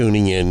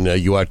tuning in,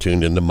 you are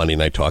tuned into Monday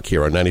Night Talk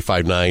here on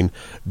 95.9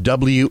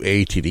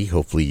 WATD.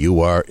 Hopefully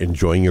you are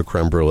enjoying your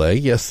creme brulee.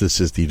 Yes,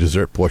 this is the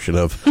dessert portion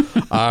of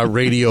our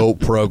radio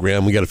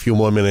program. We got a few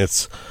more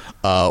minutes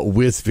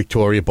with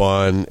Victoria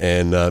Bond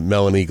and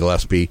Melanie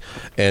Gillespie,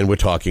 and we're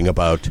talking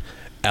about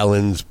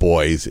Ellen's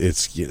Boys.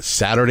 It's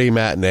Saturday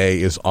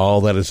matinee is all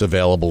that is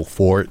available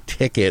for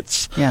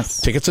tickets. Yes,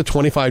 tickets are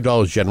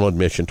 $25 general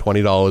admission,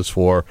 $20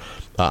 for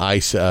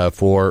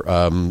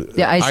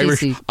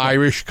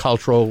Irish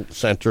Cultural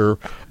Center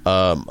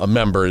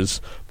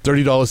members.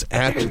 $30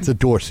 at the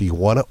door. So you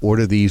want to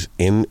order these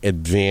in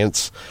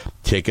advance.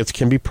 Tickets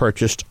can be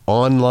purchased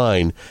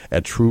online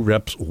at True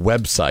Rep's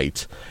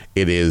website.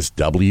 It is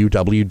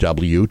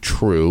www.true,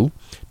 True,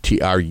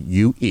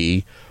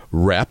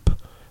 Rep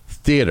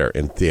Theater.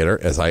 And theater,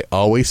 as I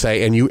always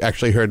say, and you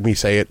actually heard me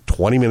say it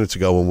 20 minutes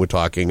ago when we're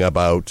talking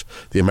about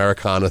the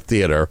Americana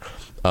Theater,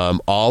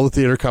 all the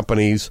theater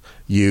companies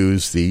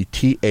use the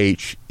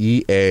THEATRE,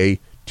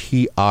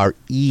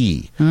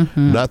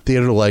 not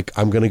theater like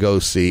I'm going to go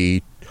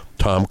see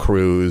Tom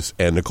Cruise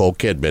and Nicole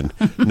Kidman.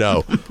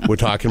 No, we're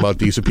talking about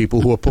these are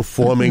people who are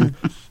performing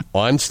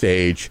on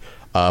stage.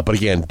 But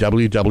again,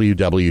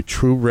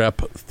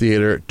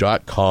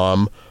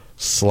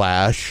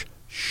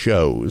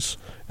 www.truereptheater.com/shows.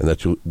 And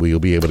that's where you'll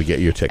be able to get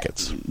your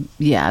tickets.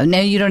 Yeah. No,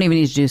 you don't even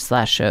need to do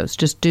 /shows.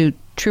 Just do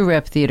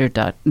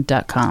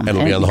truereptheater.com. And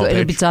it'll be on the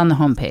homepage. It's on the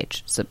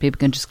homepage. So people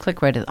can just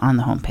click right on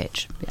the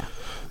homepage. Yeah.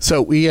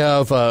 So we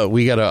got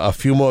a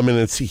few more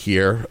minutes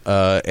here.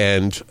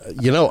 And,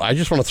 you know, I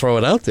just want to throw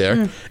it out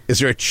there. Is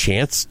there a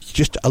chance,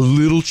 just a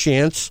little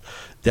chance,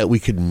 that we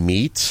could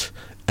meet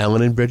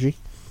Ellen and Bridgie?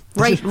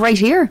 Right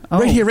here.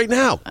 Right here, right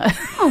now.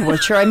 Oh, well,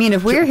 sure. I mean,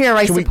 if we're here,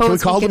 I Can suppose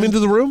we call them into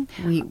the room?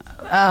 You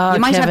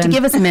might have to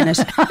give us a minute.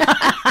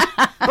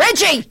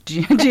 Reggie!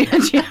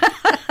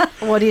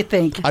 What do you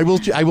think? I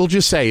will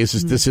just say,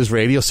 this is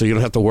radio, so you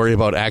don't have to worry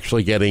about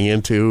actually getting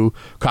into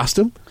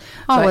costume.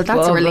 Oh, well,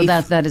 that's a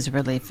relief. That is a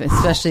relief,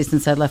 especially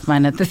since I left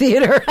mine at the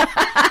theatre.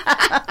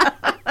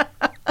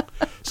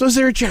 So is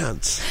there a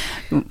chance?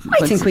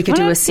 I think we could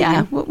do a scene.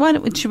 Yeah.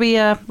 Should we?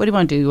 What do you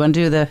want to do? You want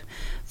to do the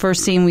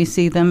first scene we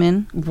see them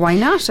in? Why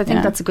not? I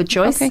think that's a good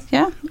choice. Okay.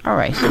 Yeah. All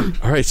right.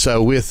 All right.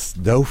 So with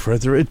no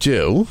further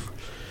ado,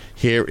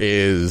 here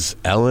is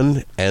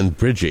Ellen and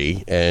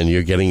Bridgie, and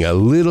you're getting a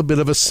little bit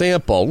of a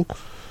sample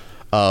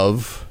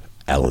of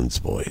Ellen's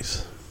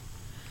Boys.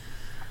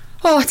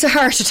 Oh, it's a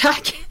heart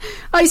attack.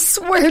 I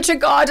swear to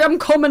God, I'm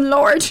coming,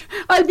 Lord.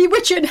 I'll be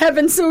with you in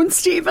heaven soon,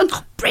 Stephen.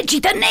 Oh, Bridgie,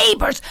 the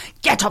neighbours.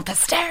 Get up the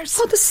stairs.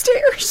 Oh, the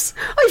stairs.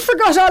 I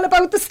forgot all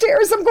about the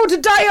stairs. I'm going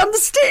to die on the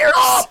stairs.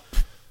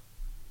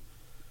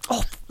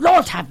 Oh,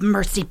 Lord have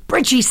mercy.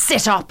 Bridgie,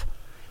 sit up.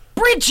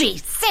 Bridgie,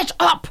 sit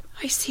up.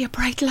 I see a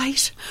bright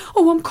light.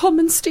 Oh, I'm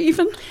coming,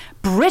 Stephen.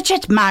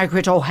 Bridget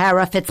Margaret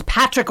O'Hara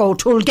Fitzpatrick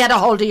O'Toole, get a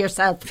hold of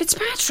yourself.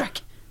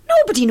 Fitzpatrick?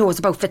 Nobody knows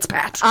about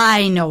Fitzpatrick.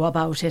 I know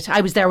about it.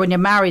 I was there when you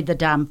married the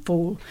damn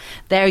fool.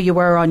 There you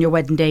were on your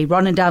wedding day,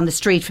 running down the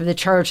street from the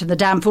church, and the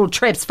damn fool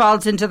trips,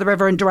 falls into the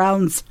river and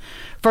drowns.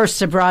 First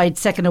a bride,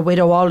 second a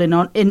widow, all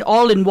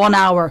in 1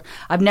 hour.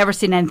 I've never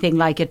seen anything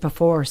like it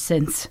before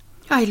since.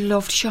 I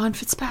loved Sean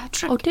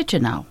Fitzpatrick. Oh, did you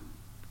now?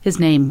 His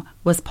name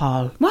was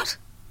Paul. What?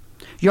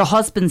 Your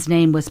husband's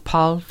name was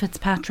Paul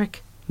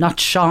Fitzpatrick? Not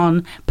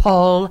Sean.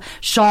 Paul.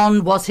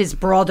 Sean was his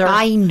brother.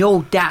 I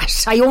know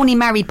that. I only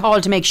married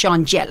Paul to make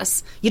Sean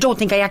jealous. You don't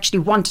think I actually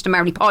wanted to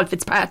marry Paul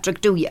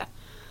Fitzpatrick, do you?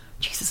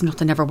 Jesus,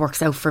 nothing ever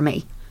works out for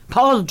me.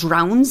 Paul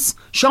drowns.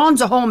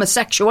 Sean's a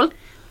homosexual.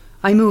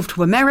 I move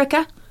to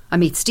America. I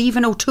meet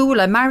Stephen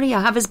O'Toole. I marry. I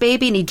have his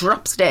baby and he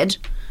drops dead.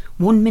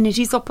 1 minute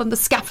he's up on the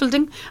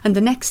scaffolding and the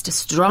next a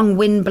strong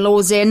wind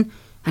blows in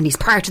and he's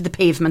part of the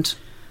pavement.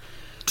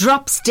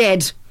 Drops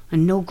dead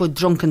and no good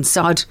drunken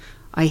sod.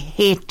 I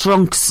hate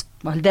drunks.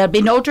 Well, there'll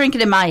be no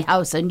drinking in my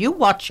house, and you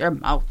watch your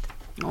mouth.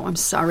 Oh, I'm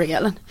sorry,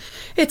 Ellen.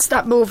 It's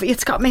that movie.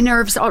 It's got my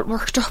nerves all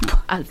worked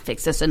up. I'll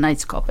fix us a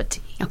nice cup of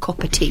tea. A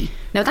cup of tea.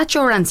 Now, that's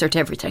your answer to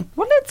everything.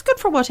 Well, it's good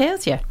for what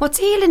ails you.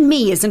 What's ailing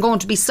me isn't going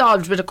to be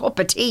solved with a cup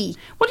of tea.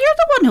 Well, you're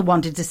the one who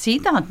wanted to see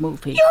that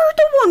movie. You're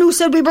the one who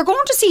said we were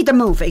going to see the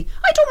movie.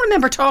 I don't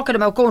remember talking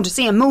about going to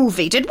see a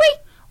movie, did we?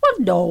 Well,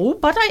 no,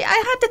 but I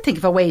had to think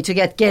of a way to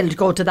get Gil to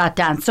go to that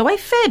dance, so I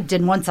fibbed,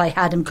 and once I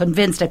had him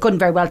convinced, I couldn't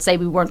very well say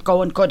we weren't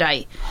going, could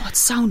I? Oh, it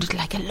sounded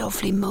like a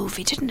lovely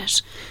movie, didn't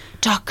it?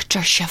 Dr.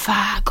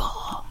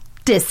 Zhivago.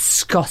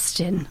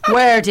 Disgusting.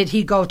 Where did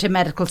he go to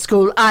medical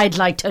school? I'd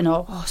like to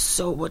know. Oh,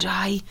 so would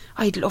I.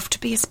 I'd love to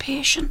be his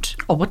patient.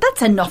 Oh, but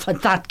that's enough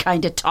of that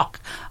kind of talk.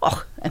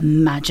 Oh,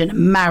 imagine a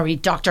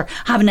married doctor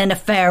having an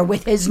affair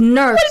with his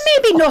nurse.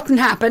 Well, maybe nothing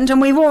happened and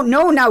we won't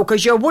know now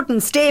because you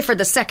wouldn't stay for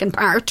the second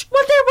part.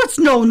 Well, there was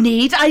no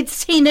need. I'd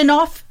seen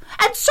enough.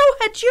 And so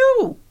had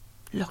you.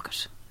 Look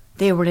it.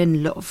 They were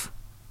in love.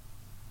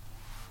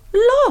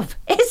 Love?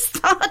 Is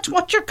that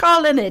what you're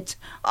calling it?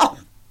 Oh,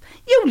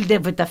 you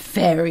live with the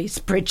fairies,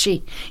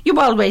 Bridgie. You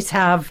always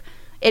have.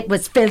 It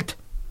was filth.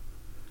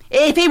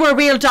 If he were a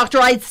real doctor,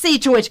 I'd see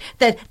to it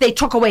that they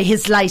took away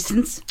his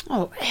licence.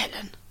 Oh,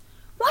 Ellen,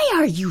 why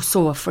are you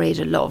so afraid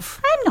of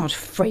love? I'm not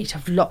afraid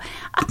of love.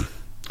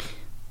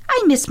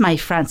 I miss my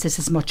Francis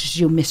as much as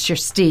you miss your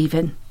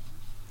Stephen.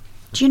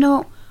 Do you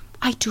know,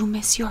 I do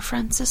miss your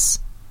Francis.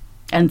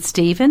 And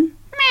Stephen?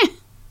 Meh.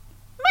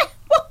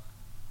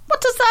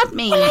 What does that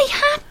mean? Well, I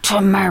had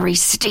to marry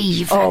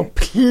Steve. Oh,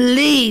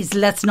 please,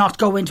 let's not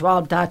go into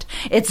all that.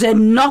 It's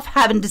enough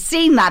having to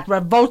seen that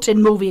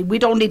revolting movie. We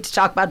don't need to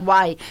talk about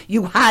why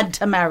you had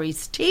to marry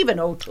Stephen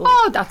O'Toole.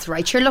 Oh, that's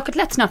right. Sure, look,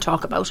 let's not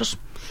talk about it.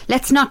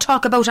 Let's not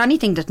talk about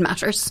anything that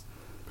matters.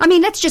 I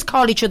mean, let's just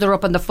call each other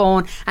up on the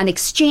phone and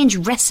exchange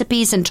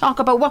recipes and talk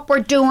about what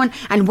we're doing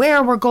and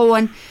where we're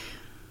going.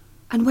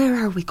 And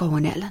where are we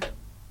going, Ellen?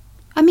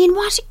 I mean,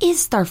 what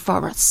is there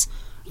for us?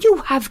 You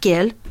have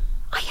Gil.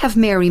 I have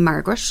Mary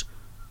Margaret.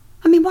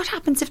 I mean, what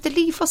happens if they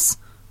leave us?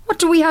 What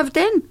do we have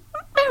then?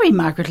 Mary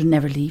Margaret will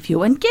never leave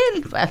you, and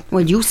Gil,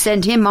 well, you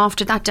send him off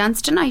to that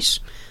dance tonight.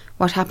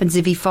 What happens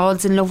if he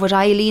falls in love with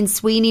Eileen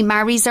Sweeney,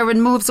 marries her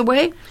and moves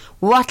away?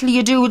 What'll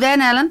you do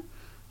then, Ellen?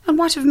 And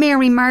what if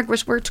Mary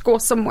Margaret were to go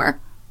somewhere?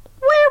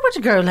 Where would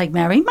a girl like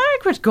Mary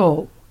Margaret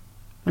go?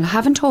 Well, I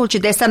haven't told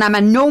you this, and I'm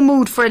in no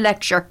mood for a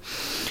lecture.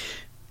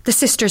 The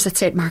sisters at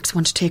St. Mark's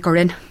want to take her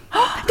in.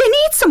 They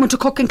need someone to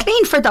cook and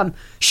clean for them.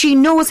 She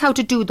knows how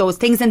to do those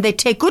things and they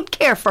take good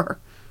care for her.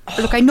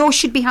 Look, I know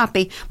she'd be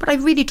happy, but I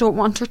really don't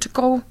want her to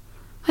go.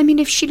 I mean,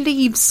 if she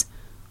leaves,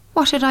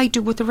 what did I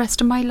do with the rest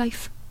of my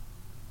life?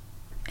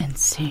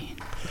 Insane.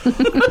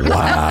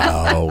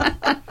 Wow.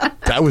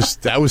 That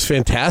was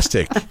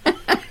fantastic.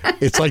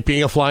 It's like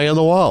being a fly on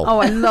the wall. Oh,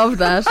 I love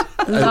that.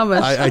 Love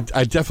it.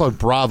 I definitely,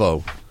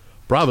 bravo.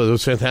 Bravo, that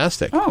was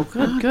fantastic. Oh,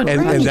 good.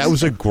 And that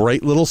was a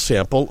great little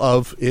sample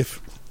of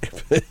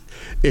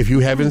if you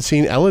haven't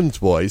seen Ellen's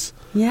Boys,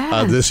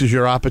 this is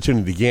your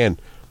opportunity. Again,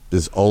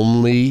 there's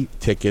only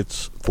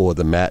tickets for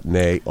the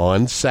matinee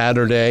on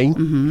Saturday.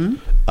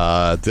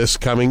 This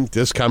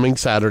coming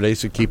Saturday,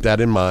 so keep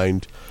that in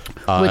mind.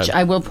 Which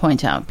I will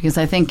point out, because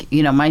I think,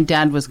 my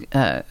dad was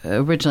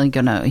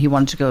originally he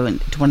wanted to go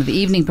to one of the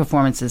evening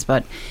performances,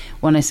 but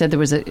when I said there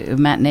was a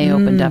matinee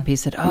opened up, he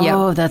said,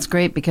 that's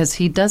great, because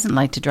he doesn't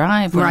like to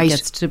drive when it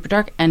gets super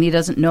dark, and he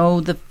doesn't know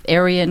the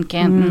area in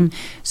Canton.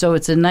 So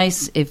it's a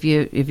nice, if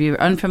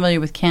you're unfamiliar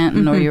with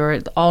Canton or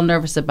you're all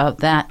nervous about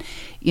that,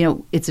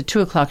 it's a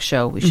 2:00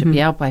 show. We should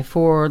be out by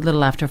 4, a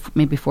little after,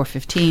 maybe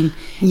 4:15,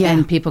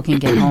 and people can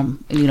get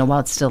home, while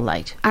it's still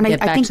light. And get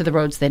back to the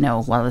roads they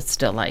know while it's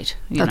still light.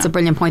 That's a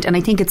brilliant point. And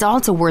I think it's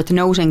also worth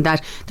noting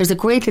that there's a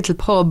great little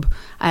pub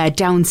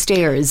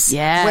downstairs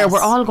where we're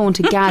all going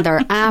to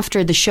gather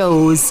after the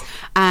shows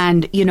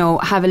and,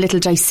 have a little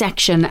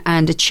dissection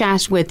and a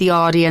chat with the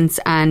audience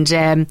and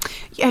a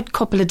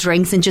couple of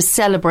drinks and just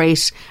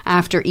celebrate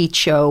after each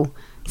show.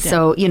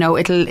 So,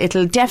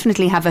 it'll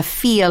definitely have a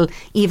feel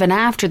even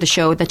after the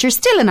show that you're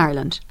still in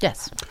Ireland.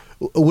 Yes.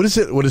 What is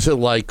it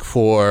like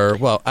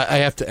for, I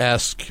have to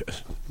ask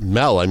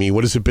Mel,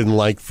 what has it been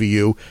like for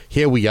you?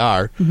 Here we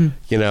are,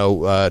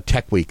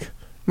 Tech Week.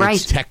 Right.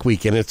 It's Tech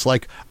Week, and it's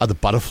like, are the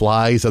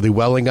butterflies, are they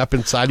welling up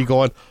inside you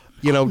going,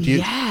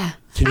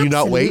 can you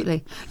not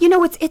wait?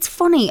 It's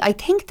funny. I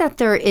think that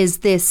there is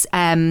this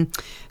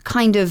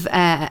kind of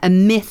a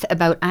myth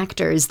about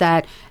actors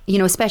that,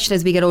 especially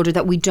as we get older,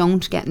 that we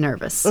don't get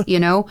nervous,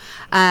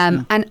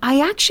 And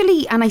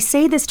I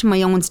say this to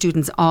my own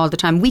students all the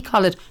time. We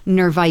call it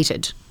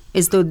nervited.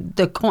 Is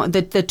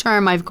the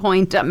term I've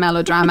coined at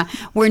Melodrama.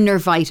 We're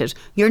nervited.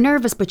 You're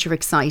nervous, but you're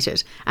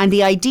excited. And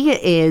the idea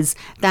is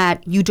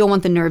that you don't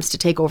want the nerves to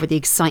take over the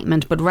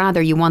excitement, but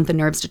rather you want the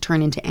nerves to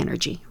turn into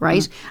energy,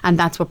 right? And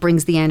that's what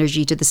brings the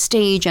energy to the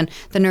stage. And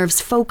the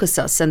nerves focus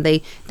us, and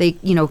they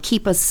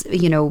keep us,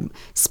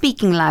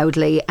 speaking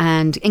loudly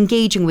and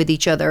engaging with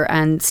each other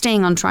and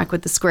staying on track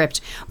with the script.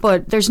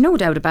 But there's no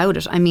doubt about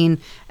it.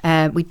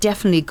 We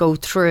definitely go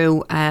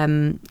through,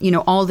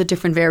 all the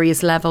different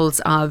various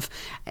levels of,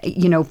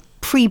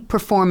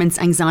 pre-performance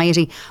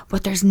anxiety,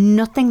 but there's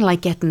nothing like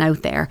getting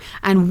out there.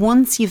 And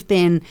once you've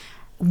been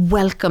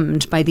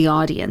welcomed by the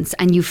audience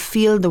and you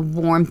feel the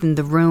warmth in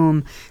the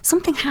room,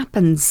 something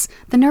happens.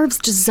 The nerves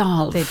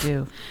dissolve. They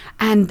do.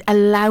 And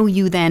allow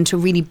you then to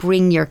really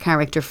bring your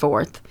character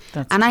forth.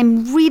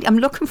 I'm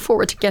looking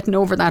forward to getting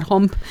over that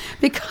hump,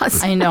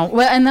 because I know.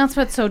 Well, and that's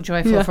what's so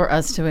joyful for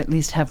us, to at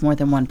least have more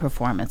than one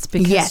performance,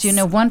 because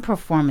one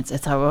performance,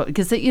 it's how,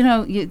 because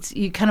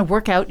you kind of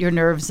work out your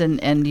nerves and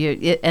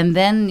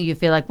then you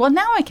feel like, well,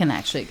 now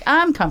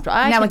I'm comfortable.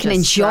 I can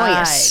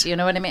enjoy it. You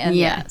know what I mean?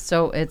 And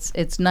so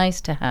it's nice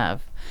to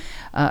have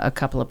a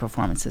couple of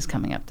performances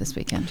coming up this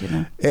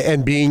weekend.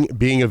 And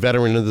being a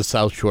veteran of the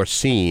South Shore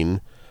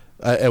scene.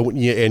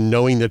 And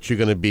knowing that you're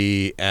going to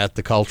be at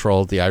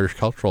the Irish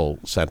Cultural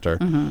Center,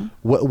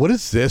 what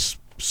has this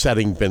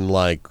setting been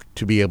like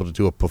to be able to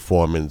do a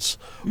performance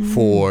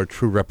for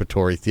true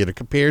repertory theater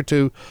compared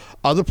to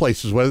other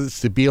places, whether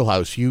it's the Beale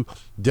House? You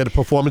did a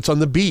performance on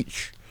the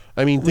beach.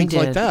 Things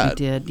like that. We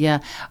did, yeah.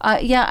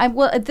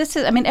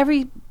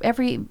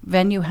 Every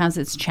venue has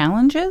its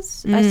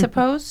challenges, I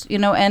suppose,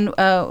 and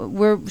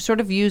we're sort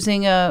of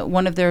using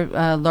one of their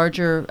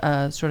larger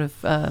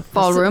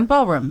ballroom.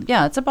 Ballroom,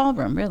 yeah, it's a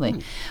ballroom,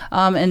 really,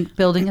 and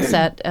building a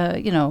set,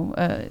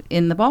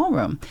 in the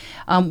ballroom.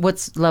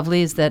 What's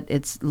lovely is that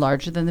it's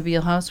larger than the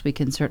Beale House. We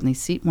can certainly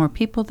seat more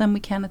people than we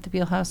can at the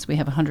Beale House. We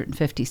have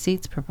 150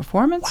 seats per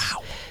performance.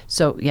 Wow.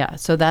 So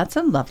that's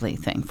a lovely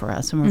thing for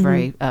us, and we're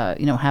very,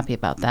 happy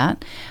about that.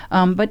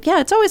 But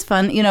it's always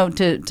fun,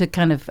 to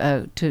kind of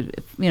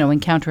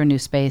encounter a new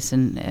space,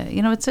 and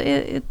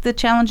the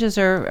challenges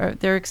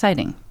they're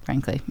exciting.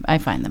 Frankly, I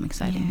find them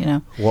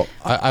exciting. Well,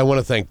 I want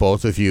to thank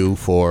both of you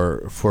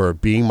for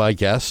being my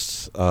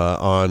guests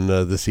on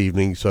this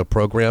evening's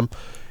program.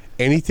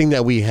 Anything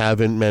that we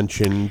haven't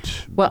mentioned,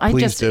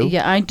 please do.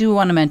 Yeah, I do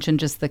want to mention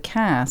just the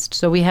cast.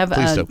 So we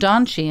have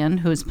Don Sheehan,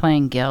 who's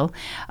playing Gil.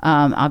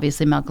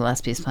 Obviously, Mel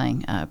Gillespie is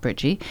playing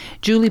Bridgie.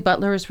 Julie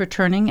Butler is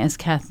returning as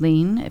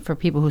Kathleen. For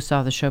people who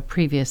saw the show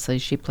previously,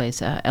 she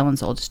plays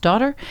Ellen's oldest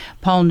daughter.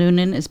 Paul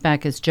Noonan is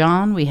back as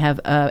John. We have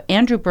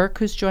Andrew Burke,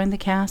 who's joined the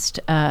cast,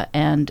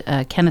 and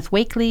Kenneth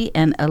Wakely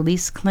and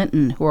Elise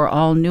Clinton, who are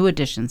all new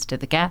additions to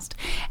the cast.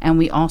 And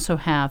we also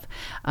have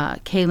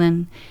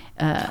Kaylin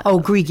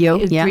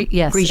Grigio.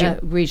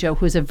 Grigio,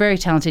 who's a very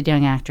talented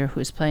young actor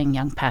who's playing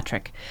young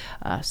Patrick.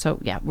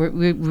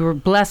 We were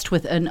blessed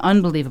with an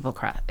unbelievable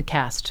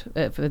cast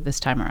for this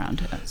time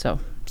around. So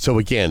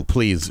again,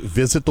 please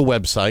visit the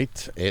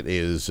website. It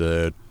is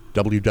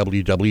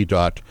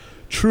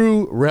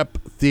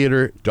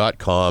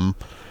www.truereptheater.com,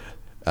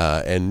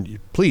 and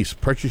please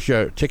purchase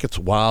your tickets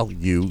while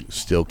you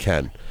still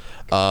can.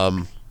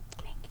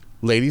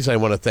 Ladies, I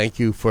want to thank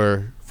you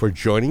for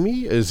joining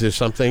me. Is there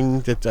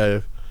something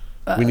that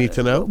we need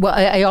to know? Well,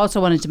 I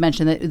also wanted to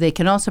mention that they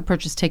can also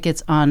purchase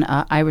tickets on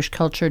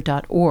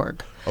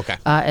irishculture.org. Okay.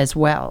 As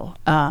well.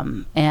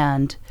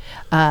 And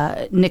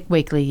Nick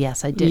Wakely,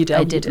 yes, I did.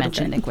 I did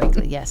mention Nick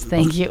Wakely. Yes,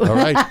 thank you. All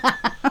right.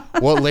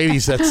 Well,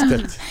 ladies,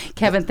 that's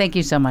Kevin, thank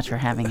you so much for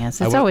having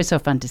us. It's always so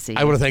fun to see you.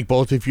 I want to thank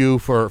both of you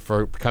for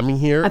coming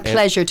here. A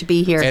pleasure to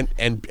be here.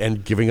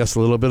 And giving us a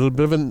little bit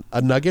of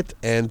a nugget.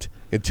 And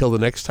until the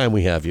next time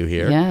we have you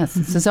here. Yes,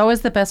 this is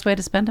always the best way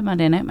to spend a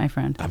Monday night, my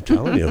friend. I'm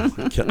telling you.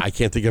 I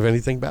can't think of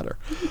anything better.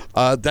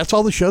 That's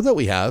all the show that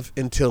we have.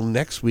 Until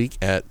next week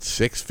at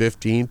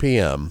 6:15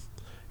 p.m.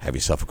 Have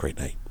yourself a great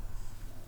night.